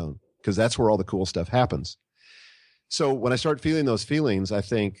discomfort zone because that's where all the cool stuff happens. So when I start feeling those feelings, I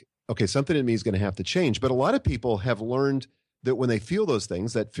think, okay, something in me is going to have to change. But a lot of people have learned that when they feel those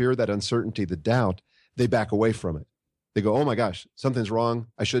things, that fear, that uncertainty, the doubt, they back away from it. They go, oh my gosh, something's wrong.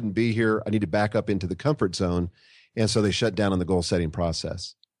 I shouldn't be here. I need to back up into the comfort zone. And so they shut down on the goal setting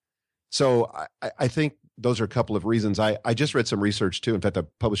process. So I think those are a couple of reasons. I just read some research too. In fact, I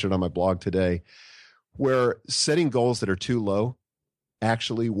published it on my blog today, where setting goals that are too low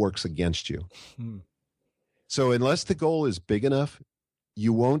actually works against you. So unless the goal is big enough,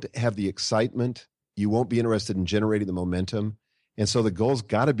 you won't have the excitement. You won't be interested in generating the momentum. And so the goal's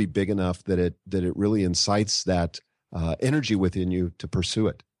got to be big enough that it really incites that energy within you to pursue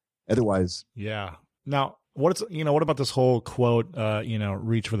it. Otherwise, yeah. Now, what about this whole quote,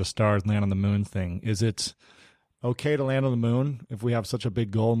 reach for the stars, land on the moon thing? Is it okay to land on the moon if we have such a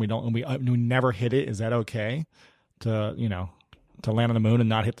big goal and we never hit it? Is that okay to land on the moon and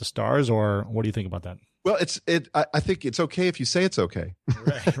not hit the stars? Or what do you think about that? Well, I think it's okay if you say it's okay.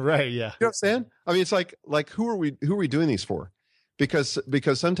 Right. Yeah. You know what I'm saying? I mean, it's like who are we doing these for? Because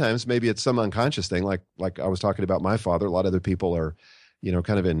sometimes maybe it's some unconscious thing. Like I was talking about my father. A lot of other people are,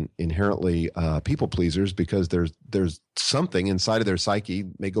 kind of inherently people pleasers because there's something inside of their psyche,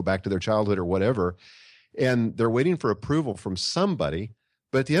 may go back to their childhood or whatever, and they're waiting for approval from somebody.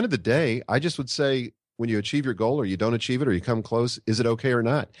 But at the end of the day, I just would say, when you achieve your goal or you don't achieve it or you come close, is it okay or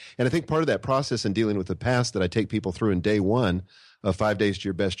not? And I think part of that process in dealing with the past that I take people through in day one of 5 days to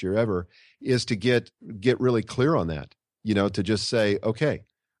your best year ever is to get really clear on that, to just say, okay,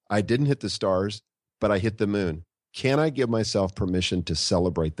 I didn't hit the stars. but I hit the moon. Can I give myself permission to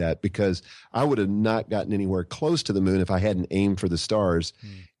celebrate that? Because I would have not gotten anywhere close to the moon if I hadn't aimed for the stars.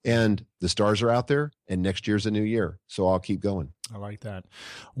 And the stars are out there, and next year's a new year. So I'll keep going. I like that.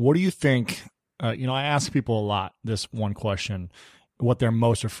 What do you think? I ask people a lot this one question, what they're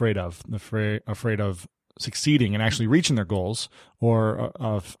most afraid of. Afraid of succeeding and actually reaching their goals, or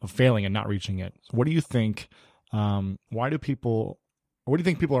of failing and not reaching it. So what do you think? What do you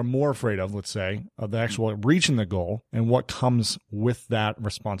think people are more afraid of, let's say, of the actual reaching the goal, and what comes with that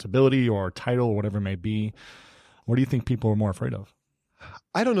responsibility or title or whatever it may be? What do you think people are more afraid of?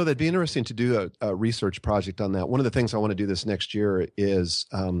 I don't know. That'd be interesting to do a research project on that. One of the things I want to do this next year is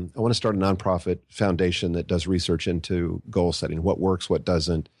I want to start a nonprofit foundation that does research into goal setting, what works, what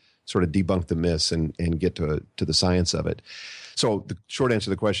doesn't, sort of debunk the myths and get to the science of it. So the short answer to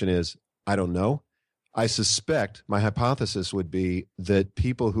the question is, I don't know. I suspect my hypothesis would be that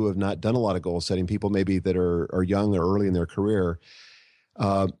people who have not done a lot of goal setting, people maybe that are young or early in their career,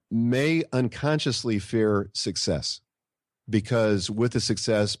 may unconsciously fear success, because with the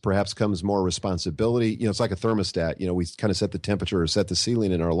success perhaps comes more responsibility. It's like a thermostat. We kind of set the temperature or set the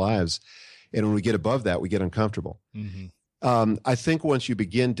ceiling in our lives. And when we get above that, we get uncomfortable. Mm-hmm. I think once you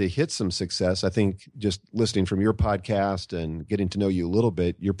begin to hit some success, I think just listening from your podcast and getting to know you a little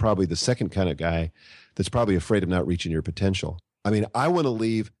bit, you're probably the second kind of guy that's probably afraid of not reaching your potential. I mean, I want to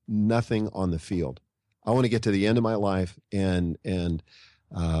leave nothing on the field. I want to get to the end of my life and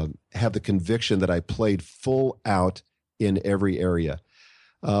have the conviction that I played full out in every area,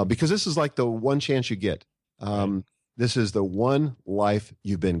 because this is like the one chance you get. This is the one life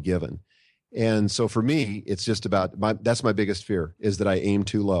you've been given. And so for me, it's just about that's my biggest fear, is that I aim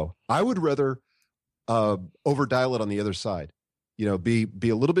too low. I would rather over dial it on the other side, be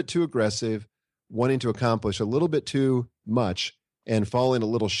a little bit too aggressive, wanting to accomplish a little bit too much and falling a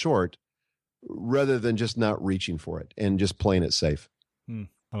little short, rather than just not reaching for it and just playing it safe.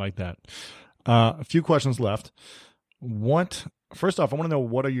 I like that. A few questions left. First off, I want to know,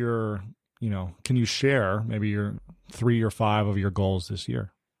 what are your, can you share maybe your 3 or 5 of your goals this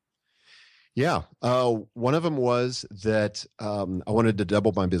year? Yeah. One of them was that I wanted to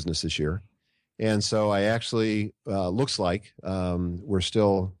double my business this year. And so I actually, looks like we're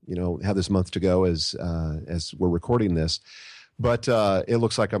still, have this month to go as we're recording this. But it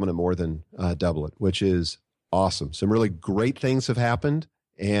looks like I'm going to more than double it, which is awesome. Some really great things have happened,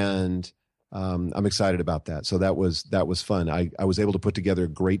 and I'm excited about that. So that was fun. I was able to put together a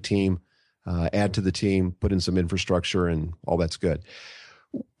great team, add to the team, put in some infrastructure, and all that's good.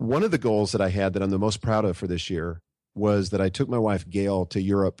 One of the goals that I had that I'm the most proud of for this year was that I took my wife, Gail, to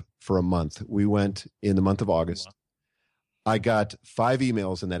Europe for a month. We went in the month of August. Wow. I got 5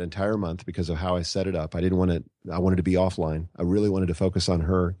 emails in that entire month because of how I set it up. I wanted to be offline. I really wanted to focus on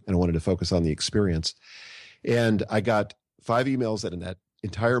her, and I wanted to focus on the experience. And I got 5 emails in that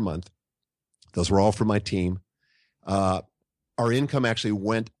entire month. Those were all from my team. Our income actually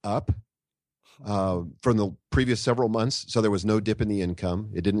went up from the previous several months. So there was no dip in the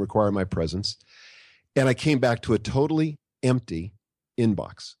income. It didn't require my presence. And I came back to a totally empty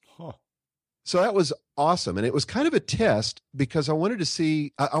inbox. Huh. So that was awesome. And it was kind of a test, because I wanted to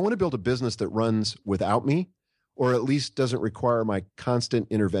see, I want to build a business that runs without me, or at least doesn't require my constant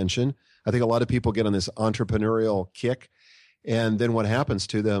intervention. I think a lot of people get on this entrepreneurial kick, and then what happens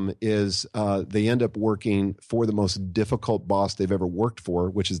to them is they end up working for the most difficult boss they've ever worked for,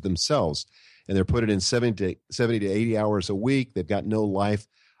 which is themselves. And they're put it in 70 to 80 hours a week. They've got no life.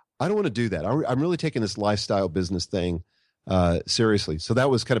 I don't want to do that. I'm really taking this lifestyle business thing seriously. So that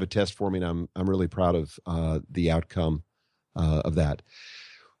was kind of a test for me, and I'm really proud of the outcome of that.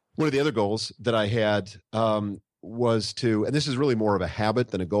 One of the other goals that I had was to, and this is really more of a habit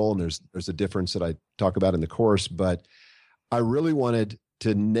than a goal, and there's a difference that I talk about in the course, but I really wanted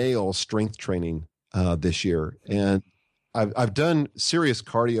to nail strength training this year. And I've done serious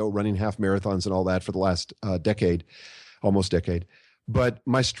cardio, running half marathons and all that for the last almost decade. But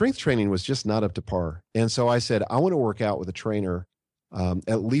my strength training was just not up to par. And so I said, I want to work out with a trainer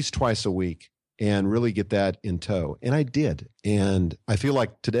at least twice a week and really get that in tow. And I did. And I feel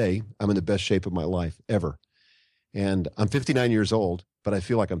like today I'm in the best shape of my life ever. And I'm 59 years old, but I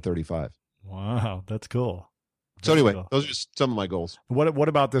feel like I'm 35. Wow, that's cool. So anyway, those are just some of my goals. What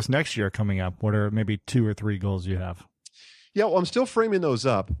about this next year coming up? What are maybe 2 or 3 goals you have? Yeah, well, I'm still framing those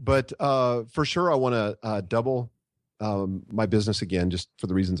up, but for sure I want to double my business again, just for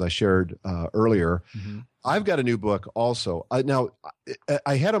the reasons I shared earlier. Mm-hmm. I've got a new book also. Now,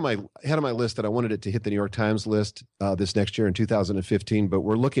 I had on my list that I wanted it to hit the New York Times list this next year in 2015, but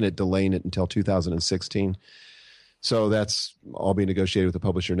we're looking at delaying it until 2016. So that's all being negotiated with the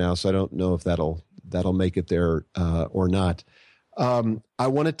publisher now. So I don't know if that'll that'll make it there or not. I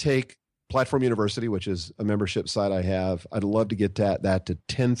want to take Platform University, which is a membership site I have. I'd love to get that to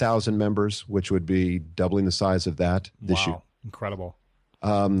 10,000 members, which would be doubling the size of that this year. Incredible.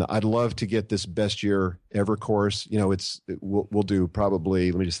 I'd love to get this Best Year Ever course. We'll do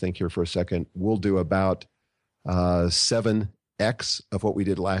probably, let me just think here for a second. We'll do about 7x of what we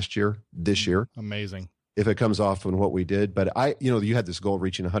did last year, this year. Amazing. If it comes off on what we did. But you had this goal of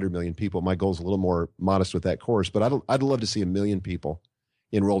reaching 100 million people. My goal is a little more modest with that course, but I'd love to see 1 million people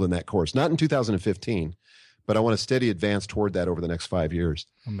enrolled in that course. Not in 2015, but I want a steady advance toward that over the next 5 years.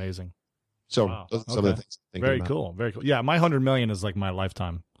 Amazing. So those are some of the things I'm thinking Very about. cool. Very cool. Yeah, my 100 million is like my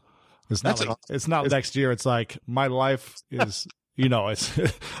lifetime. It's not it's not next year. It's like my life is,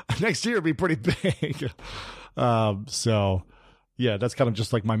 it's next year would be pretty big. So yeah, that's kind of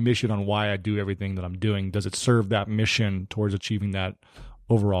just like my mission on why I do everything that I'm doing. Does it serve that mission towards achieving that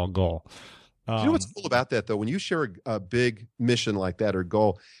overall goal? Do you know what's cool about that, though? When you share a big mission like that or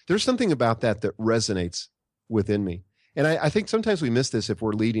goal, there's something about that resonates within me. And I think sometimes we miss this if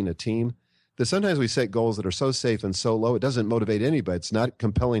we're leading a team, that sometimes we set goals that are so safe and so low, it doesn't motivate anybody. It's not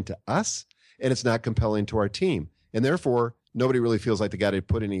compelling to us, and it's not compelling to our team. And therefore, nobody really feels like they got to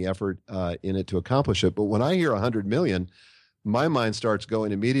put any effort in it to accomplish it. But when I hear 100 million, my mind starts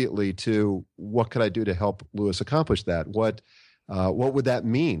going immediately to what could I do to help Lewis accomplish that? What would that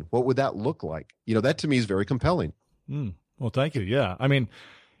mean? What would that look like? That to me is very compelling. Well, thank you. Yeah. I mean,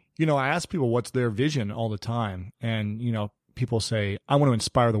 I ask people what's their vision all the time. And, people say, I want to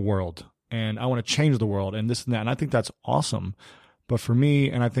inspire the world and I want to change the world and this and that. And I think that's awesome. But for me,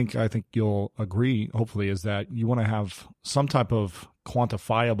 and I think you'll agree, hopefully, is that you want to have some type of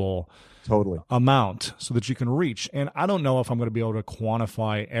quantifiable amount so that you can reach. And I don't know if I'm going to be able to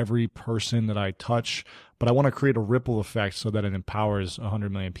quantify every person that I touch, but I want to create a ripple effect so that it empowers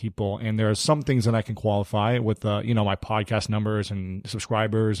 100 million people. And there are some things that I can qualify with, my podcast numbers and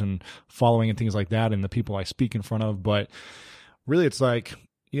subscribers and following and things like that and the people I speak in front of. But really, it's like,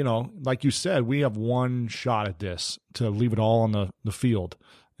 like you said, we have one shot at this to leave it all on the field.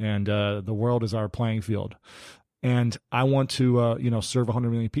 And the world is our playing field. And I want to, serve 100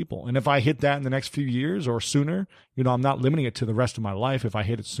 million people. And if I hit that in the next few years or sooner, I'm not limiting it to the rest of my life. If I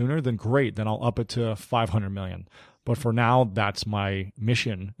hit it sooner, then great. Then I'll up it to 500 million. But for now, that's my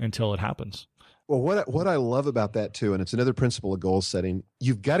mission until it happens. Well, what I love about that too, and it's another principle of goal setting,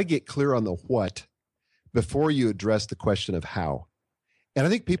 you've got to get clear on the what before you address the question of how. And I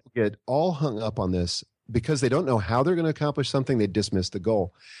think people get all hung up on this because they don't know how they're going to accomplish something. They dismiss the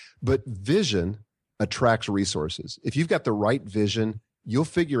goal. But vision attracts resources. If you've got the right vision, you'll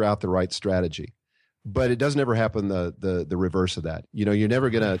figure out the right strategy. But it doesn't ever happen the reverse of that. You're never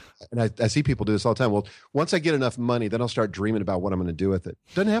going to, and I see people do this all the time. Well, once I get enough money, then I'll start dreaming about what I'm going to do with it.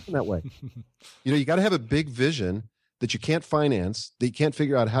 It doesn't happen that way. You got to have a big vision that you can't finance, that you can't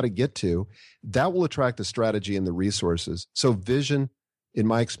figure out how to get to. That will attract the strategy and the resources. So vision, in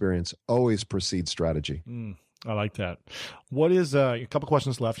my experience, always precedes strategy. I like that. What is a couple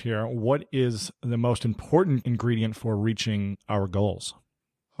questions left here? What is the most important ingredient for reaching our goals?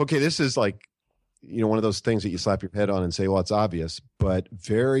 Okay, this is like, one of those things that you slap your head on and say, well, it's obvious, but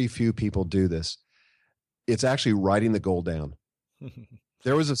very few people do this. It's actually writing the goal down.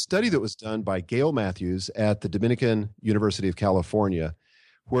 There was a study that was done by Gail Matthews at the Dominican University of California,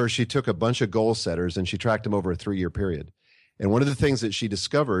 where she took a bunch of goal setters and she tracked them over a 3-year period. And one of the things that she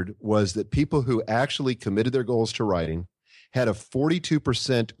discovered was that people who actually committed their goals to writing had a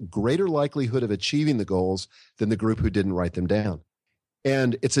 42% greater likelihood of achieving the goals than the group who didn't write them down.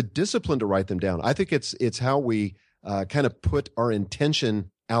 And it's a discipline to write them down. I think it's how we kind of put our intention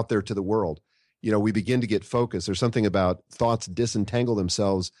out there to the world. We begin to get focused. There's something about thoughts disentangle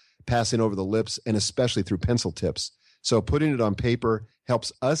themselves, passing over the lips, and especially through pencil tips. So putting it on paper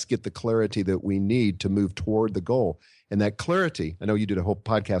helps us get the clarity that we need to move toward the goal. And that clarity, I know you did a whole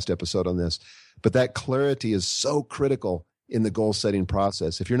podcast episode on this, but that clarity is so critical in the goal setting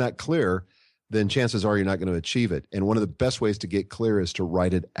process. If you're not clear, then chances are you're not going to achieve it. And one of the best ways to get clear is to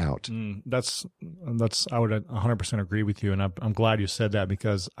write it out. That's I would 100% agree with you. And I'm glad you said that,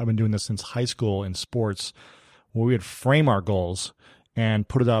 because I've been doing this since high school in sports, where we would frame our goals and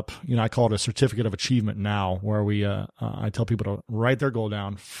put it up. I call it a certificate of achievement now, where I tell people to write their goal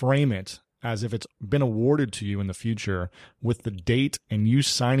down, frame it as if it's been awarded to you in the future, with the date and you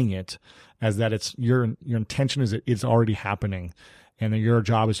signing it as that it's your intention is it's already happening. And then your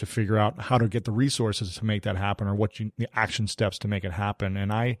job is to figure out how to get the resources to make that happen, or the action steps to make it happen.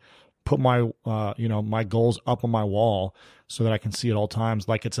 And I put my, my goals up on my wall so that I can see at all times,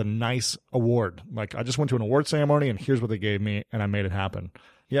 like it's a nice award. Like I just went to an award ceremony and here's what they gave me and I made it happen.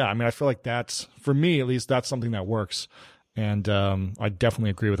 Yeah. I mean, I feel like that's, for me at least, that's something that works. And I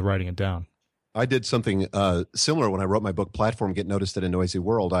definitely agree with writing it down. I did something similar when I wrote my book, Platform, Get Noticed in a Noisy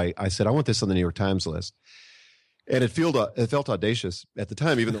World. I said, I want this on the New York Times list. And it felt audacious at the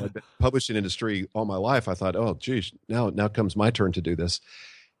time, even though I'd been published in industry all my life. I thought, oh, geez, now comes my turn to do this.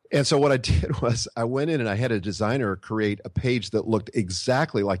 And so what I did was I went in and I had a designer create a page that looked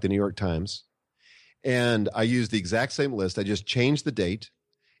exactly like the New York Times. And I used the exact same list. I just changed the date.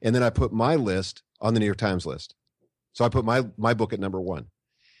 And then I put my list on the New York Times list. So I put my book at number 1.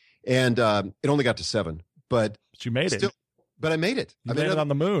 And it only got to 7. But you made it. But I made it. You made it on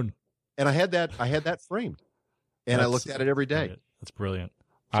the moon. And I had that framed. And I looked at it every day. That's brilliant.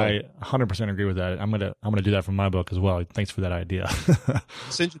 So, I 100% agree with that. I'm gonna do that for my book as well. Thanks for that idea.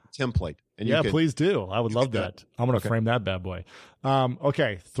 Send you the template. And yeah, please do. I would love that. I'm gonna frame that bad boy.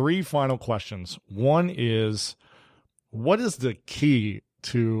 Okay, 3 final questions. One is, what is the key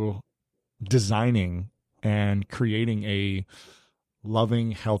to designing and creating a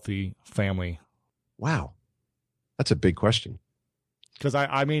loving, healthy family? Wow, that's a big question. Because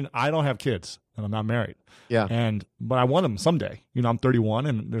I mean, I don't have kids and I'm not married. Yeah. But I want them someday. I'm 31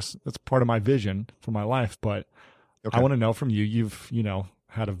 and that's part of my vision for my life. But I want to know from you, you've,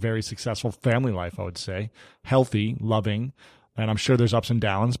 had a very successful family life, I would say, healthy, loving, and I'm sure there's ups and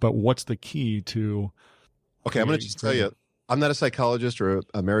downs, but what's the key to? Okay. I'm going to just tell you, I'm not a psychologist or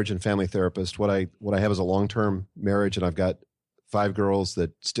a marriage and family therapist. What I have is a long-term marriage, and I've got 5 girls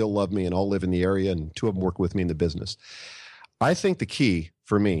that still love me and all live in the area, and 2 of them work with me in the business. I think the key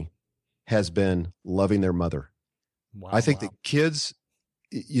for me has been loving their mother. Wow, I think that kids,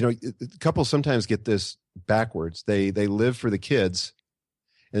 couples sometimes get this backwards. They live for the kids,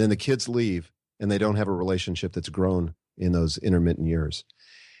 and then the kids leave, and they don't have a relationship that's grown in those intermittent years.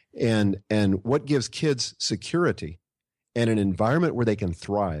 And what gives kids security and an environment where they can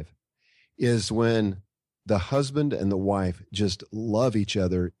thrive is when the husband and the wife just love each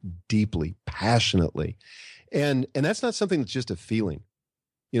other deeply, passionately. And that's not something that's just a feeling,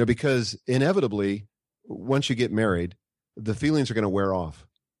 because inevitably, once you get married, the feelings are going to wear off.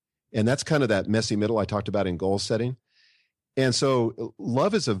 And that's kind of that messy middle I talked about in goal setting. And so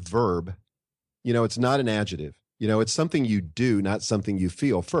love is a verb, it's not an adjective. It's something you do, not something you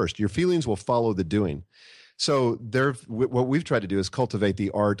feel first. Your feelings will follow the doing. So what we've tried to do is cultivate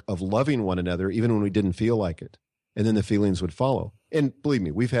the art of loving one another, even when we didn't feel like it. And then the feelings would follow. And believe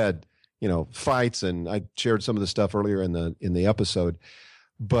me, we've had fights, and I shared some of the stuff earlier in the episode,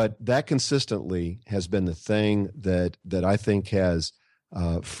 but that consistently has been the thing that I think has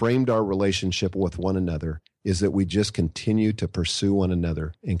framed our relationship with one another, is that we just continue to pursue one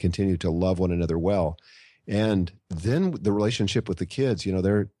another and continue to love one another well. And then the relationship with the kids,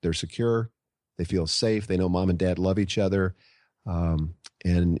 they're secure, they feel safe, they know mom and dad love each other,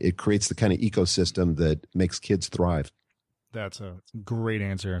 and it creates the kind of ecosystem that makes kids thrive. That's a great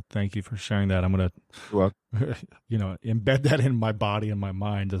answer. Thank you for sharing that. I'm going to, embed that in my body and my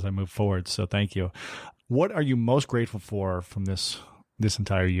mind as I move forward. So thank you. What are you most grateful for from this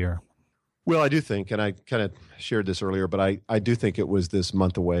entire year? Well, I do think, and I kind of shared this earlier, but I do think it was this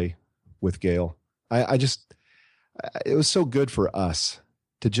month away with Gail. It was so good for us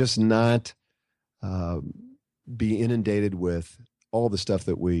to just not be inundated with all the stuff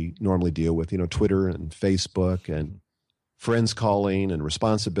that we normally deal with, Twitter and Facebook and friends calling and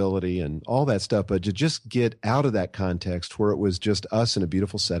responsibility and all that stuff, but to just get out of that context where it was just us in a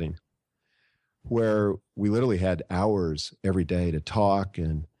beautiful setting where we literally had hours every day to talk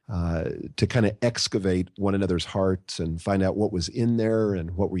and to kind of excavate one another's hearts and find out what was in there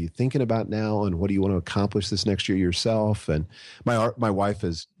and what were you thinking about now and what do you want to accomplish this next year yourself. And my wife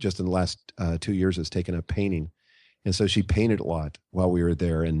has just in the last 2 years has taken up painting. And so she painted a lot while we were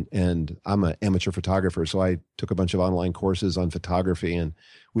there. And I'm an amateur photographer, so I took a bunch of online courses on photography, and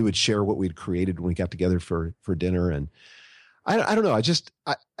we would share what we'd created when we got together for dinner. And I don't know. I just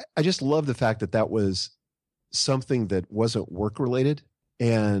love the fact that was something that wasn't work related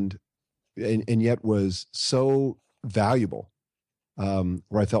and yet was so valuable,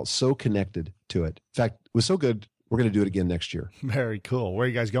 where I felt so connected to it. In fact, it was so good. We're going to do it again next year. Very cool. Where are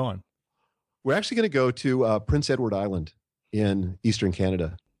you guys going? We're actually going to go to Prince Edward Island in Eastern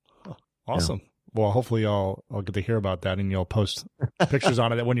Canada. Oh, awesome. Yeah. Well, hopefully I'll get to hear about that, and you'll post pictures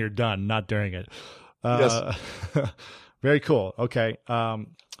on it when you're done, not during it. Yes. Very cool. Okay. And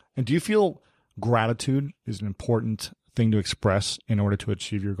do you feel gratitude is an important thing to express in order to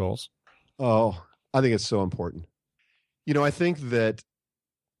achieve your goals? Oh, I think it's so important. I think that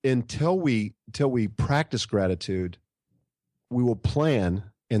until we practice gratitude, we will plan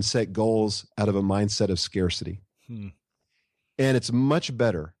and set goals out of a mindset of scarcity. And it's much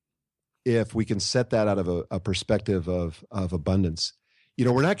better if we can set that out of a perspective of abundance. You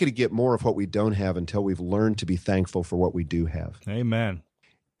know, we're not going to get more of what we don't have until we've learned to be thankful for what we do have. Amen.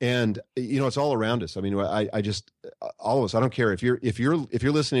 And you know, it's all around us. I mean, I just, all of us, I don't care if you're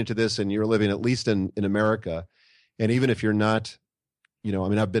listening to this and you're living at least in America, and even if you're not, you know, I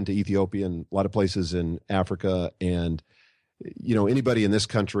mean, I've been to Ethiopia and a lot of places in Africa, and you know, anybody in this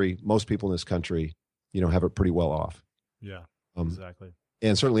country, most people in this country, you know, have it pretty well off. Yeah, exactly.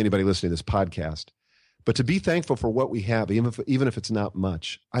 And certainly anybody listening to this podcast. But to be thankful for what we have, even if it's not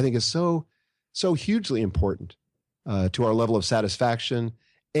much, I think is so hugely important to our level of satisfaction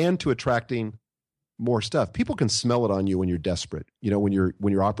and to attracting more stuff. People can smell it on you when you're desperate, you know, when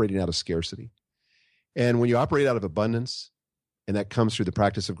you're operating out of scarcity. And when you operate out of abundance, and that comes through the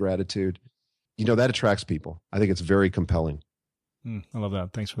practice of gratitude, you know, that attracts people. I think it's very compelling. I love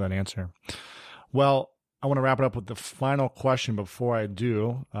that. Thanks for that answer. Well, I want to wrap it up with the final question. Before I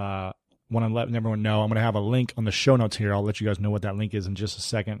do, want to let everyone know I'm going to have a link on the show notes here. I'll let you guys know what that link is in just a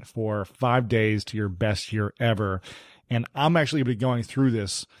second, for 5 days to your best year ever. And I'm actually going to be going through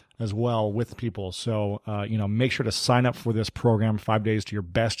this as well with people. So, you know, make sure to sign up for this program, 5 days to your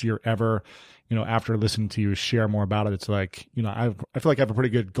best year ever. You know, after listening to you share more about it, it's like, you know, I feel like I have a pretty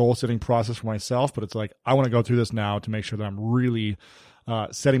good goal setting process for myself, but it's like, I want to go through this now to make sure that I'm really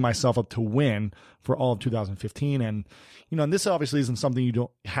setting myself up to win for all of 2015. And, you know, and this obviously isn't something you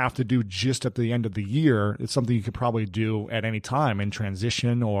don't have to do just at the end of the year. It's something you could probably do at any time in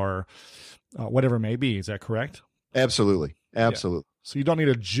transition or whatever it may be. Is that correct? Absolutely. Yeah. So you don't need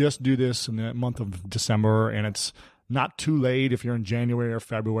to just do this in the month of December, and it's not too late if you're in January or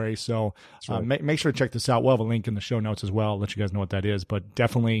February. So right. Make sure to check this out. We'll have a link in the show notes as well. I'll let you guys know what that is, but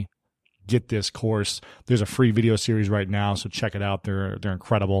definitely get this course. There's a free video series right now, so check it out. They're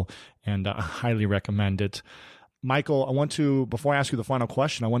incredible, and I highly recommend it. Michael, before I ask you the final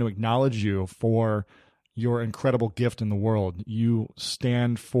question, I want to acknowledge you for your incredible gift in the world. You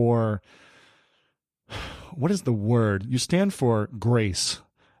stand for, what is the word? You stand for grace.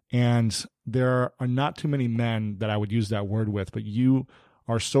 And there are not too many men that I would use that word with, but you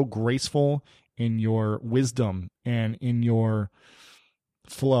are so graceful in your wisdom and in your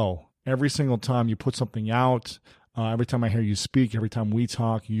flow. Every single time you put something out, every time I hear you speak, every time we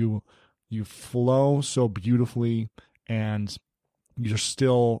talk, you flow so beautifully, and you just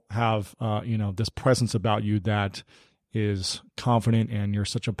still have you know, this presence about you that is confident, and you're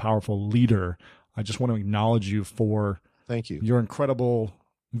such a powerful leader. I just want to acknowledge you for Thank you. Your incredible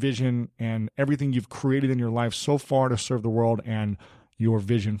vision and everything you've created in your life so far to serve the world, and your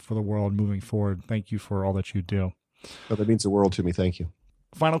vision for the world moving forward. Thank you for all that you do. Well, that means the world to me. Thank you.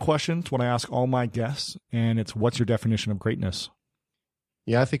 Final question. It's what I ask all my guests, and it's, what's your definition of greatness?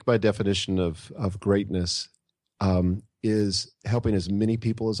 Yeah, I think my definition of greatness is helping as many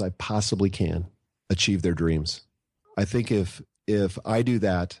people as I possibly can achieve their dreams. I think if I do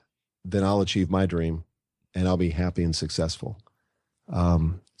that, then I'll achieve my dream, and I'll be happy and successful.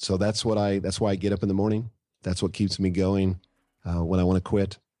 So that's why I get up in the morning. That's what keeps me going when I want to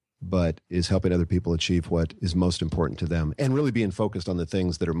quit, but is helping other people achieve what is most important to them, and really being focused on the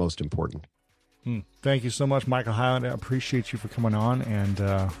things that are most important. Thank you so much, Michael Hyland. I appreciate you for coming on, and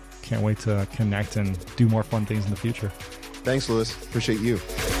can't wait to connect and do more fun things in the future. Thanks, Lewis. Appreciate you.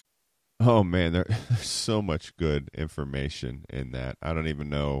 Oh, man, there's so much good information in that. I don't even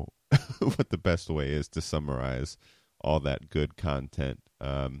know what the best way is to summarize all that good content.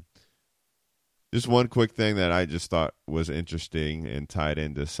 Just one quick thing that I just thought was interesting and tied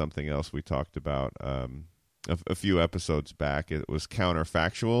into something else we talked about a few episodes back. It was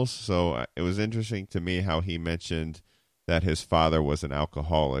counterfactuals. So it was interesting to me how he mentioned that his father was an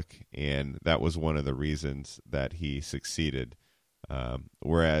alcoholic, and that was one of the reasons that he succeeded.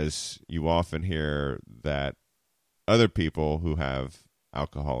 Whereas you often hear that other people who have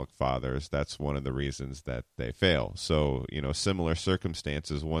alcoholic fathers, that's one of the reasons that they fail. So, you know, similar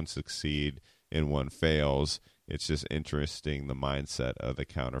circumstances, one succeed and one fails. It's just interesting, the mindset of the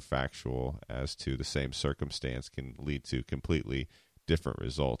counterfactual as to the same circumstance can lead to completely different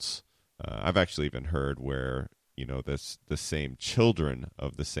results. I've actually even heard where, you know, the same children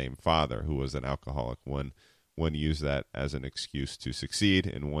of the same father who was an alcoholic, one used that as an excuse to succeed,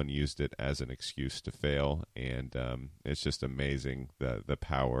 and one used it as an excuse to fail. And it's just amazing the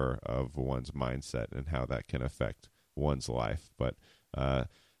power of one's mindset and how that can affect one's life. But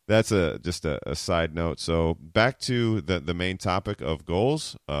that's just a side note. So back to the main topic of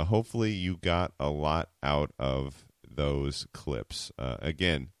goals. Hopefully you got a lot out of those clips.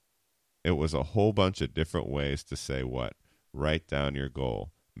 Again, it was a whole bunch of different ways to say what? Write down your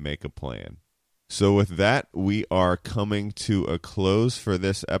goal, make a plan, So with that, we are coming to a close for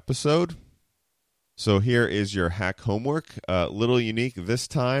this episode. So here is your hack homework. Little unique this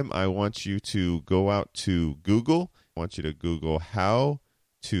time. I want you to go out to Google. I want you to Google how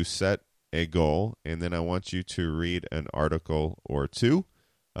to set a goal, and then I want you to read an article or two.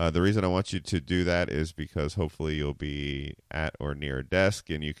 The reason I want you to do that is because hopefully you'll be at or near a desk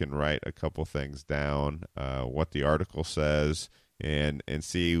and you can write a couple things down, what the article says, and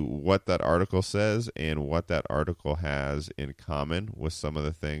see what that article says and what that article has in common with some of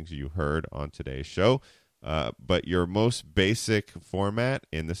the things you heard on today's show. But your most basic format,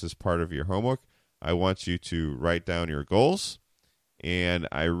 and this is part of your homework, I want you to write down your goals. And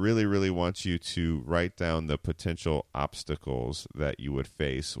I really, really want you to write down the potential obstacles that you would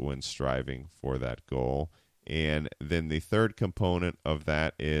face when striving for that goal. And then the third component of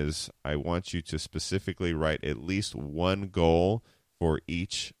that is I want you to specifically write at least one goal for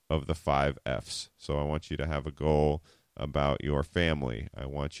each of the 5 F's. So I want you to have a goal about your family. I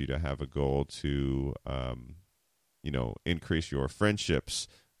want you to have a goal to, increase your friendships,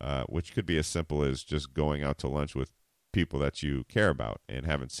 which could be as simple as just going out to lunch with people that you care about and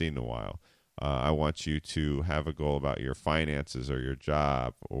haven't seen in a while. I want you to have a goal about your finances or your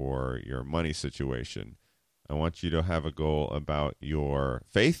job or your money situation. I want you to have a goal about your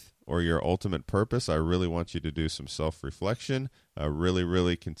faith or your ultimate purpose. I really want you to do some self-reflection. Really,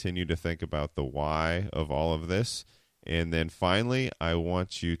 really continue to think about the why of all of this. And then finally, I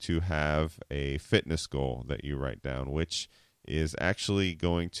want you to have a fitness goal that you write down, which is actually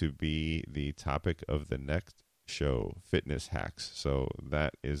going to be the topic of the next show, fitness hacks. So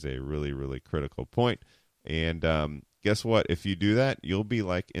that is a really, really critical point. And guess what? If you do that, you'll be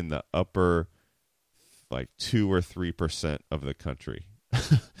like in the upper 2 or 3% of the country.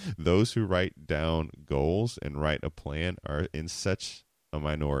 Those who write down goals and write a plan are in such a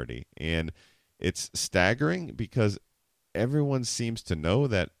minority. And it's staggering because everyone seems to know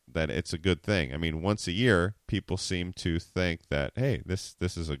that it's a good thing. I mean, once a year, people seem to think that, hey, this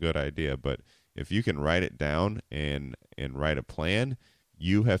is a good idea. But if you can write it down and write a plan,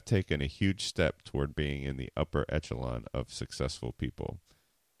 you have taken a huge step toward being in the upper echelon of successful people.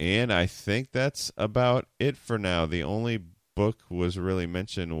 And I think that's about it for now. The only book was really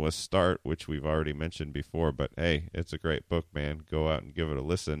mentioned was Start, which we've already mentioned before. But hey, it's a great book, man. Go out and give it a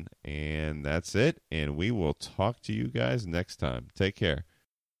listen. And that's it. And we will talk to you guys next time. Take care.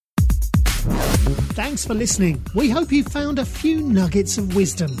 Thanks for listening. We hope you found a few nuggets of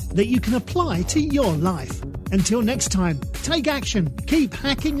wisdom that you can apply to your life. Until next time, take action, keep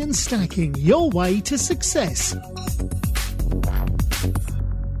hacking and stacking your way to success.